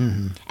time.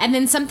 Mm-hmm. And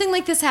then something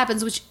like this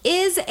happens, which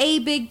is a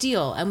big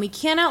deal. And we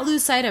cannot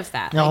lose sight of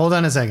that. Now, hold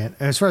on a second.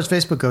 As far as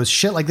Facebook goes,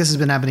 shit like this has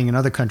been happening in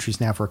other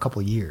countries now for a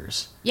couple of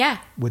years. Yeah.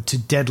 To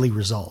deadly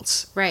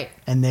results. Right.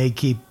 And they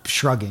keep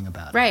shrugging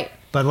about it. Right.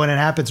 But when it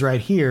happens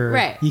right here,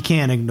 right. You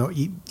can't ignore,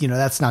 you know,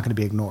 that's not going to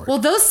be ignored. Well,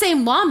 those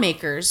same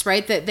lawmakers,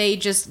 right, that they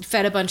just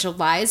fed a bunch of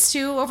lies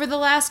to over the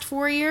last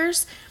 4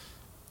 years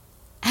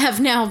have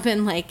now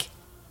been, like,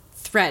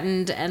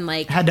 threatened and,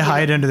 like, had to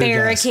hide under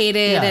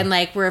barricaded yeah. and,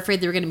 like, we're afraid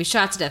they were going to be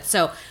shot to death.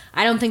 So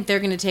I don't think they're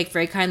going to take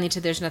very kindly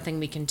to there's nothing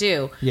we can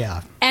do.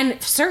 Yeah.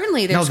 And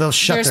certainly there's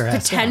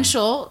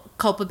potential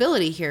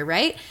culpability here,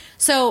 right?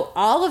 So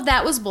all of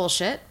that was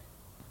bullshit.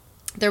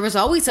 There was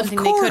always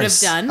something they could have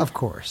done. Of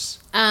course.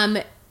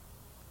 And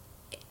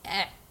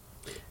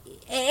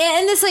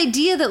this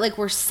idea that, like,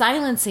 we're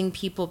silencing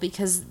people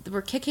because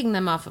we're kicking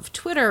them off of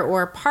Twitter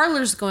or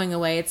Parler's going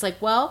away. It's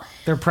like, well,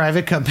 they're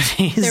private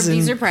companies.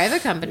 These are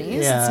private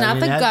companies. Yeah, it's not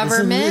the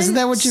government. Isn't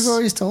that what you've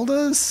always told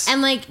us?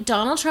 And, like,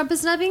 Donald Trump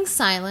is not being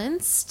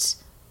silenced.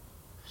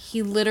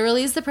 He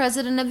literally is the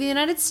president of the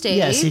United States.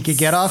 Yes, he could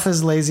get off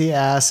his lazy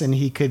ass and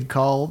he could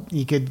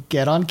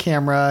get on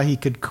camera. He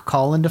could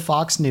call into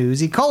Fox News.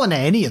 He'd call into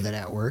any of the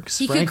networks.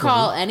 He could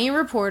call any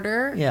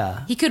reporter.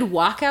 Yeah. He could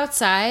walk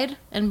outside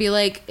and be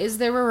like, is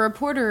there a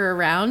reporter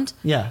around?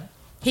 Yeah.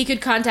 He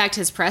could contact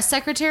his press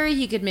secretary.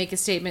 He could make a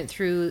statement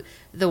through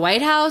the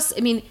White House.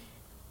 I mean,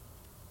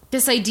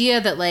 this idea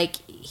that, like,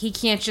 he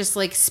can't just,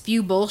 like,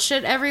 spew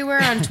bullshit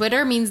everywhere on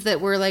Twitter means that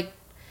we're, like,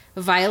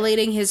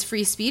 violating his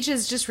free speech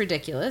is just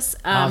ridiculous.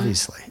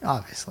 Obviously.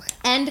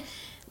 And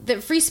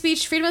the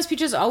freedom of speech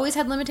has always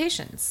had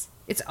limitations.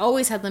 It's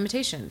always had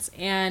limitations.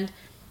 And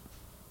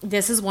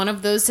this is one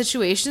of those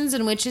situations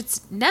in which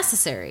it's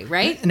necessary,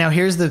 right? Now,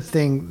 here's the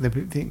thing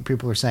that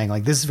people are saying,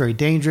 like, this is very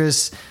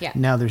dangerous. Yeah.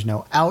 Now there's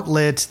no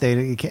outlet.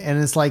 And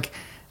it's like,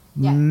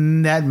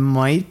 that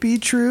might be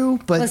true.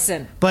 But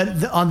listen.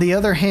 But on the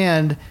other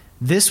hand,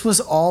 this was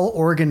all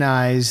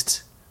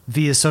organized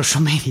via social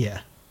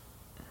media.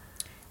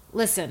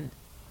 Listen,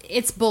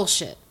 it's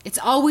bullshit. It's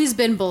always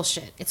been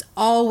bullshit. It's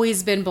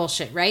always been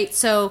bullshit, right?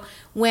 So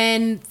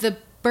when the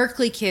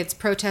Berkeley kids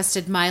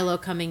protested Milo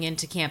coming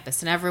into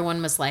campus and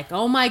everyone was like,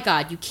 oh my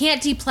God, you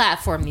can't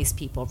deplatform these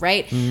people,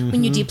 right? Mm-hmm.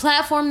 When you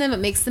deplatform them, it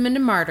makes them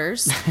into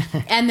martyrs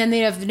and then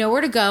they have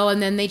nowhere to go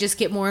and then they just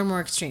get more and more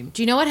extreme.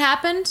 Do you know what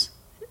happened?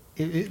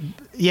 He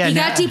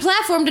got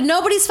deplatformed and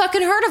nobody's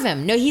fucking heard of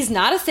him. No, he's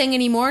not a thing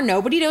anymore.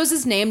 Nobody knows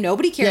his name.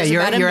 Nobody cares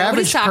about him.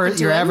 Nobody's talking to him.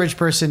 Your average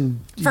person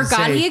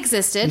forgot he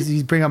existed.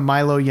 You bring up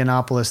Milo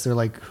Yiannopoulos, they're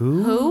like,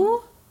 who?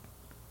 Who?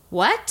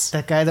 What?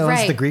 That guy that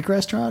owns the Greek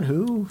restaurant?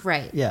 Who?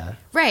 Right. Yeah.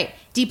 Right.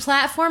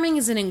 Deplatforming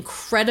is an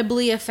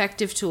incredibly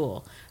effective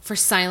tool for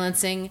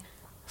silencing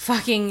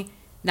fucking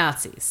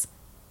Nazis.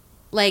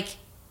 Like,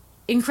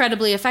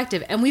 incredibly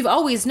effective. And we've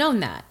always known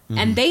that. Mm.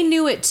 And they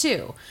knew it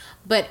too.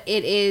 But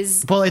it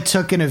is... Well, it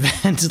took an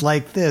event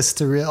like this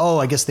to...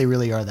 I guess they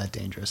really are that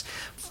dangerous.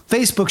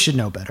 Facebook should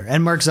know better.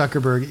 And Mark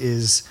Zuckerberg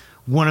is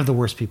one of the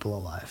worst people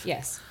alive.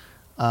 Yes.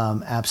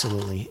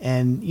 Absolutely.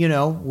 And, you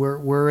know,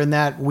 we're in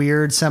that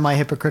weird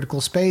semi-hypocritical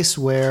space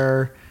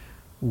where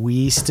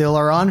we still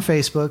are on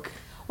Facebook.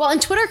 Well,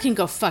 and Twitter can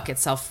go fuck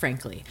itself,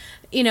 frankly.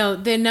 You know,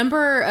 the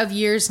number of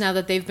years now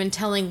that they've been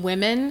telling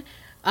women...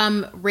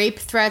 rape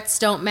threats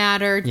don't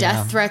matter.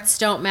 Death threats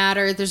don't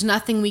matter. There's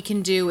nothing we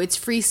can do. It's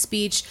free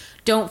speech.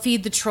 Don't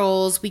feed the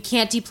trolls. We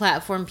can't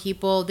deplatform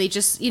people. They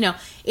just, you know,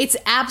 it's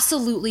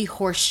absolutely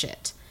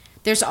horseshit.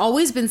 There's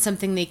always been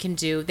something they can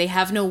do. They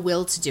have no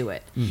will to do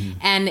it. Mm-hmm.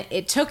 And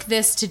it took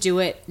this to do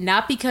it,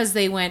 not because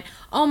they went,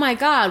 oh my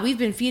God, we've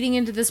been feeding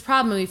into this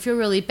problem and we feel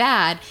really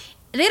bad.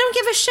 They don't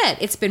give a shit.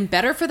 It's been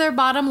better for their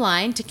bottom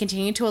line to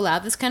continue to allow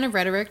this kind of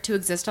rhetoric to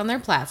exist on their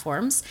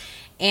platforms.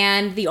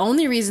 And the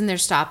only reason they're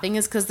stopping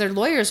is because their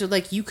lawyers are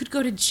like, you could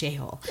go to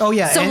jail. Oh,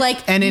 yeah. So,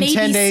 and in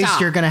 10 days,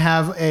 stop. you're going to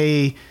have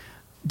a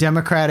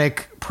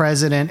Democratic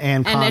president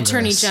and Congress. An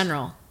attorney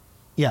general.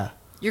 Yeah.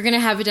 You're going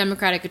to have a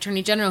Democratic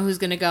attorney general who's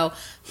going to go,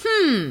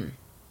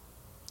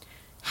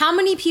 how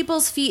many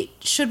people's feet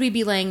should we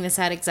be laying this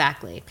at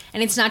exactly?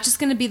 And it's not just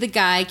going to be the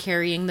guy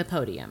carrying the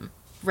podium,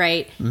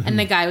 right? Mm-hmm. And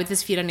the guy with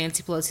his feet on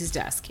Nancy Pelosi's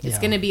desk. It's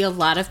going to be a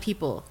lot of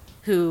people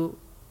who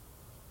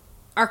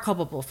are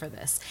culpable for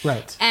this.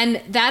 Right.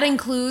 And that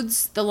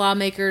includes the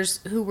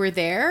lawmakers who were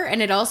there,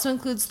 and it also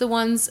includes the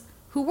ones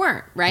who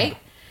weren't, right? Yeah.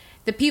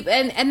 The people,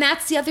 and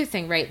that's the other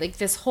thing, right? Like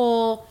this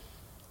whole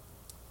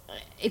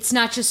it's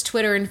not just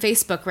Twitter and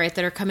Facebook, right,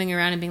 that are coming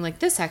around and being like,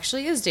 this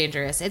actually is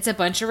dangerous. It's a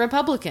bunch of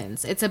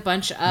Republicans. It's a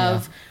bunch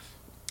of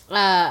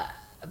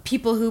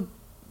people who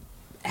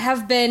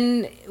have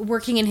been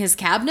working in his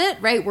cabinet,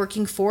 right,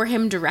 working for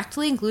him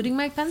directly, including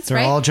Mike Pence, They're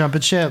right? all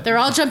jumping ship. They're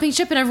all jumping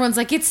ship, and everyone's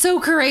like, it's so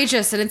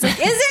courageous. And it's like,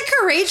 is it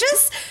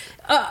courageous?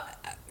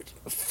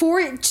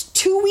 For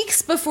 2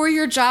 weeks before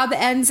your job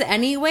ends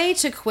anyway,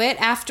 to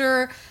quit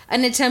after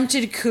an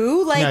attempted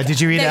coup? Like, no, did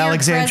you read that your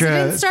Alexandra?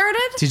 president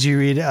started? Did you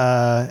read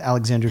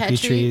Alexandra Petrie?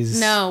 Petrie's?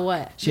 No,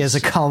 what? She has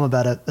a column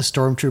about a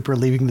stormtrooper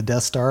leaving the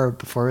Death Star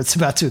before it's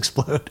about to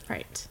explode.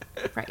 Right.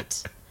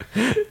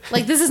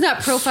 Like, this is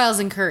not profiles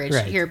in courage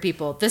here,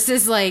 people. This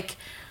is like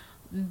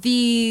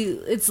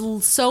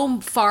it's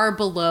so far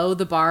below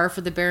the bar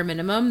for the bare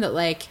minimum that,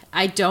 like,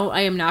 I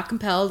am not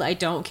compelled. I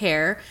don't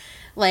care.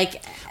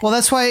 Like, well,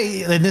 that's why,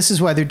 and this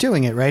is why they're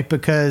doing it, right?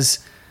 Because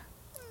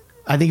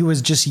I think it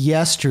was just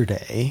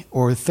yesterday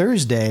or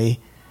Thursday,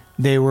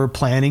 they were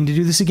planning to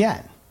do this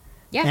again.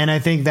 Yeah. And I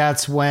think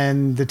that's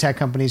when the tech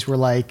companies were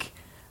like,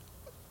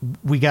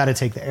 we got to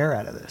take the air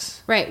out of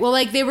this. Right. Well,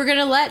 like, they were going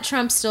to let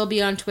Trump still be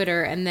on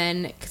Twitter, and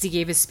then, because he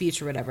gave his speech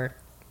or whatever.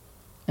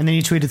 And then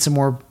he tweeted some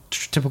more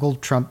typical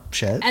Trump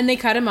shit. And they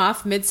cut him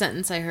off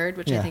mid-sentence, I heard,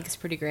 which I think is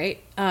pretty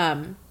great.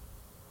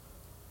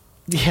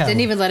 Didn't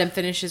even let him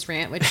finish his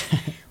rant, which,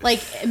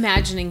 like,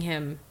 imagining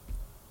him,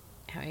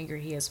 how angry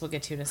he is, we'll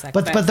get to in a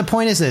second. But the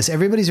point is this: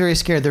 everybody's very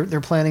scared.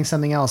 They're planning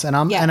something else, and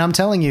I'm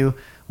telling you,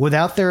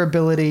 without their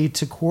ability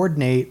to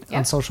coordinate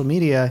on social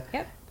media,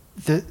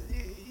 they're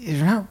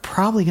not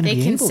probably going to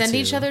be able to. They can send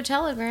each other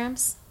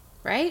telegrams,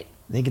 right?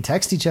 They can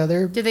text each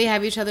other. Do they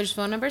have each other's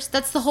phone numbers?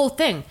 That's the whole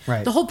thing.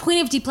 Right. The whole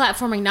point of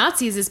deplatforming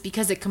Nazis is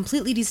because it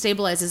completely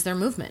destabilizes their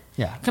movement.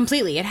 Yeah.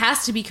 Completely. It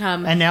has to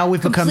become And now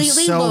we've become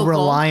so local.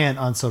 reliant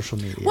on social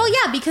media. Well,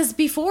 yeah, because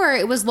before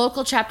it was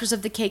local chapters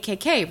of the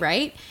KKK,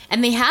 right?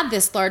 And they had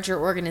this larger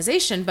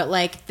organization, but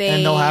like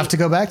And they'll have to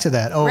go back to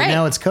that. Oh, right.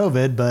 Now it's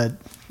COVID, but...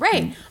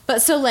 Right.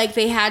 But so like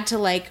they had to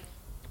like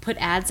put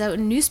ads out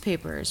in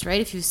newspapers, right?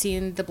 If you've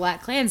seen the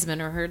Black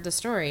Klansman or heard the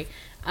story.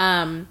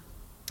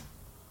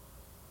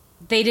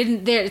 They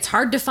didn't. It's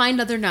hard to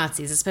find other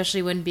Nazis,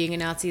 especially when being a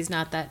Nazi is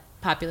not that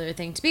popular a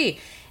thing to be.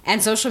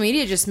 And social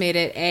media just made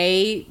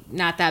it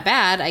not that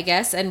bad, I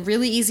guess, and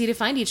really easy to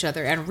find each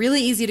other and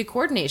really easy to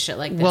coordinate shit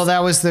like this. Well,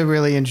 that was the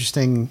really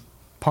interesting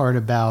part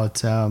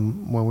about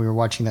when we were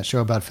watching that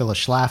show about Phyllis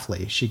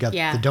Schlafly. She got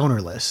the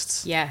donor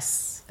lists.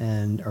 Yes.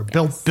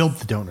 Built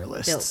the donor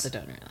lists. Built the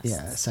donor lists.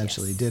 Yeah,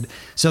 essentially did.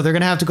 So they're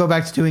going to have to go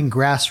back to doing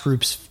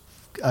grassroots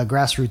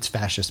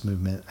fascist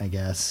movement, I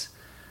guess.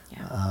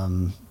 Yeah.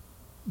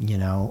 You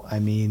know, I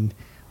mean,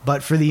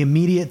 but for the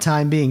immediate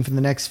time being, for the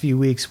next few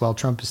weeks while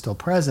Trump is still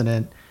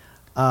president,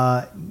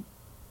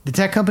 the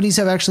tech companies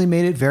have actually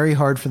made it very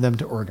hard for them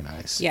to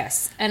organize.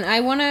 Yes. And I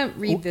want to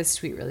read this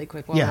tweet really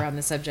quick while we're on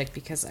the subject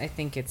because I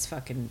think it's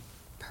fucking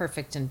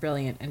perfect and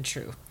brilliant and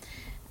true.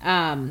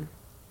 And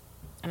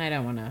I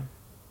don't want to,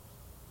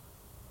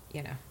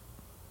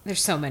 there's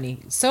so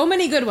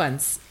many good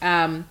ones.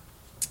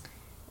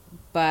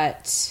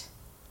 But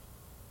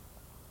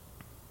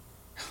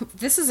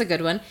this is a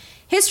good one.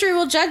 History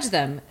will judge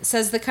them,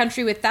 says the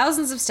country with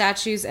thousands of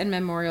statues and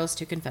memorials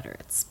to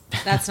Confederates.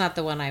 That's not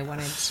the one I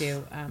wanted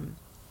to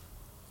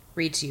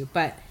read to you,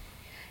 but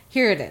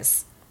here it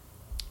is.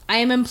 I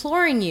am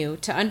imploring you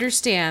to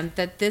understand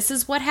that this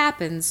is what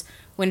happens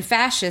when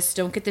fascists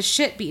don't get the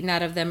shit beaten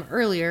out of them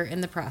earlier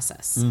in the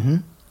process. Mm-hmm.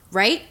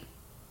 Right?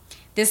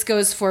 This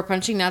goes for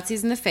punching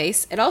Nazis in the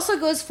face. It also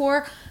goes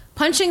for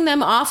punching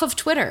them off of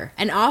Twitter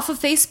and off of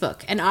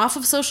Facebook and off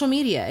of social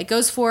media. It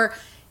goes for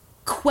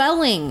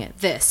quelling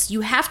this.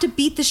 You have to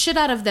beat the shit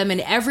out of them in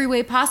every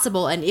way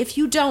possible, and if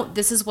you don't,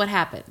 this is what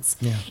happens.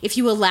 Yeah. If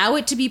you allow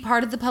it to be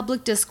part of the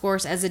public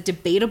discourse as a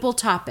debatable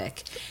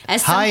topic,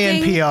 as Hi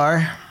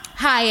NPR.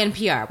 Hi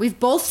NPR. We've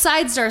both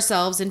sided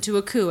ourselves into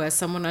a coup, as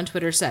someone on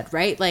Twitter said,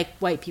 right? Like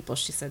white people,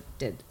 she said,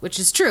 did, which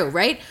is true,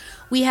 right?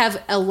 We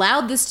have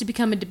allowed this to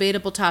become a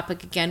debatable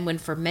topic again when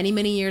for many,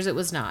 many years it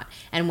was not.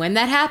 And when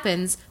that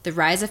happens, the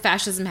rise of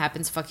fascism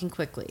happens fucking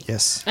quickly.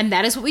 Yes. And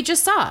that is what we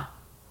just saw.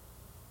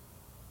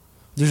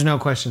 There's no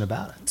question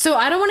about it. So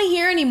I don't want to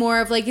hear anymore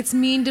of like, it's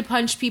mean to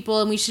punch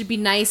people and we should be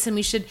nice and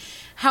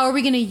how are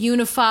we going to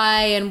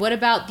unify and what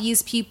about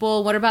these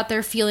people? What about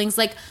their feelings?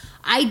 Like,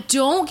 I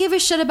don't give a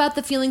shit about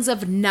the feelings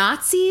of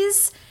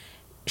Nazis.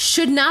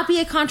 Should not be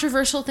a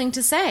controversial thing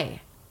to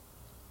say.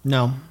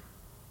 No.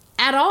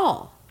 At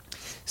all.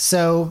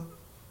 So,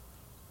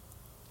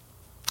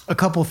 a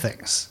couple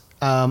things.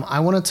 I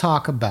want to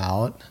talk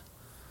about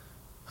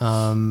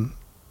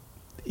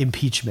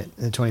impeachment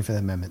in the 25th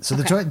Amendment. So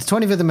the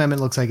 25th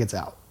Amendment looks like it's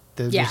out.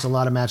 There's a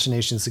lot of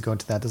machinations that go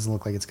into that. Doesn't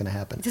look like it's going to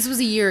happen. This was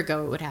a year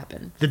ago it would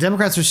happen. The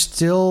Democrats are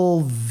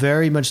still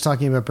very much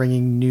talking about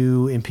bringing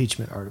new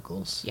impeachment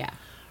articles. Yeah.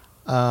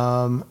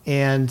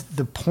 And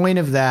the point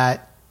of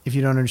that, if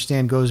you don't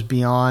understand, goes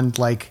beyond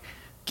like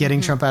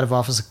getting Trump out of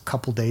office a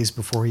couple days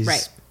before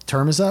his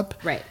term is up.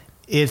 Right.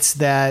 It's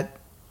that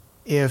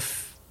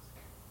if,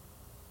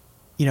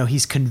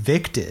 he's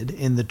convicted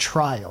in the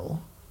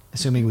trial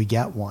assuming we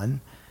get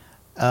one,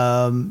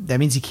 that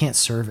means he can't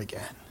serve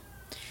again.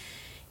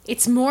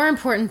 It's more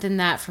important than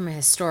that from a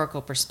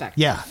historical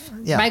perspective.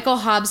 Yeah. Michael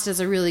Hobbs does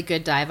a really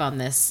good dive on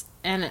this,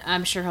 and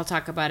I'm sure he'll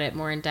talk about it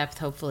more in depth,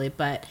 hopefully.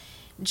 But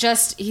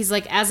he's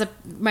like, as a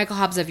Michael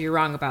Hobbs of You're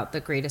Wrong About, the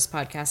greatest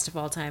podcast of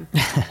all time,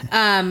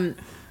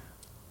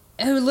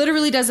 who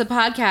literally does a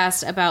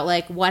podcast about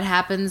like what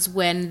happens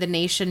when the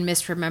nation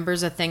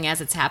misremembers a thing as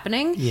it's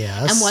happening,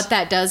 yes, and what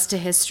that does to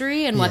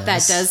history and what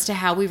that does to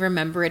how we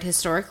remember it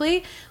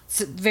historically. It's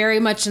very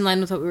much in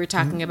line with what we were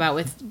talking about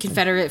with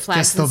Confederate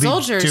flags and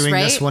soldiers, doing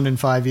right? This one in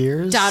 5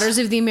 years. Daughters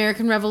of the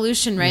American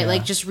Revolution, right? Yeah.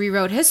 Like just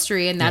rewrote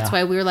history, and that's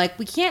Yeah. why we were like,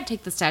 we can't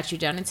take the statue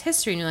down. It's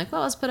history, and you're like,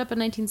 well, let's put up a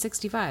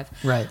 1965,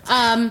 Right.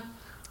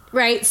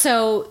 Right.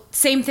 So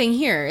same thing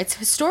here. It's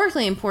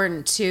historically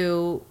important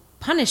to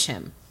punish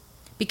him,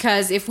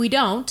 because if we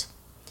don't,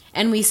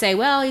 and we say,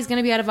 well, he's going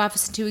to be out of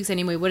office in 2 weeks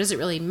anyway, what does it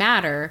really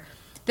matter?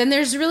 Then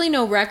there's really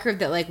no record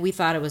that like we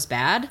thought it was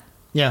bad.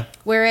 Yeah.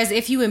 Whereas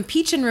if you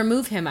impeach and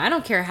remove him, I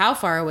don't care how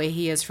far away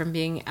he is from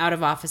being out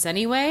of office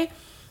anyway,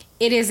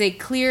 it is a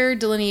clear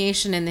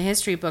delineation in the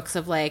history books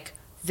of like,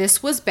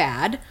 this was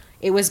bad.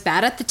 It was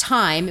bad at the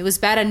time. It was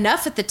bad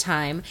enough at the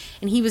time.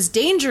 And he was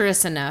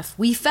dangerous enough,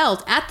 we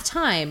felt at the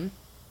time,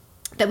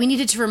 that we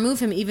needed to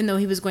remove him even though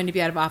he was going to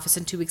be out of office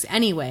in 2 weeks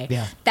anyway.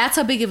 Yeah. That's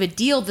how big of a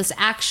deal this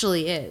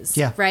actually is.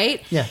 Yeah.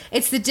 Right? Yeah.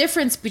 It's the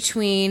difference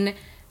between,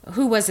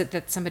 who was it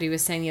that somebody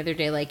was saying the other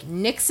day? Like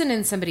Nixon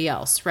and somebody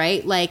else,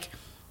 right? Like,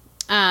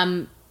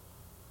 when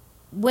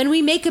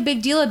we make a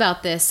big deal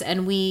about this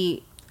and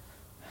we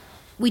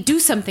do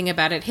something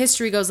about it,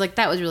 history goes like,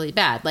 that was really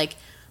bad. Like,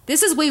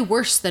 this is way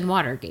worse than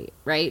Watergate,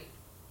 right?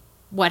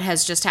 What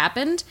has just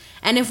happened.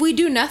 And if we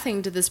do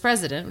nothing to this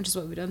president, which is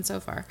what we've done so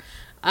far,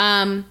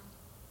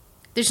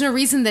 there's no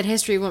reason that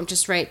history won't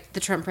just write the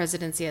Trump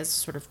presidency as a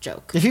sort of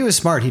joke. If he was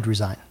smart, he'd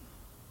resign.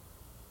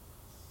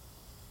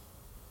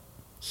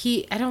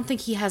 I don't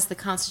think he has the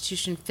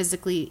Constitution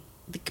physically,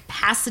 the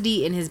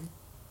capacity in his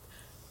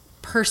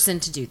person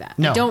to do that.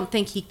 No. I don't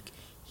think he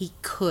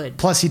could.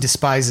 Plus, he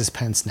despises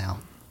Pence now.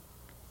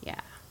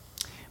 Yeah.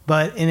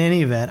 But in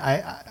any event,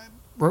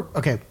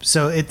 okay,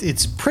 so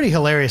it's pretty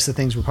hilarious the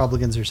things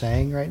Republicans are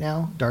saying right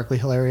now. Darkly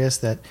hilarious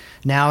that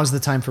now is the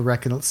time for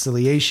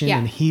reconciliation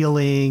and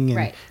healing. And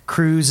right.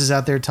 Cruz is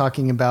out there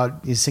talking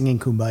about singing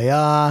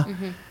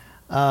Kumbaya.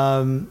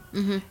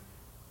 Mm-hmm.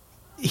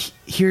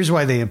 Here's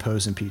why they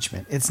oppose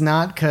impeachment. It's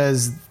not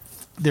because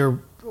they're...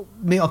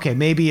 Okay,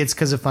 maybe it's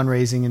because of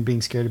fundraising and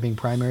being scared of being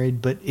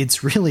primaried, but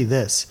it's really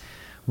this.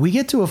 We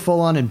get to a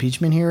full-on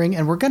impeachment hearing,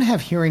 and we're going to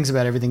have hearings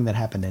about everything that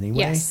happened anyway.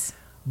 Yes.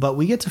 But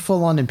we get to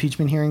full-on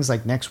impeachment hearings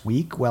like next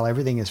week while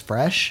everything is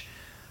fresh.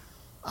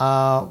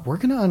 We're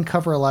going to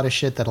uncover a lot of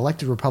shit that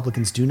elected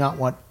Republicans do not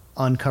want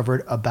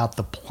uncovered about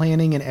the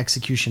planning and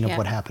execution of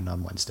what happened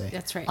on Wednesday.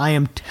 That's right. I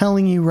am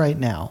telling you right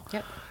now.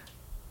 Yep.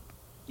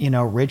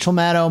 Rachel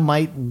Maddow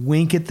might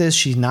wink at this.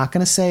 She's not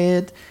going to say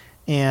it.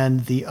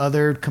 And the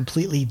other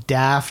completely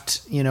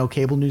daft,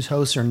 cable news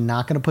hosts are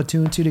not going to put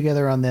 2 and 2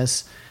 together on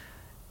this.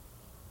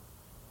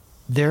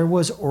 There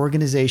was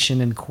organization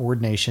and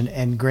coordination.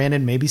 And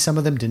granted, maybe some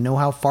of them didn't know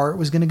how far it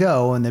was going to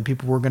go and that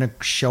people were going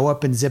to show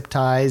up in zip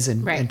ties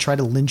and try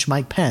to lynch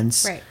Mike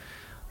Pence. Right.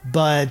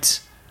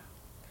 But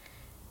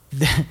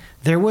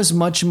there was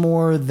much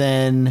more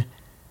than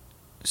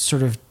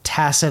sort of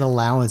tacit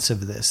allowance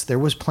of this. There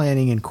was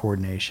planning and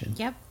coordination.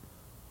 Yep.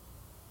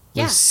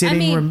 With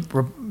sitting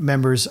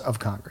members of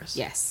Congress.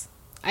 Yes,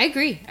 I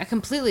agree. I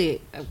completely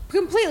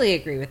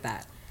agree with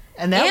that.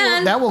 And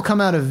that will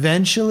come out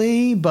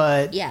eventually,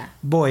 but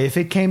boy, if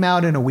it came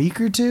out in a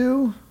week or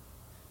two,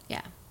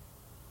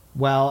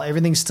 while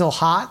everything's still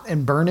hot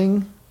and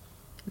burning,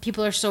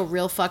 people are still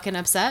real fucking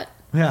upset.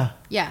 Yeah.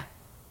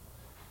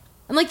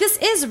 And like, this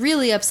is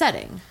really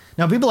upsetting.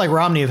 Now, people like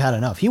Romney have had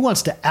enough. He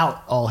wants to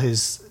out all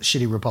his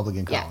shitty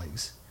Republican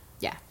colleagues.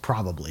 Yeah.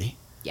 Probably.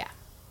 Yeah.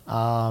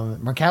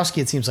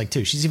 Murkowski, it seems like,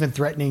 too. She's even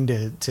threatening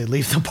to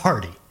leave the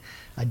party.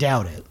 I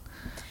doubt it.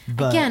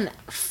 But, again,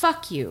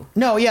 fuck you.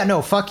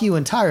 No, fuck you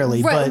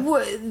entirely. Right,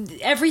 but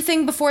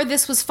everything before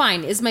this was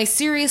fine is my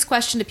serious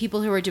question to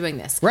people who are doing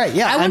this. Right,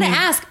 yeah. I want to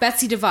ask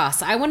Betsy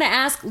DeVos. I want to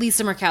ask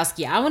Lisa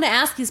Murkowski. I want to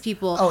ask these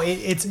people. Oh,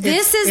 it's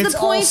the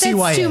point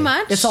that's too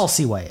much? It's all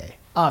CYA,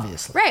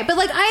 obviously. Right, but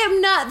like, I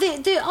am not...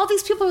 all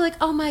these people are like,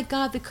 oh my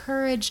God, the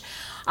courage...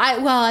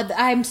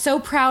 I'm so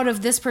proud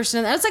of this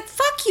person. I was like,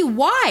 fuck you.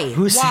 Why?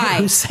 Who's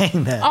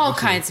saying that? All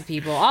kinds of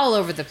people all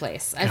over the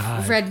place.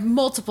 I've read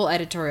multiple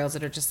editorials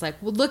that are just like,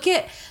 well,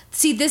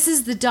 this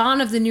is the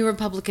dawn of the new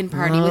Republican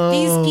Party with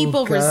these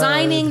people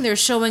resigning. They're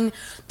showing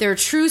their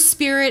true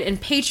spirit and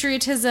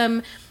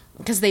patriotism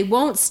because they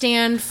won't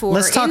stand for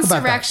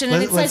insurrection.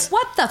 And it's like,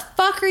 what the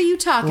fuck are you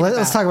talking about?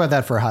 Let's talk about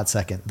that for a hot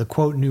second. The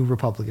quote, new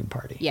Republican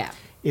Party. Yeah.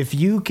 If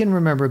you can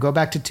remember, go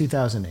back to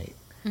 2008.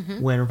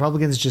 Mm-hmm. When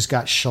Republicans just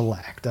got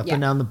shellacked up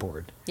and down the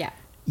board. Yeah.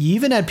 You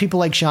even had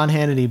people like Sean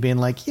Hannity being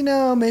like,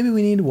 maybe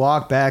we need to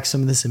walk back some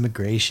of this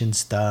immigration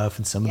stuff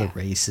and some of the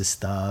racist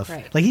stuff.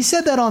 Right. Like, he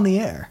said that on the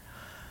air.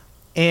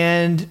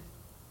 And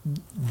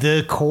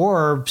the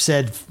core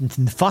said,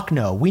 fuck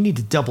no, we need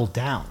to double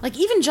down. Like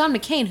even John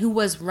McCain, who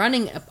was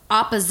running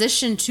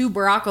opposition to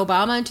Barack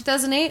Obama in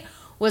 2008,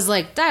 was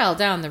like, dial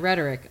down the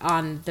rhetoric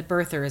on the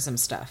birtherism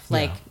stuff.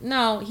 Like,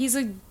 no, he's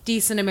a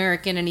decent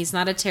American and he's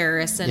not a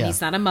terrorist and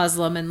he's not a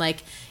Muslim. And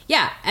like,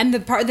 yeah. And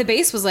the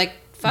base was like,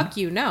 fuck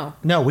you, no.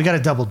 No, we got to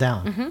double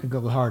down.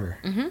 Go harder.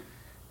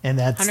 And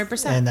that's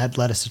 100%. And that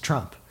led us to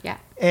Trump. Yeah.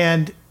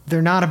 And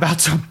they're not about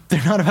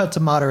to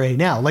moderate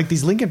now. Like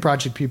these Lincoln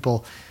Project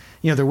people,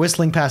 they're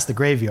whistling past the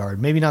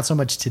graveyard. Maybe not so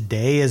much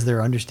today as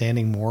they're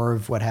understanding more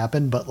of what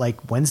happened, but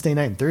like Wednesday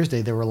night and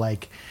Thursday, they were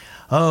like,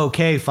 oh,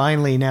 okay,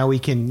 finally now we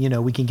can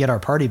get our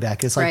party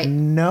back. It's like,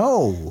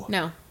 no.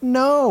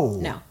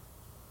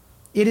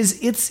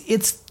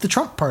 It's the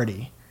Trump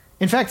party.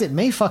 In fact, it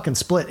may fucking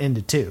split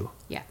into two.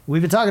 Yeah.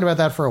 We've been talking about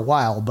that for a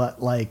while,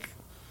 but like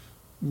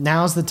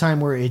now's the time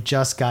where it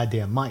just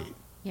goddamn might.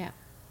 Yeah.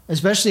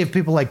 Especially if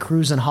people like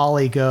Cruz and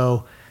Hawley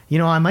go,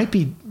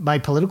 my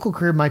political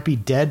career might be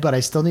dead, but I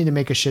still need to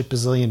make a shit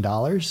bazillion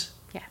dollars.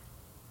 Yeah.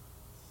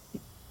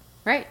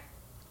 Right.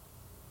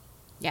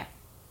 Yeah.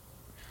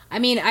 I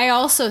mean, I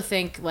also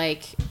think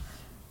like,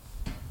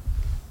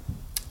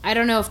 I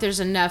don't know if there's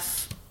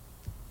enough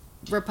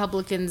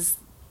Republicans,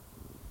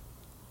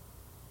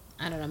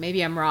 I don't know,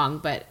 maybe I'm wrong,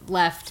 but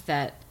left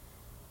that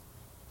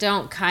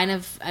don't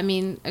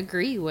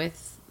agree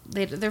with,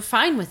 they're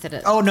fine with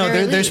it. Oh no,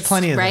 there's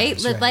plenty of right?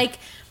 Those, right? Like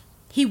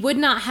he would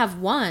not have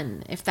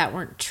won if that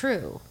weren't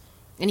true,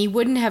 and he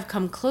wouldn't have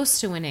come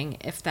close to winning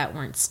if that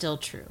weren't still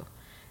true.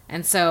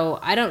 And so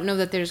I don't know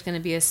that there's going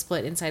to be a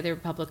split inside the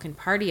Republican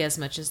Party as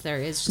much as there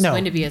is just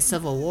going to be a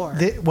civil war.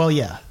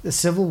 The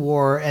civil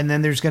war, and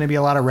then there's going to be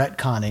a lot of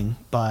retconning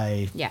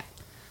by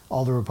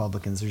all the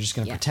Republicans. They're just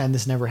going to pretend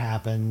this never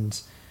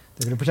happened.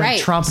 They're going to pretend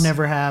Trump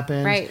never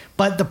happened. Right.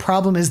 But the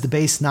problem is the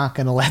base not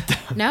going to let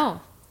them. No.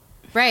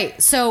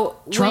 Right. So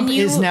Trump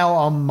is now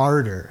a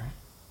martyr.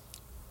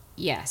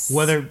 Yes.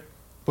 Whether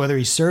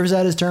he serves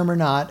out his term or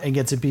not and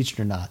gets impeached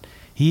or not,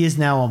 he is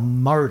now a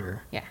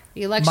martyr. Yeah.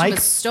 The election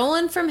was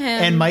stolen from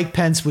him. And Mike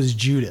Pence was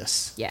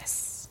Judas.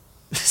 Yes.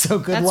 So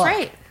good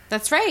luck.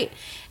 That's right.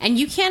 And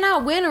you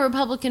cannot win a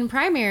Republican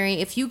primary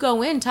if you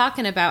go in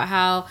talking about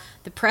how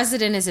the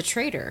president is a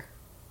traitor.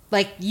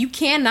 Like, you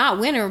cannot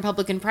win a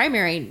Republican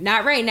primary.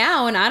 Not right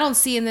now, and I don't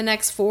see in the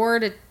next 4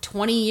 to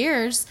 20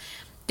 years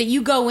that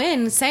you go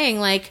in saying,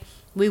 like,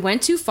 we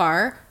went too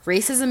far,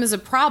 racism is a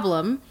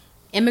problem,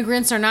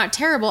 immigrants are not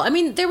terrible. I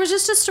mean, there was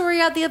just a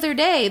story out the other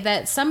day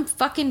that some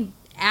fucking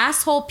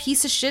asshole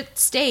piece of shit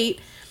state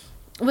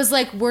was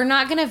like, we're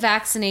not going to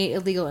vaccinate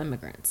illegal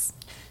immigrants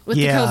with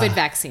the COVID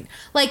vaccine.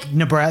 Like,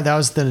 that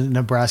was the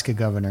Nebraska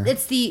governor.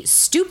 It's the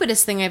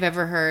stupidest thing I've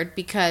ever heard,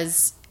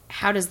 because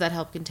how does that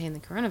help contain the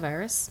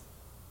coronavirus?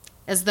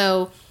 As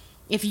though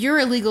if you're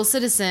a legal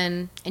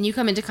citizen and you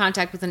come into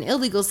contact with an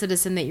illegal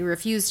citizen that you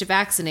refuse to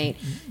vaccinate,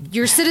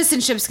 your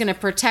citizenship's going to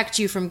protect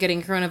you from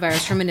getting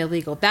coronavirus from an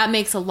illegal. That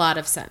makes a lot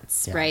of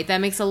sense, right? That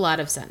makes a lot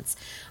of sense.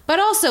 But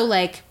also,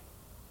 like,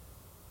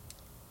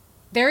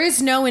 there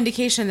is no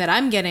indication that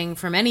I'm getting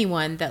from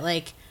anyone that,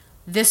 like,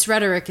 this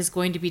rhetoric is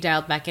going to be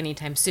dialed back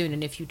anytime soon,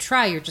 and if you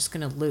try, you're just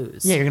going to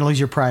lose. Yeah, you're going to lose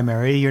your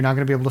primary. You're not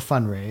going to be able to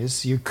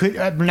fundraise. You could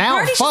now.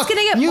 Party's just going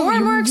to get more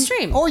and more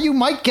extreme, or you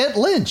might get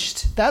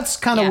lynched. That's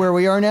kind of where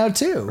we are now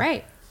too.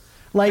 Right.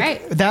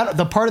 Like that.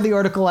 The part of the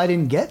article I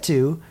didn't get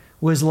to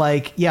was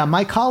like,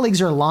 my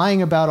colleagues are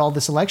lying about all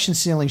this election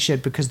stealing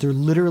shit because they're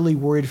literally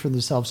worried for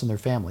themselves and their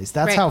families.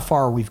 That's how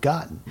far we've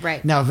gotten.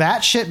 Right. Now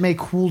that shit may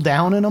cool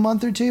down in a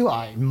month or two.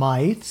 I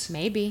might.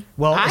 Maybe.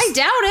 Well, I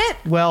doubt it.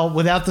 Well,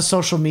 without the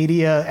social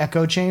media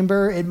echo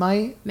chamber, it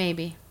might.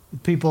 Maybe.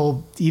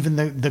 People, even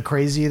the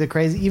crazy,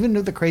 even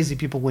the crazy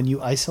people, when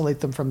you isolate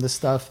them from this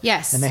stuff,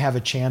 and they have a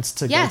chance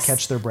to go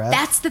catch their breath.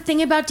 That's the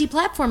thing about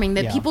deplatforming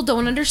that people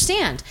don't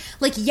understand.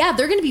 Like, they're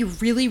going to be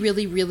really,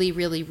 really, really,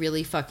 really,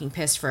 really fucking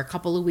pissed for a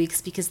couple of weeks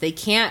because they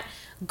can't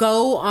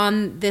go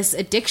on this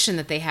addiction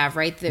that they have,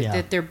 right?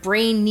 That their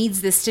brain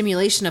needs this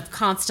stimulation of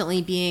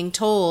constantly being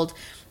told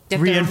that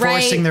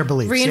reinforcing their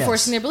beliefs,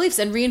 their beliefs,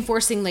 and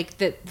reinforcing like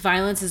that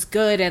violence is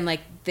good, and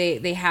like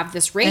they have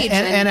this rage.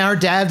 And our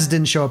dads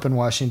didn't show up in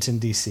Washington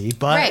D.C.,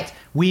 but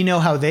we know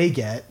how they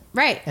get,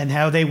 and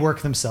how they work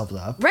themselves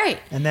up, right.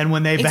 And then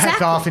when they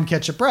back off and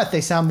catch a breath,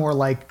 they sound more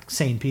like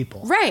sane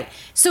people, right?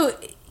 So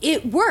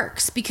it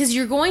works because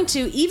you're going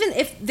to, even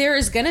if there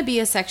is going to be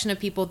a section of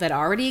people that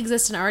already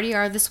exist and already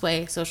are this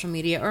way, social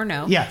media or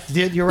no,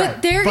 you're right.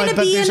 But they're going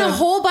to be in a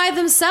hole by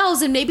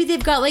themselves, and maybe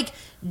they've got like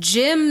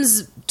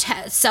Jim's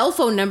cell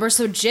phone number,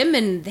 so Jim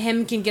and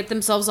him can get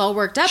themselves all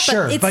worked up.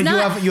 Sure, but it's but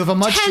not you have a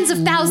much tens of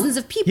thousands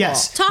of people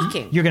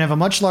talking. You're gonna have a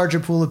much larger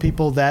pool of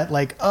people that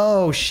like,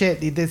 oh shit,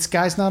 this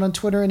guy's not on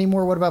Twitter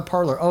anymore. What about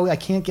Parler? Oh, I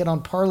can't get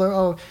on Parler.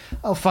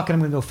 Oh, fuck it, I'm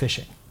gonna go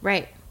fishing.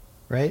 Right.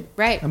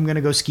 I'm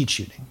gonna go skeet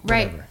shooting.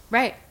 Whatever.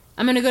 Right.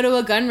 I'm gonna go to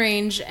a gun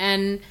range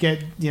and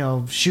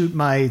shoot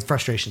my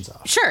frustrations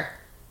off. Sure.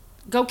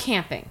 Go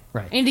camping.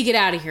 Right. I need to get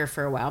out of here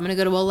for a while. I'm gonna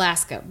go to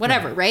Alaska.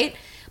 Whatever. Right.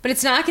 But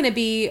it's not going to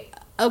be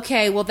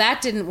okay, well,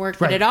 that didn't work,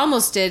 but Right. it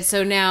almost did.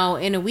 So now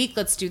in a week,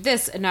 let's do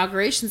this.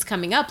 Inauguration's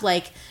coming up.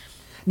 Like,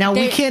 Now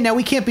we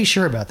can't be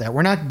sure about that.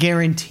 We're not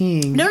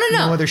guaranteeing No.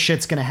 other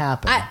shit's going to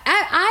happen.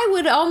 I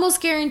would almost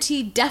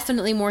guarantee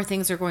definitely more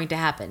things are going to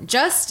happen.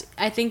 Just,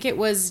 I think it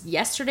was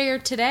yesterday or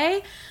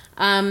today,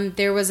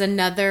 there was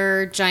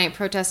another giant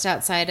protest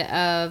outside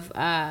of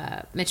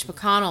Mitch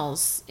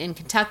McConnell's in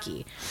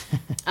Kentucky,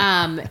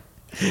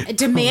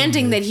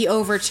 demanding that he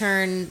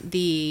overturn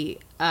the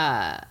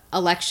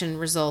election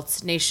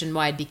results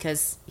nationwide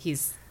because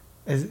he's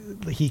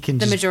He can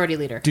the just majority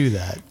leader. do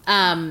that.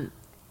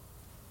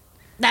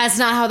 That's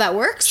not how that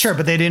works. Sure,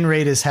 but they didn't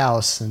raid his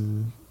house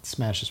and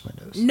smash his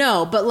windows.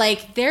 No, but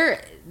like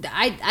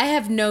I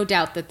have no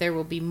doubt that there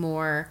will be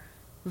more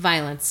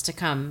violence to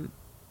come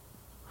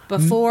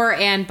before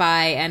and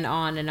by and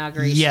on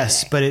inauguration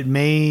Yes, day. but it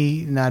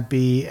may not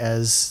be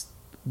as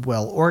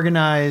well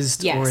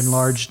organized Yes. or in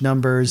large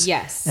numbers.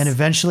 Yes. And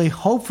eventually,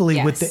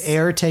 hopefully, with Yes. the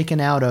air taken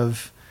out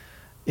of,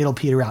 it'll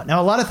peter out.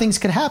 Now, a lot of things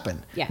could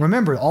happen. Yeah.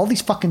 Remember, all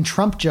these fucking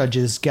Trump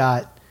judges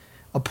got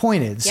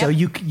appointed. So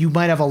Yep. you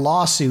might have a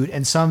lawsuit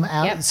and some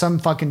Yep. some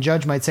fucking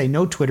judge might say,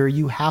 no, Twitter,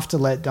 you have to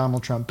let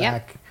Donald Trump Yep.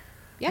 back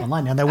Yeah.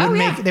 online. Now, that wouldn't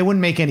yeah. they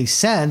wouldn't make any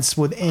sense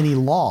with any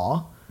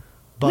law.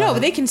 No,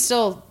 but they can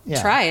still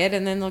Yeah. try it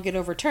and then they'll get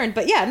overturned.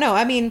 But yeah, no,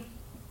 I mean,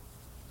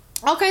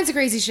 all kinds of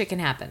crazy shit can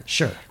happen.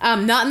 Sure.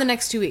 Not in the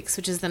next 2 weeks,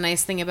 which is the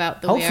nice thing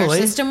about the way our Hopefully.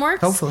 system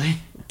works. Hopefully.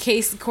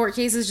 Court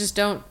cases just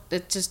don't.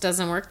 It just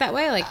doesn't work that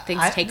way. Like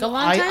things take a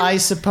long time. I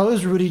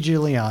suppose Rudy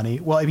Giuliani.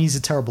 Well, I mean, he's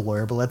a terrible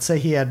lawyer, but let's say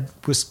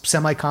was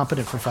semi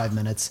competent for 5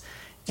 minutes,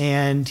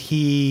 and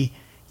he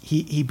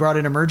brought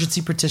an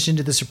emergency petition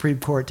to the Supreme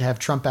Court to have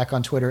Trump back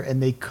on Twitter,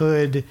 and they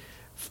could,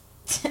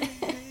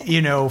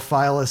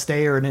 file a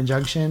stay or an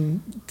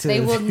injunction. They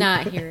will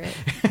not hear it.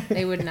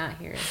 They would not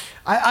hear it.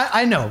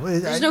 I know.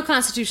 There's no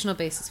constitutional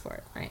basis for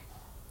it, right?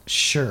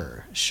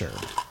 Sure.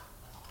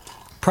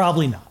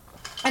 Probably not.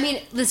 I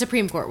mean, the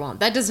Supreme Court won't.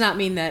 That does not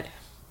mean that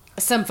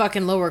some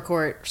fucking lower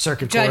court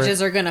Circuit judges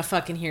court. are gonna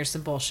fucking hear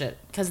some bullshit,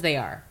 because they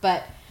are.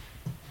 But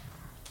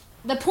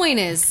the point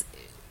is,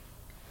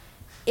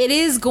 it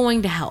is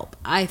going to help,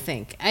 I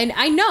think. And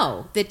I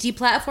know that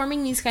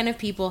deplatforming these kind of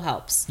people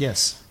helps.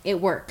 Yes.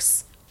 It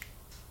works.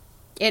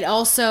 It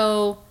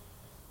also,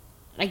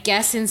 I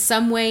guess, in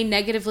some way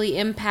negatively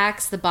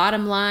impacts the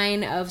bottom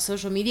line of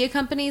social media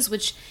companies,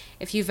 which,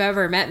 if you've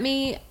ever met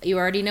me, you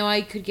already know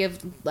I could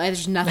give,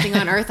 there's nothing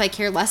on earth I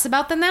care less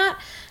about than that.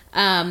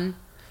 But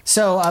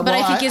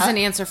I think is an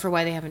answer for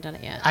why they haven't done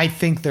it yet. I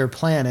think their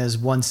plan is,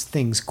 once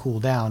things cool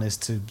down, is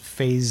to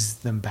phase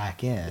them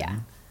back in.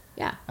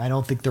 Yeah. I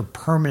don't think they're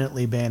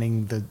permanently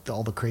banning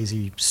all the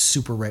crazy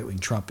super right-wing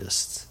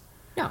Trumpists.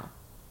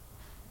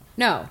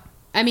 No.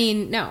 I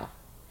mean, no.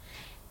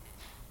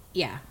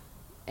 Yeah.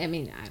 I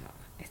mean, I don't.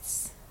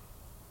 It's.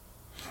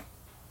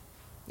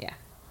 Yeah.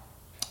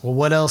 Well,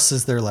 what else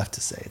is there left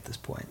to say at this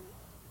point?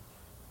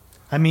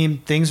 I mean,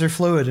 things are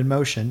fluid in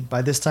motion.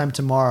 By this time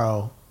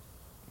tomorrow,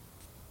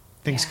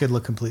 things Yeah. could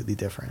look completely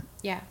different.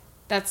 Yeah.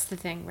 That's the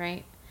thing,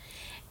 right?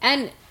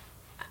 And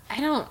I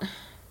don't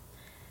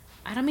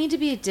mean to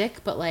be a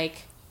dick, but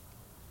like,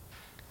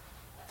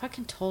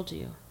 fucking told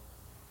you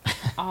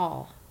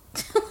all.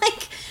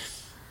 Like,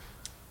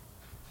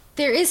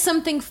 there is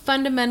something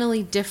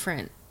fundamentally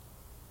different,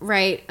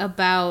 right,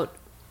 about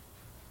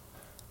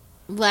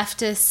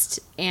leftist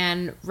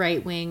and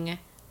right-wing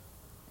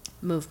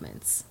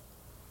movements.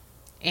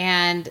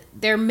 And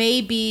there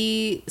may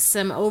be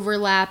some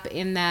overlap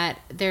in that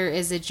there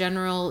is a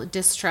general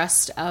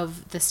distrust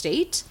of the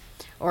state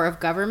or of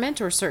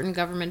government or certain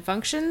government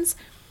functions.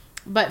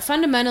 But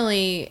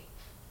fundamentally,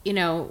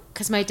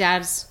 because my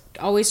dad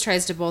always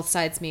tries to both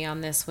sides me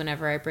on this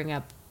whenever I bring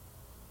up,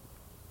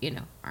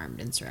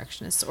 armed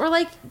insurrectionists or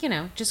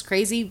just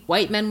crazy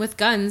white men with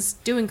guns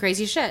doing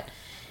crazy shit.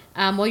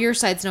 Well, your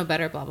side's no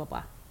better, blah, blah,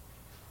 blah.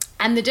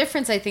 And the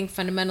difference, I think,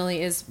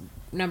 fundamentally is,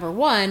 number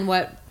one,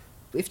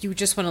 if you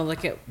just want to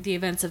look at the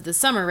events of the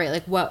summer, right?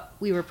 Like, what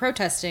we were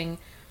protesting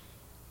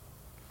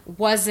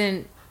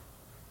wasn't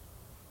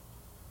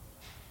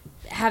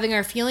having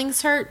our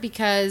feelings hurt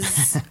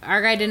because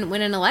our guy didn't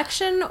win an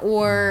election,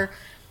 or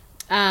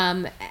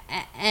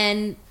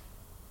and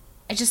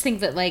I just think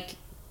that like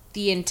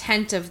the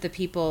intent of the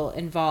people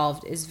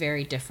involved is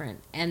very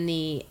different, and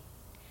the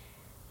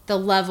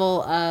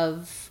level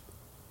of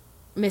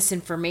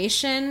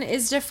misinformation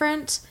is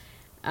different.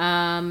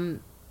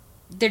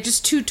 They're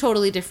just two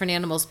totally different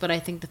animals, but I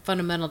think the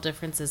fundamental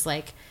difference is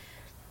like,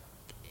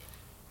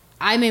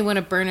 I may want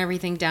to burn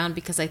everything down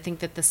because I think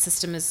that the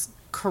system is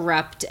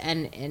corrupt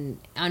and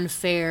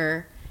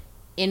unfair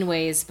in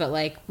ways, but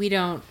like, we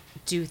don't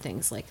do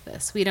things like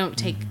this. We don't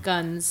take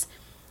guns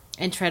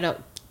and try to,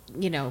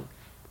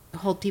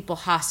 hold people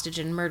hostage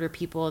and murder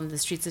people in the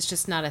streets. It's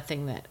just not a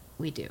thing that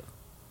we do.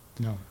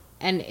 No.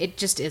 And it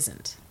just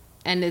isn't.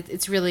 And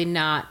it's really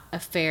not a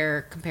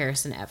fair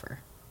comparison ever.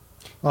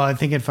 Well, I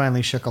think it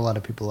finally shook a lot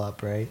of people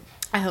up, right?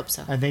 I hope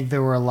so. I think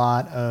there were a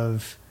lot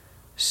of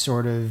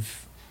sort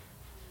of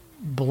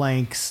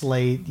blank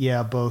slate.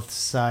 Yeah, both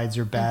sides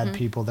are bad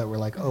people that were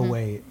like, oh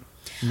wait,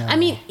 no. I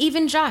mean,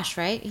 even Josh,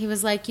 right? He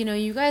was like,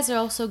 you guys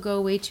also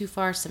go way too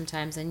far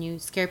sometimes, and you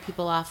scare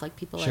people off, like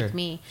people like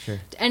me. Sure.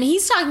 And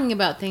he's talking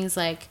about things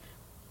like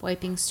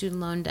wiping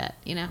student loan debt,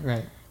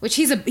 right? Which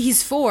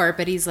he's for,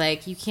 but he's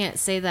like, you can't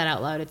say that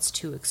out loud. It's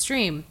too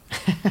extreme.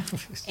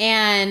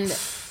 And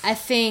I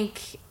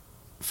think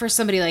for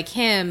somebody like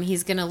him,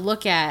 he's going to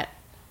look at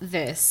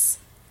this,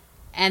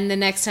 and the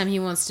next time he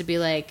wants to be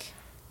like,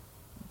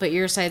 but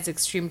your side's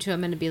extreme too,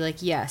 I'm going to be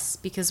like, yes,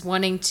 because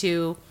wanting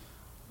to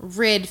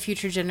rid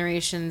future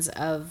generations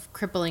of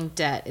crippling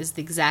debt is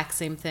the exact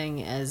same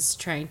thing as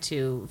trying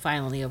to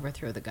violently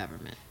overthrow the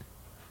government.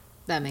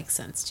 That makes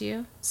sense to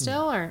you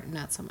still, or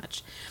not so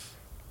much?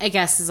 I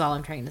guess is all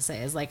I'm trying to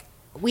say is like,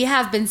 we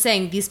have been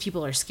saying these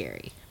people are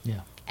scary.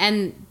 Yeah.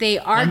 And they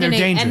are and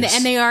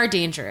they are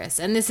dangerous.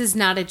 And this is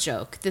not a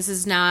joke. This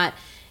is not,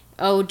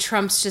 oh,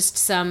 Trump's just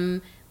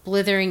some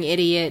blithering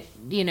idiot,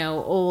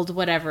 old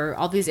whatever,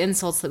 all these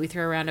insults that we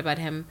throw around about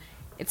him.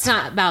 It's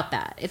not about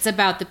that. It's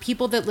about the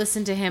people that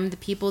listen to him, the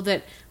people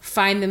that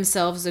find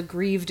themselves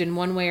aggrieved in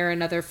one way or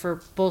another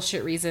for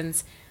bullshit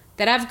reasons,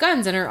 that have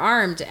guns and are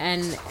armed,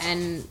 and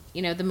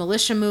the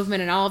militia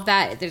movement and all of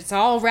that. It's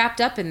all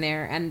wrapped up in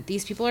there, and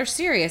these people are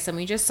serious, and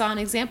we just saw an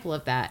example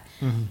of that.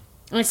 And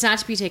it's not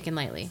to be taken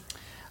lightly.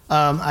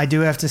 I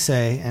do have to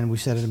say, and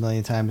we've said it a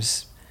million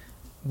times,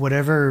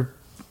 whatever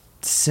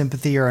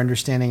sympathy or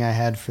understanding I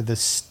had for the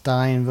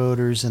Stein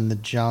voters and the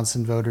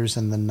Johnson voters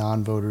and the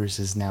non-voters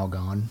is now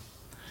gone.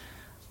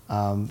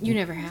 You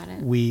never had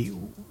it.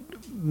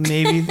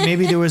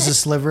 Maybe there was a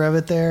sliver of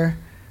it there,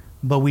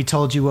 but we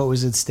told you what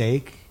was at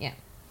stake. Yeah.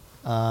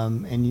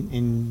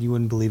 And you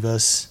wouldn't believe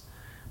us.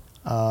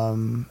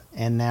 And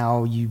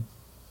now you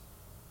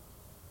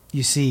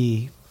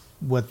see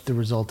what the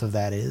result of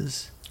that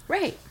is.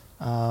 Right.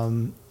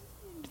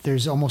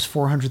 There's almost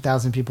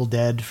 400,000 people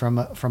dead from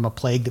a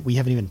plague that we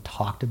haven't even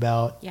talked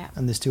about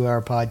on this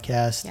 2-hour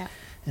podcast. Yeah.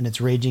 And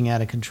it's raging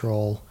out of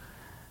control,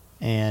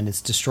 and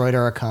it's destroyed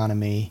our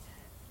economy.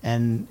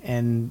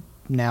 And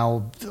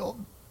now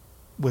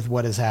with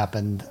what has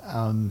happened,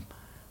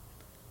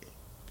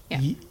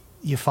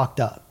 you fucked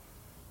up.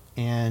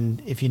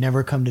 And if you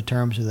never come to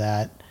terms with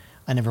that,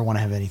 I never want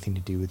to have anything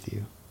to do with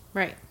you.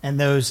 Right. And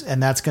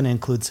that's going to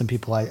include some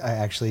people I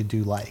actually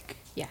do like.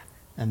 Yeah.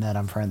 And that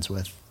I'm friends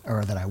with,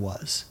 or that I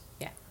was.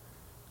 Yeah.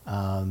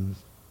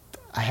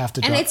 I have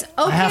to. And it's okay.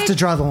 I have to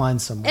draw the line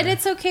somewhere. And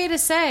it's okay to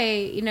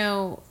say,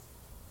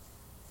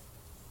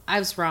 I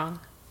was wrong.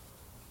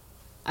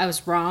 I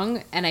was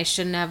wrong, and I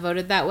shouldn't have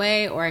voted that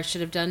way, or I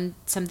should have done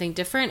something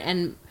different,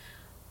 and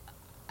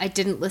I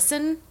didn't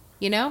listen.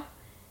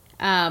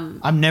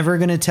 I'm never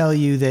going to tell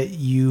you that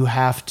you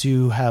have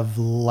to have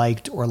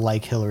liked or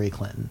like Hillary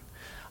Clinton.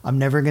 I'm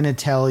never going to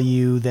tell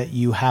you that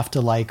you have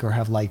to like or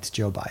have liked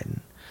Joe Biden.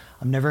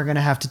 I'm never going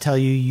to have to tell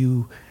you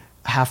you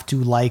have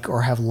to like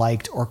or have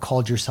liked or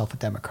called yourself a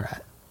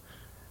Democrat.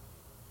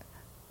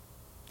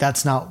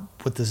 That's not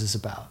what this is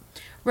about.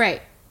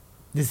 Right.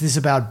 This is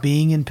about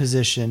being in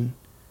position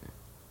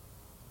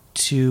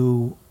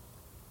to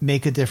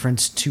make a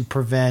difference, to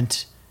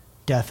prevent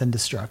death and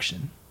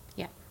destruction.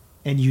 Yeah.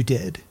 And you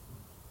did.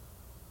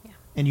 Yeah.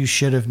 And you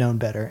should have known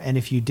better. And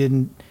if you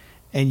didn't,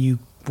 and you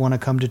want to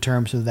come to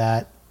terms with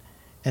that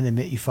and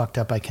admit you fucked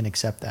up, I can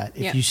accept that.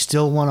 If you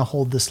still want to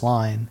hold this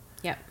line,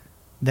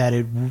 that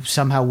it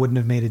somehow wouldn't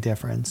have made a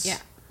difference. Yeah.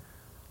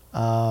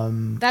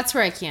 That's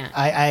where I can't.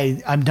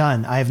 I'm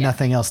done. I have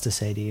nothing else to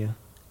say to you.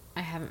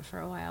 I haven't for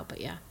a while,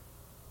 but yeah.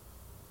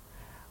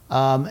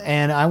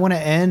 And I want to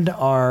end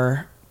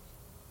our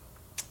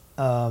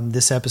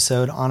this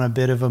episode on a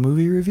bit of a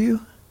movie review.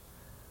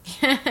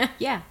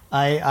 Yeah.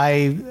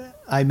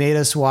 I made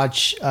us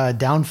watch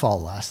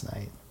Downfall last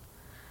night,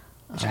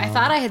 which I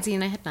thought I had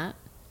seen. I had not.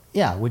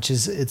 Yeah, which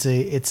is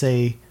it's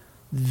a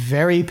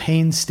very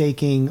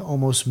painstaking,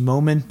 almost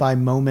moment by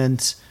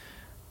moment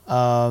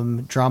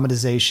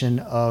dramatization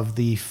of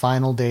the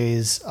final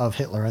days of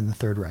Hitler and the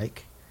Third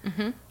Reich,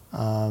 with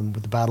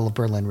the Battle of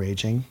Berlin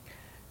raging.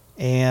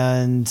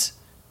 And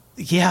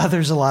yeah,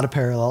 there's a lot of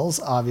parallels,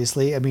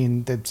 obviously. I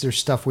mean, there's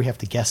stuff we have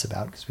to guess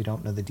about because we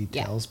don't know the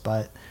details. Yeah.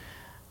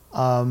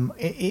 But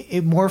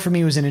it more for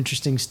me was an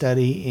interesting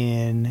study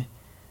in...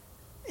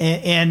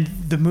 And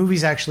the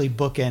movie's actually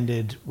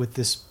bookended with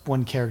this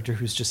one character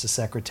who's just a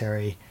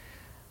secretary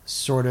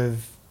sort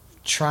of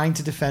trying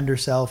to defend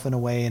herself in a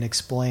way and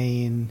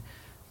explain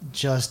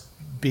just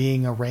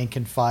being a rank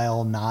and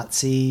file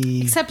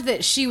Nazi. Except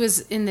that she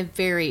was in the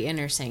very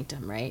inner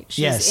sanctum, right?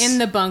 She's yes. in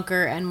the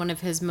bunker and one of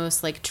his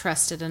most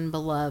trusted and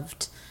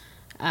beloved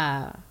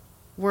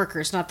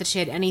workers. Not that she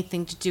had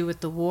anything to do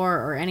with the war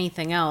or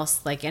anything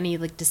else, any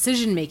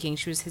decision making.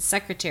 She was his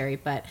secretary,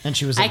 but and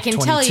she was I can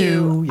 22, tell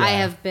you, yeah. I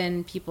have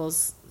been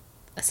people's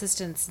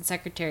assistants and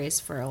secretaries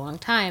for a long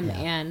time,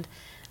 and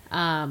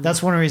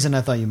that's one reason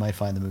I thought you might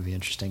find the movie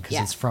interesting because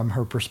it's from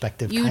her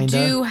perspective. You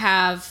do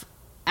have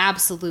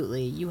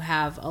absolutely, you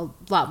have a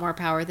lot more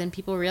power than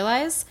people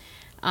realize,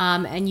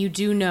 and you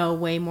do know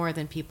way more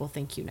than people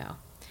think you know.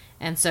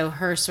 And so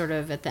her sort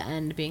of at the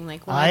end being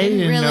like, well, I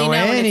didn't really know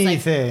And it's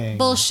anything. like,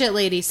 bullshit,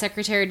 lady,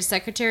 secretary to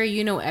secretary,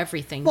 you know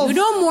everything. Well, you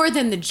know more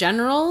than the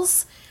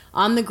generals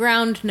on the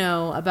ground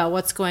know about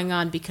what's going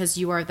on because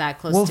you are that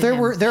close Well, to there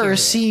him, are period.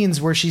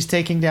 scenes where she's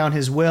taking down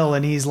his will,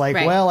 and he's like,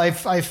 Right. "Well, I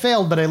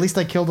failed, but at least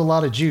I killed a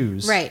lot of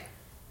Jews." Right.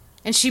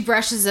 And she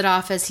brushes it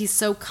off as he's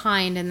so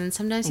kind, and then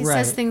sometimes he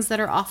Right. says things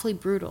that are awfully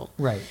brutal.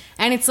 Right.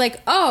 And it's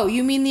like, oh,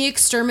 you mean the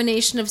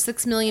extermination of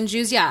 6 million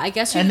Jews? Yeah, I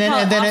guess you could call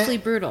it awfully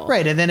brutal.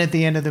 Right, and then at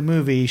the end of the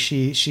movie,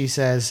 she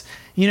says,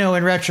 "You know,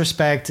 in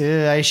retrospect,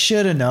 I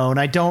should have known.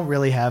 I don't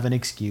really have an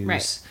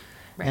excuse."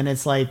 Right. And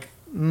it's like,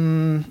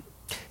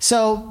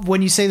 so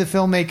when you say the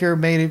filmmaker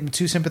made it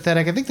too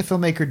sympathetic, I think the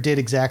filmmaker did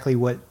exactly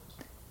what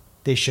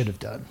they should have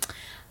done.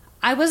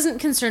 I wasn't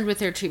concerned with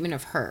their treatment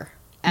of her.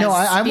 As No,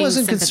 I being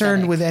wasn't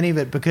concerned sympathetic. with any of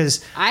it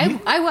because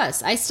I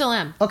was. I still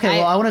am. Okay,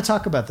 well, I want to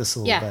talk about this a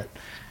little Yeah. bit.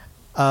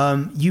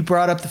 You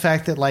brought up the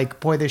fact that,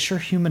 like, boy, they sure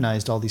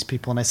humanized all these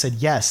people, and I said,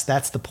 yes,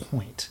 that's the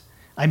point.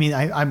 I mean,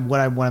 what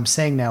I'm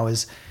saying now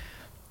is,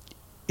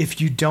 if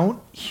you don't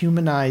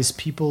humanize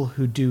people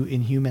who do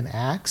inhuman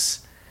acts,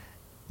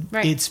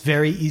 Right. it's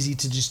very easy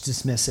to just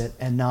dismiss it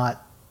and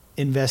not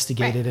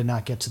investigate Right. it and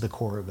not get to the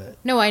core of it.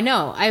 No, I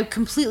know. I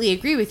completely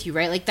agree with you,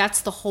 right? Like, that's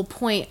the whole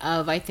point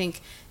of, I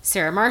think,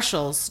 Sarah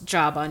Marshall's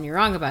job on You're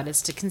Wrong About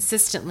is to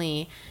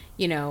consistently,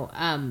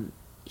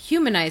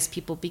 humanize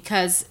people,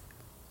 because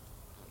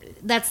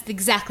that's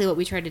exactly what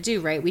we try to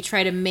do, right? We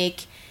try to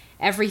make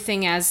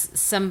everything as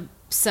some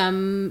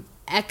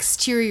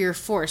exterior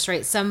force,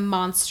 right? Some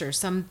monster,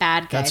 some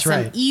bad guy, That's some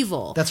right.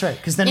 evil. That's right,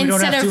 because then we don't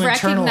have to Instead of internalize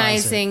it.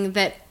 recognizing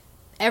that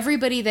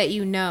everybody that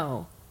you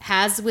know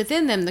has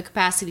within them the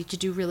capacity to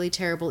do really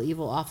terrible,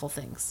 evil, awful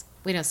things.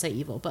 We don't say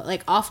evil, but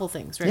like awful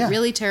things, right? Yeah.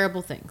 Really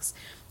terrible things.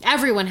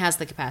 Everyone has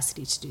the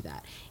capacity to do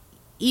that.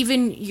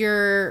 Even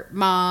your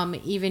mom,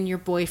 even your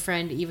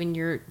boyfriend, even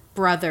your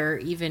brother,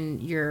 even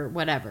your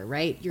whatever,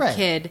 right? Your Right.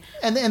 kid.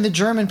 And the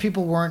German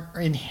people weren't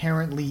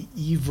inherently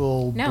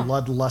evil, No.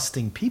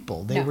 bloodlusting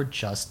people. They No. were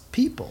just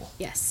people.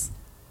 Yes.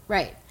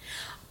 Right.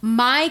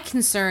 My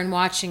concern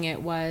watching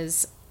it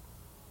was,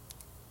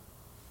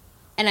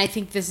 and I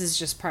think this is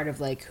just part of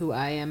like who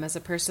I am as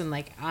a person,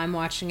 like I'm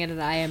watching it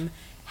and I am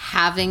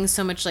having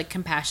so much like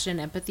compassion and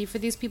empathy for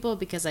these people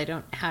because I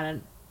don't how to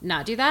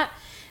not do that.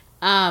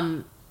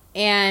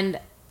 And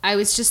I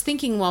was just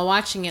thinking while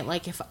watching it,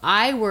 like if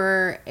I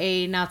were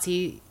a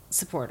Nazi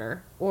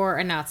supporter or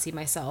a Nazi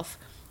myself,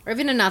 or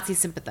even a Nazi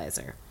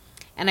sympathizer,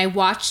 and I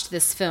watched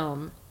this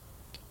film,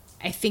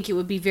 I think it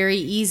would be very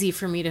easy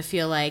for me to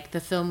feel like the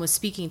film was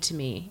speaking to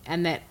me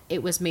and that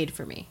it was made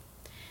for me.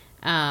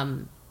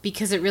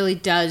 Because it really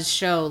does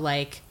show,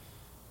 like,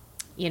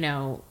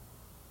 the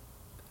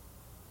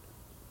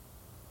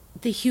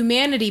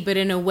humanity, but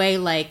in a way,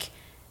 like,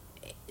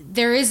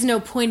 there is no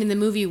point in the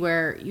movie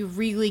where you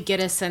really get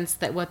a sense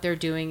that what they're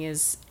doing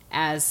is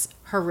as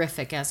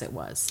horrific as it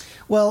was.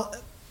 Well,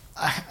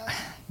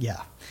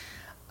 yeah.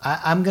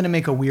 I'm going to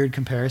make a weird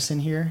comparison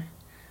here.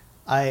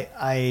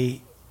 They're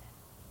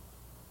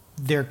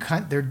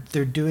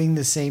doing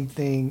the same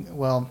thing.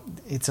 Well,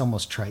 it's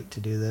almost trite to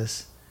do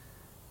this.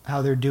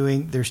 How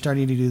they're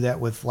starting to do that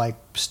with like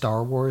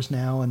Star Wars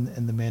now and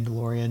the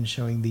Mandalorian,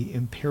 showing the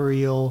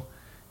Imperial,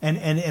 and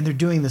they're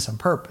doing this on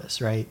purpose,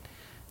 right?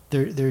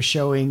 They're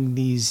showing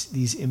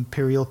these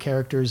Imperial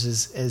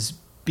characters as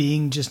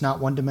being just not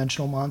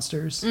one-dimensional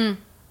monsters.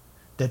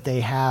 That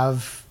they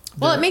have.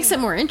 Well, it makes it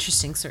more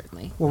interesting,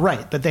 certainly. Well,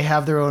 right, but they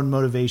have their own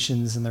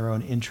motivations and their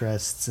own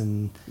interests,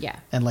 and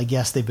like,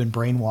 yes, they've been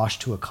brainwashed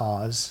to a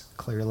cause,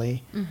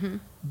 clearly. Mm-hmm.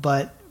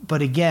 But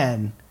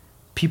again,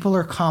 people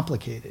are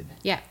complicated.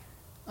 Yeah.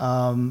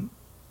 But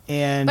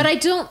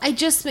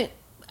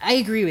I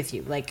agree with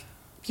you. Like,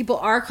 people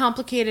are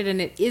complicated, and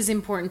it is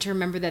important to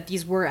remember that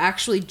these were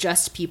actually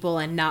just people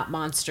and not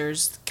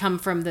monsters, come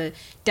from the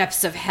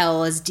depths of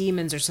hell as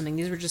demons or something.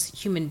 These were just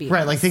human beings.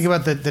 Right, like think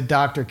about the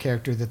doctor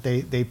character that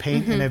they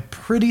paint in a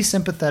pretty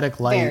sympathetic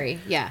light. Very,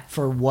 yeah.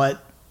 For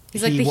what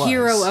he's like the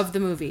hero of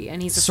the movie,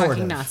 and he's a sort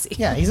fucking of. Nazi.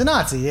 Yeah, he's a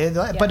Nazi.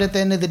 But at the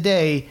end of the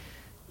day,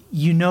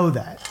 you know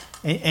that.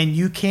 And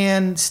you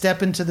can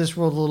step into this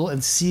world a little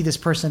and see this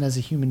person as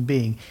a human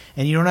being.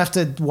 And you don't have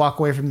to walk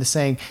away from this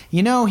saying,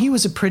 he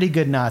was a pretty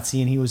good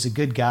Nazi and he was a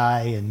good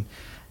guy. And,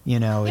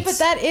 But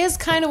that is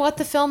kind of what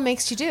the film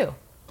makes you do.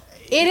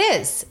 It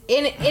is.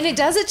 And it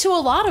does it to a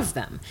lot of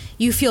them.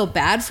 You feel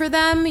bad for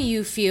them.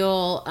 You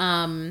feel...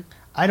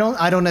 I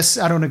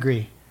don't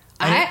agree.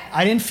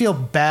 I didn't feel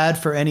bad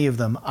for any of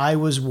them. I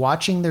was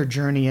watching their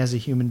journey as a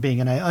human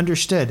being. And I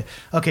understood,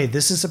 okay,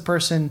 this is a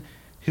person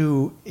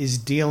who is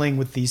dealing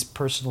with these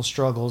personal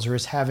struggles or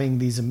is having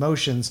these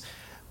emotions,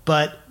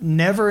 but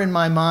never in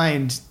my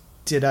mind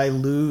did I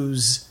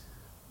lose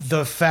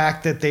the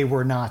fact that they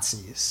were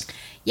Nazis.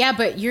 Yeah,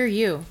 but you're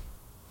you,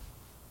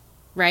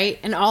 right?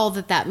 And all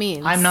that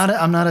means. I'm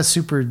not a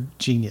super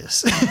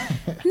genius.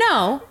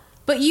 No,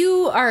 but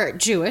you are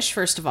Jewish,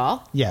 first of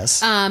all.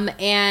 Yes. And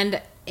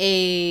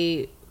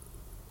I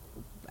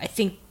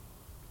think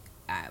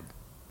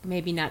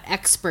maybe not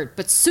expert,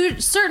 but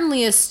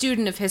certainly a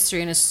student of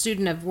history and a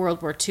student of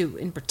World War II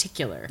in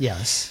particular.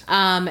 Yes.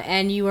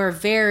 And you are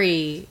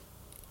very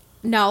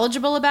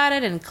knowledgeable about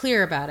it and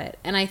clear about it.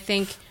 And I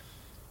think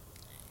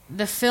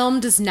the film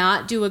does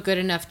not do a good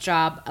enough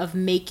job of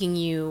making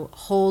you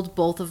hold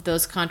both of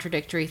those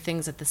contradictory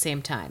things at the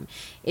same time.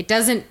 It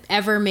doesn't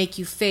ever make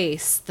you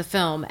face, the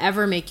film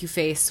ever make you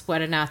face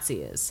what a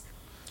Nazi is.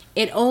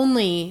 It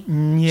only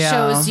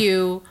shows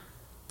you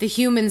the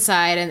human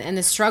side and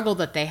the struggle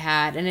that they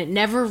had, and it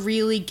never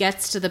really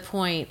gets to the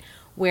point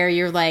where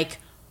you're like,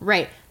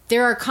 right,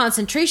 there are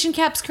concentration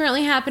camps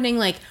currently happening,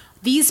 like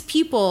these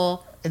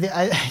people...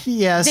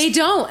 Yes. They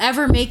don't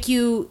ever make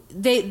you...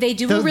 They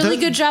do a really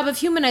good job of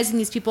humanizing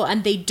these people,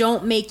 and they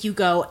don't make you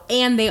go,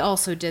 and they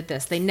also did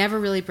this. They never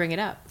really bring it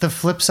up. The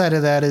flip side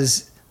of that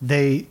is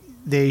they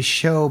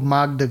show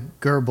Magda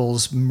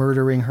Goebbels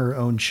murdering her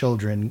own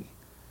children,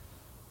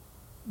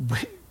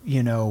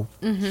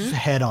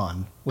 head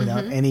on,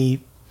 without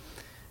any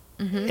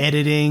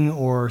editing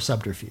or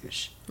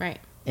subterfuge. Right.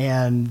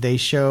 And they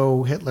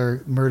show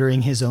Hitler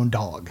murdering his own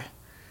dog.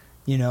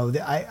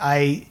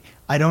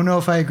 I don't know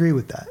if I agree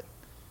with that.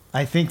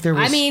 I think there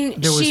was...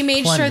 she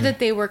made sure that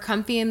they were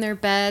comfy in their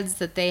beds,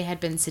 that they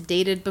had been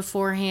sedated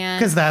beforehand.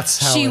 Because that's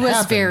how she it was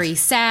happened. very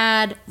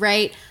sad,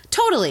 right?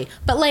 Totally.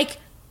 But,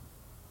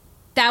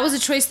 that was a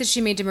choice that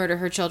she made to murder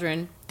her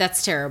children.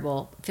 That's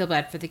terrible. I feel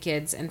bad for the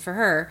kids and for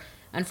her,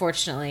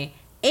 unfortunately.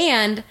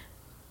 And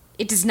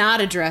it does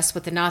not address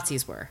what the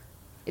Nazis were.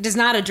 It does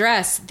not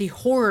address the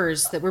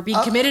horrors that were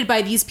being committed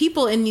by these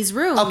people in these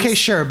rooms. Okay,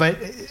 sure, but...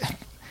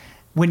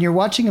 When you're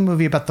watching a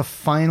movie about the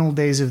final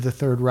days of the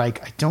Third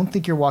Reich, I don't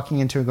think you're walking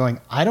into it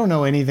going, I don't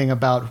know anything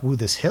about who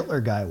this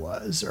Hitler guy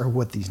was or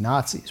what these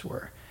Nazis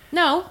were.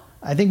 No.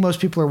 I think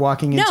most people are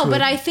walking into it. No,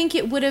 but I think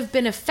it would have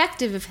been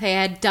effective if they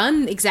had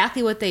done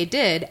exactly what they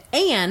did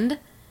and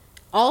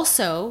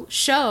also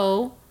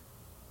show,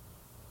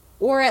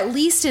 or at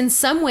least in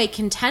some way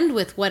contend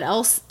with what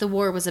else the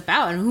war was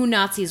about and who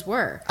Nazis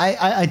were.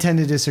 I tend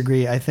to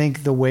disagree. I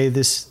think the way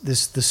the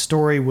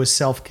story was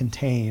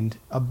self-contained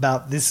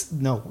about this.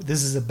 No,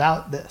 this is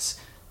about this.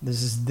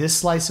 This is this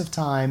slice of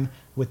time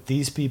with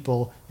these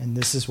people, and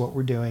this is what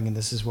we're doing, and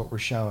this is what we're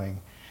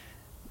showing.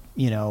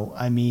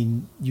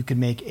 You could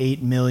make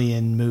 8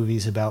 million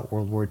movies about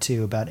World War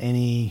II, about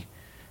any,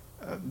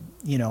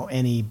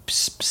 any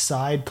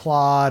side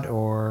plot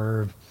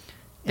or...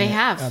 They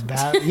have. They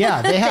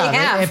have. They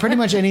have. And pretty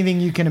much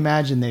anything you can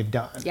imagine they've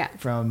done. Yeah.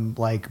 From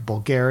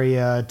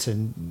Bulgaria to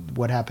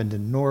what happened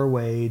in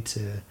Norway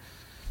to,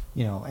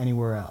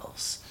 anywhere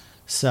else.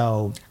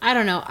 So. I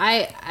don't know.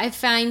 I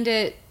find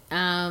it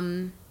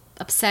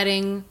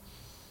upsetting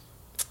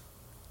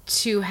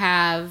to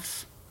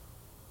have,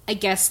 I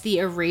guess, the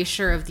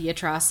erasure of the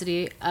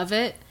atrocity of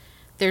it.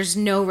 There's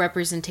no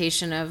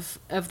representation of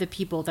the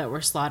people that were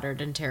slaughtered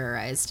and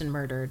terrorized and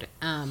murdered.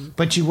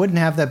 But you wouldn't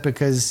have that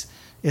because...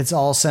 It's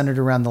all centered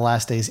around the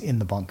last days in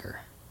the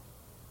bunker.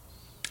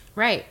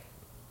 Right.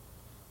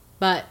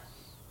 But...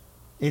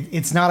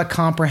 It's not a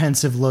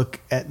comprehensive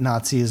look at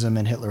Nazism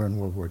and Hitler in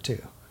World War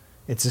II.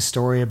 It's a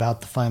story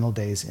about the final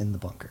days in the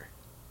bunker.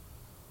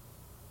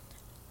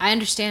 I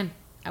understand.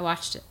 I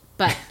watched it.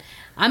 But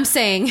I'm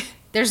saying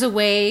there's a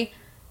way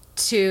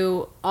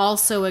to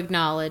also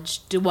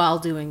acknowledge while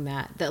doing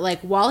that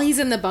while he's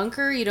in the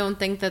bunker, you don't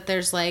think that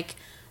there's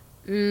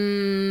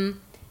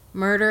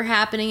murder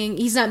happening.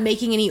 He's not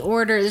making any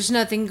order. There's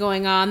nothing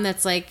going on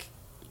that's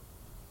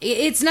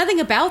it's nothing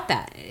about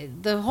that.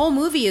 The whole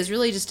movie is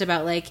really just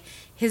about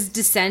his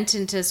descent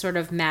into sort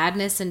of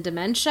madness and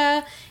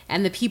dementia,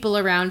 and the people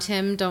around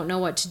him don't know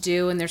what to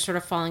do, and they're sort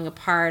of falling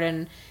apart,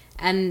 and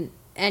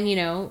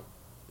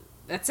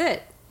that's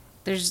it.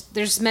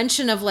 There's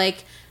mention of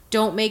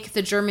don't make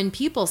the German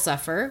people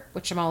suffer,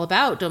 which I'm all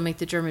about. Don't make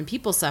the German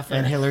people suffer.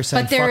 And Hitler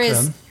said, but there fuck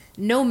is them.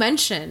 No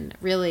mention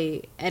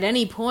really at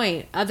any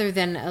point other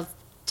than a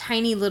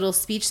tiny little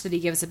speech that he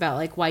gives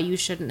about why you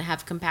shouldn't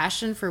have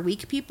compassion for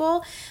weak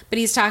people. But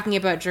he's talking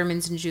about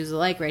Germans and Jews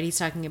alike, right? He's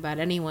talking about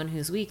anyone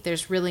who's weak.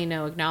 There's really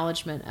no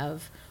acknowledgement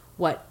of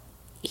what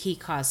he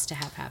caused to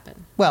have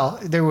happen. Well,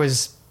 there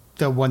was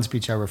the one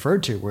speech I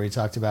referred to where he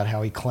talked about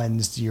how he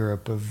cleansed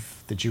Europe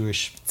of the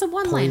Jewish it's a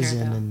one-liner,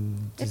 poison though.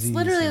 and disease. It's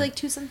literally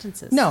 2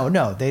 sentences. No,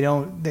 they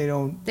don't. They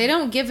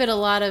don't give it a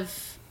lot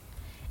of...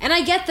 And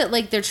I get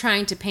that they're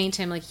trying to paint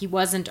him he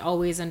wasn't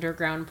always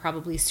underground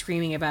probably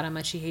screaming about how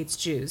much he hates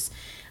Jews.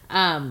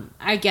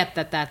 I get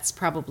that that's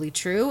probably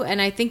true.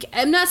 And I think...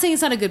 I'm not saying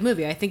it's not a good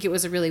movie. I think it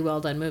was a really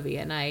well done movie.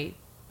 And I...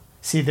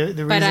 See, the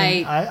reason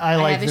I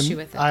like have issue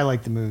with it. I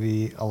like the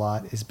movie a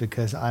lot is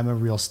because I'm a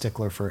real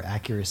stickler for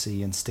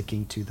accuracy and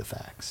sticking to the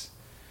facts.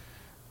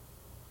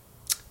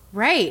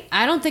 Right.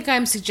 I don't think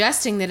I'm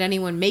suggesting that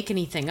anyone make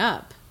anything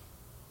up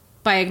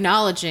by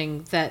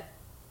acknowledging that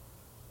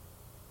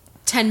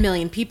 10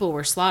 million people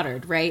were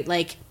slaughtered, right?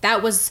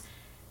 That was...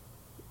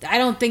 I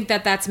don't think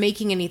that that's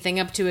making anything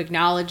up to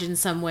acknowledge in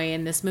some way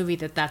in this movie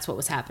that that's what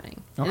was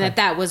happening. Okay. And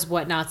that was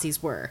what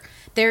Nazis were.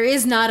 There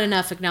is not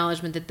enough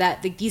acknowledgement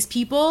that these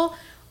people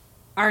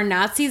are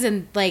Nazis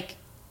and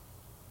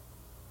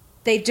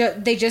they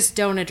just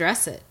don't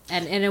address it,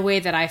 and in a way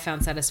that I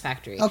found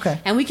satisfactory. Okay.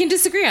 And we can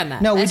disagree on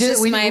that. No, That's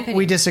just my opinion.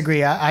 we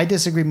disagree. I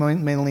disagree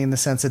mainly in the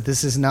sense that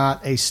this is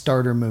not a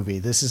starter movie.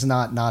 This is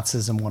not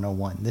Nazism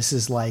 101. This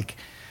is like,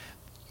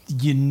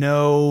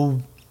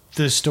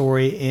 the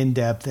story in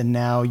depth, and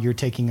now you're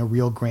taking a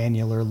real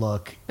granular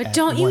look at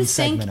one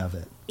segment of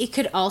it. It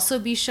could also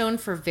be shown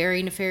for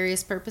very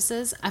nefarious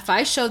purposes. If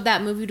I showed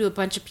that movie to a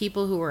bunch of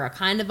people who were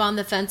kind of on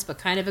the fence but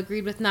kind of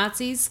agreed with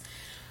Nazis,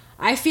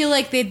 I feel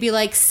like they'd be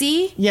like,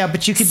 see? Yeah,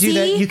 but you could do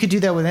that. You could do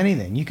that with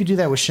anything. You could do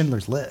that with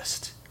Schindler's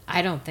List.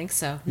 I don't think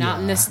so. Not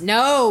in this.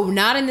 No,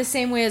 not in the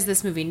same way as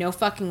this movie. No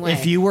fucking way.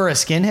 If you were a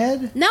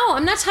skinhead? No,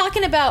 I'm not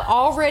talking about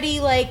already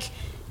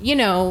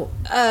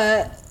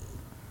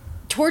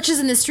torches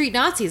in the street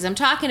Nazis. I'm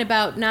talking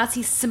about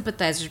Nazi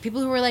sympathizers, people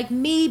who were like,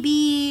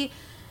 maybe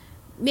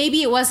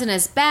it wasn't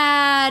as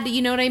bad.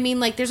 You know what I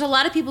mean? Like, there's a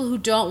lot of people who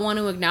don't want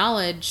to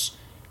acknowledge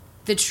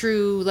the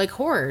true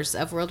horrors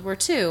of World War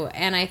II,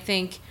 and I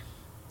think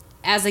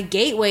as a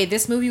gateway,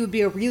 this movie would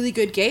be a really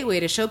good gateway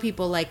to show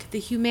people the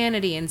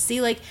humanity and see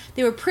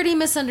they were pretty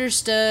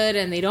misunderstood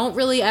and they don't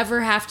really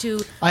ever have to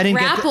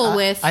grapple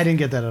with. I didn't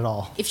get that at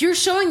all. If you're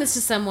showing this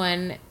to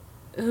someone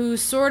who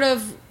sort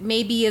of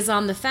maybe is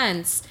on the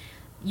fence,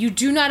 you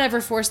do not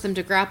ever force them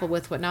to grapple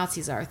with what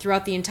Nazis are.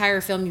 Throughout the entire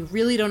film, you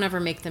really don't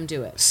ever make them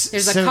do it.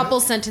 There's a couple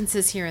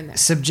sentences here and there.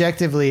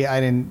 Subjectively, I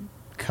didn't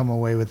come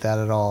away with that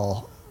at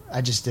all.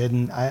 I just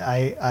didn't.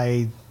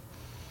 I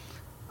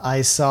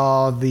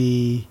saw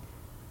the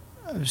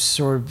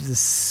sort of the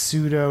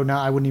pseudo,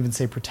 I wouldn't even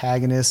say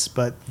protagonists,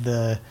 but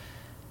the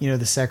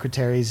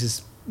secretaries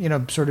is,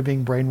 sort of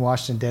being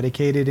brainwashed and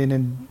dedicated in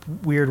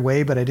a weird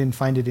way, but I didn't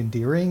find it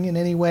endearing in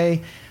any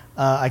way.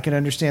 I can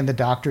understand the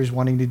doctors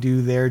wanting to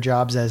do their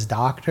jobs as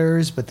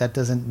doctors, but that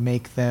doesn't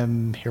make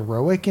them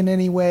heroic in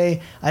any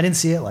way. I didn't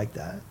see it like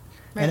that.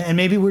 Right. And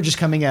maybe we're just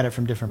coming at it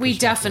from different perspectives. We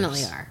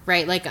definitely are,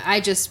 right?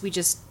 We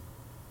just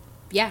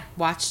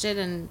watched it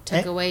and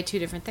took away two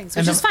different things,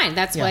 which is fine.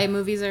 That's why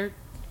movies are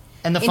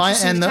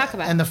interesting to talk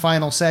about. And the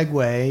final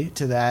segue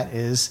to that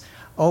is,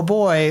 oh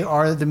boy,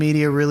 are the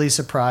media really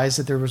surprised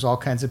that there was all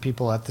kinds of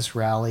people at this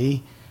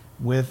rally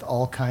with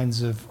all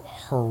kinds of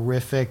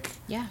horrific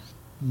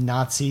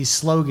Nazi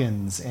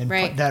slogans and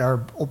that are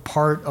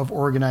part of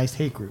organized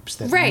hate groups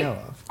that we know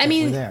of. I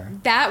mean,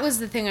 that was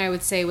the thing I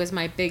would say was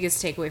my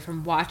biggest takeaway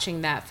from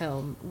watching that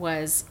film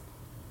was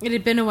it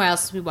had been a while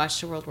since we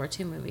watched a World War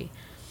II movie.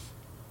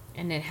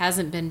 And it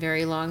hasn't been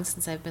very long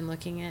since I've been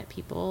looking at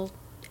people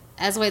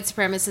as white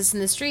supremacists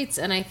in the streets.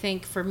 And I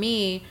think for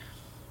me,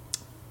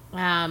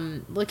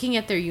 looking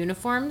at their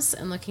uniforms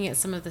and looking at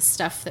some of the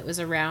stuff that was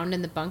around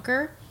in the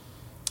bunker,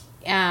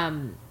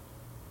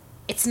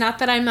 it's not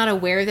that I'm not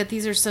aware that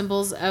these are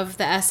symbols of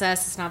the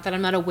SS. It's not that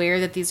I'm not aware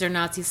that these are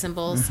Nazi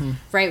symbols,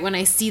 right? When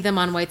I see them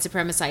on white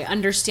supremacists, I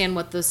understand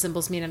what those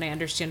symbols mean and I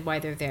understand why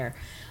they're there.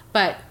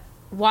 But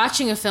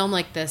watching a film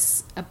like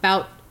this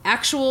about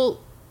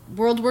actual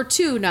World War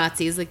II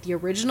Nazis, like the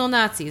original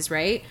Nazis,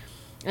 right?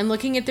 And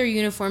looking at their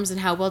uniforms and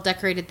how well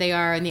decorated they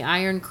are and the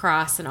Iron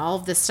Cross and all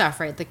of this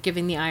stuff, right? Like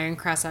giving the Iron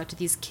Cross out to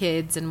these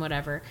kids and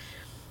whatever.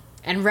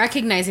 And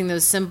recognizing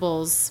those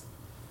symbols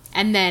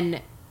and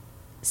then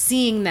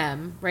seeing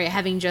them, right?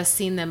 Having just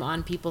seen them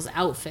on people's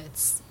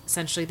outfits,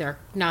 essentially their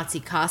Nazi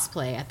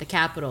cosplay at the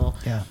Capitol,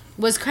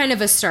 was kind of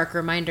a stark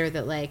reminder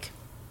that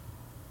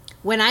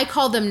when I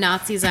call them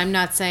Nazis, I'm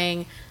not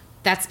saying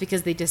that's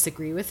because they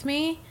disagree with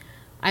me.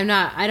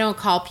 I don't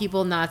call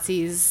people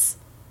Nazis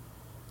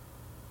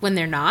when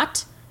they're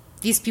not.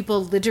 These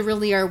people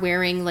literally are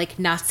wearing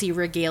Nazi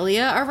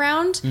regalia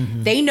around.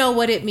 They know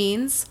what it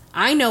means.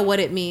 I know what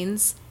it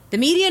means. The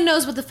media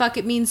knows what the fuck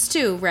it means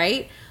too,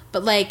 right?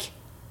 But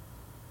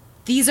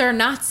these are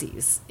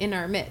Nazis in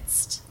our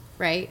midst,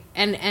 right?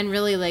 And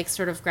really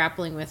sort of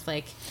grappling with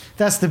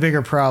that's the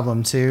bigger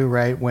problem too,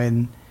 right?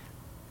 When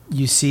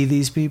you see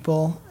these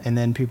people and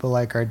then people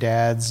like our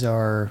dads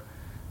are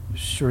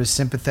sort of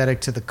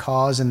sympathetic to the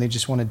cause and they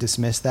just want to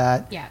dismiss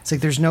that. Yeah. It's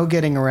there's no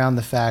getting around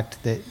the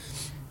fact that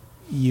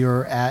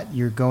you're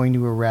going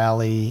to a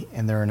rally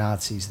and there are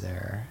Nazis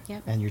there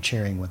and you're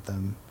cheering with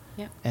them.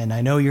 Yep. And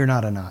I know you're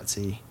not a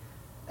Nazi.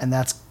 And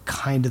that's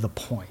kind of the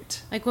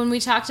point. When we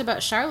talked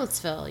about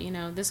Charlottesville,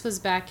 this was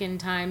back in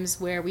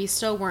times where we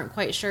still weren't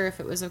quite sure if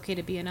it was okay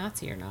to be a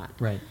Nazi or not.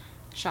 Right.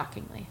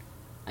 Shockingly.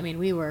 I mean,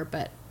 we were,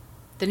 but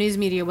the news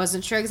media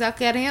wasn't sure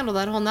exactly how to handle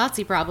that whole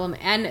Nazi problem.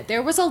 And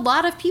there was a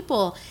lot of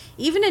people,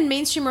 even in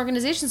mainstream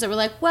organizations, that were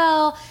like,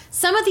 well,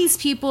 some of these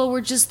people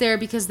were just there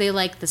because they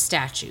liked the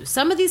statue.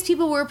 Some of these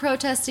people were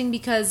protesting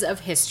because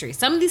of history.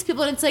 Some of these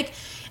people, and it's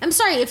I'm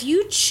sorry, if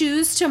you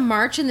choose to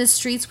march in the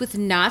streets with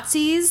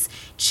Nazis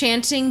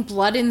chanting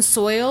blood and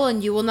soil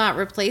and you will not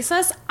replace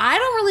us, I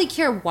don't really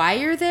care why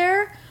you're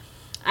there.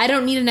 I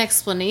don't need an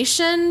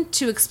explanation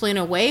to explain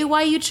away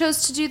why you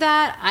chose to do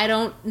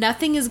that.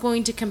 Nothing is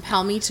going to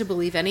compel me to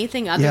believe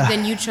anything other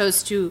than you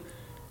chose to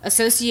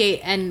associate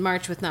and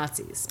march with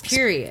Nazis.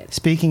 Period.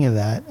 Speaking of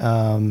that,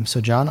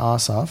 so John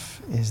Ossoff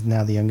is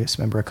now the youngest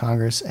member of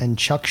Congress, and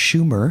Chuck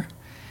Schumer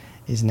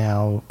is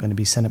now going to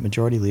be Senate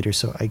Majority Leader.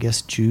 So I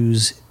guess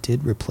Jews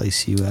did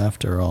replace you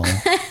after all.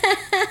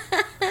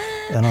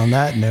 And on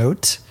that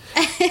note,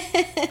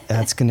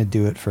 that's going to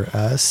do it for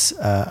us.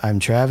 I'm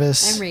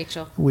Travis. I'm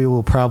Rachel. We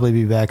will probably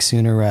be back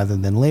sooner rather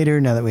than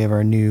later now that we have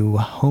our new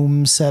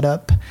home set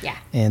up. Yeah.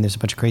 And there's a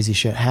bunch of crazy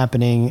shit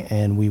happening,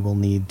 and we will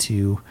need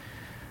to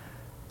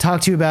talk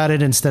to you about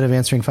it instead of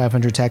answering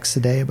 500 texts a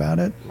day about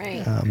it.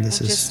 Right.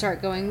 Just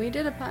start going, we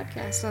did a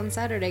podcast on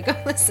Saturday. Go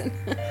listen.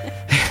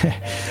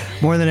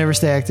 More than ever,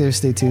 stay active,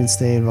 stay tuned,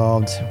 stay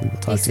involved. We will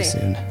talk to you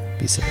safe. soon.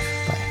 Be safe.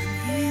 Bye.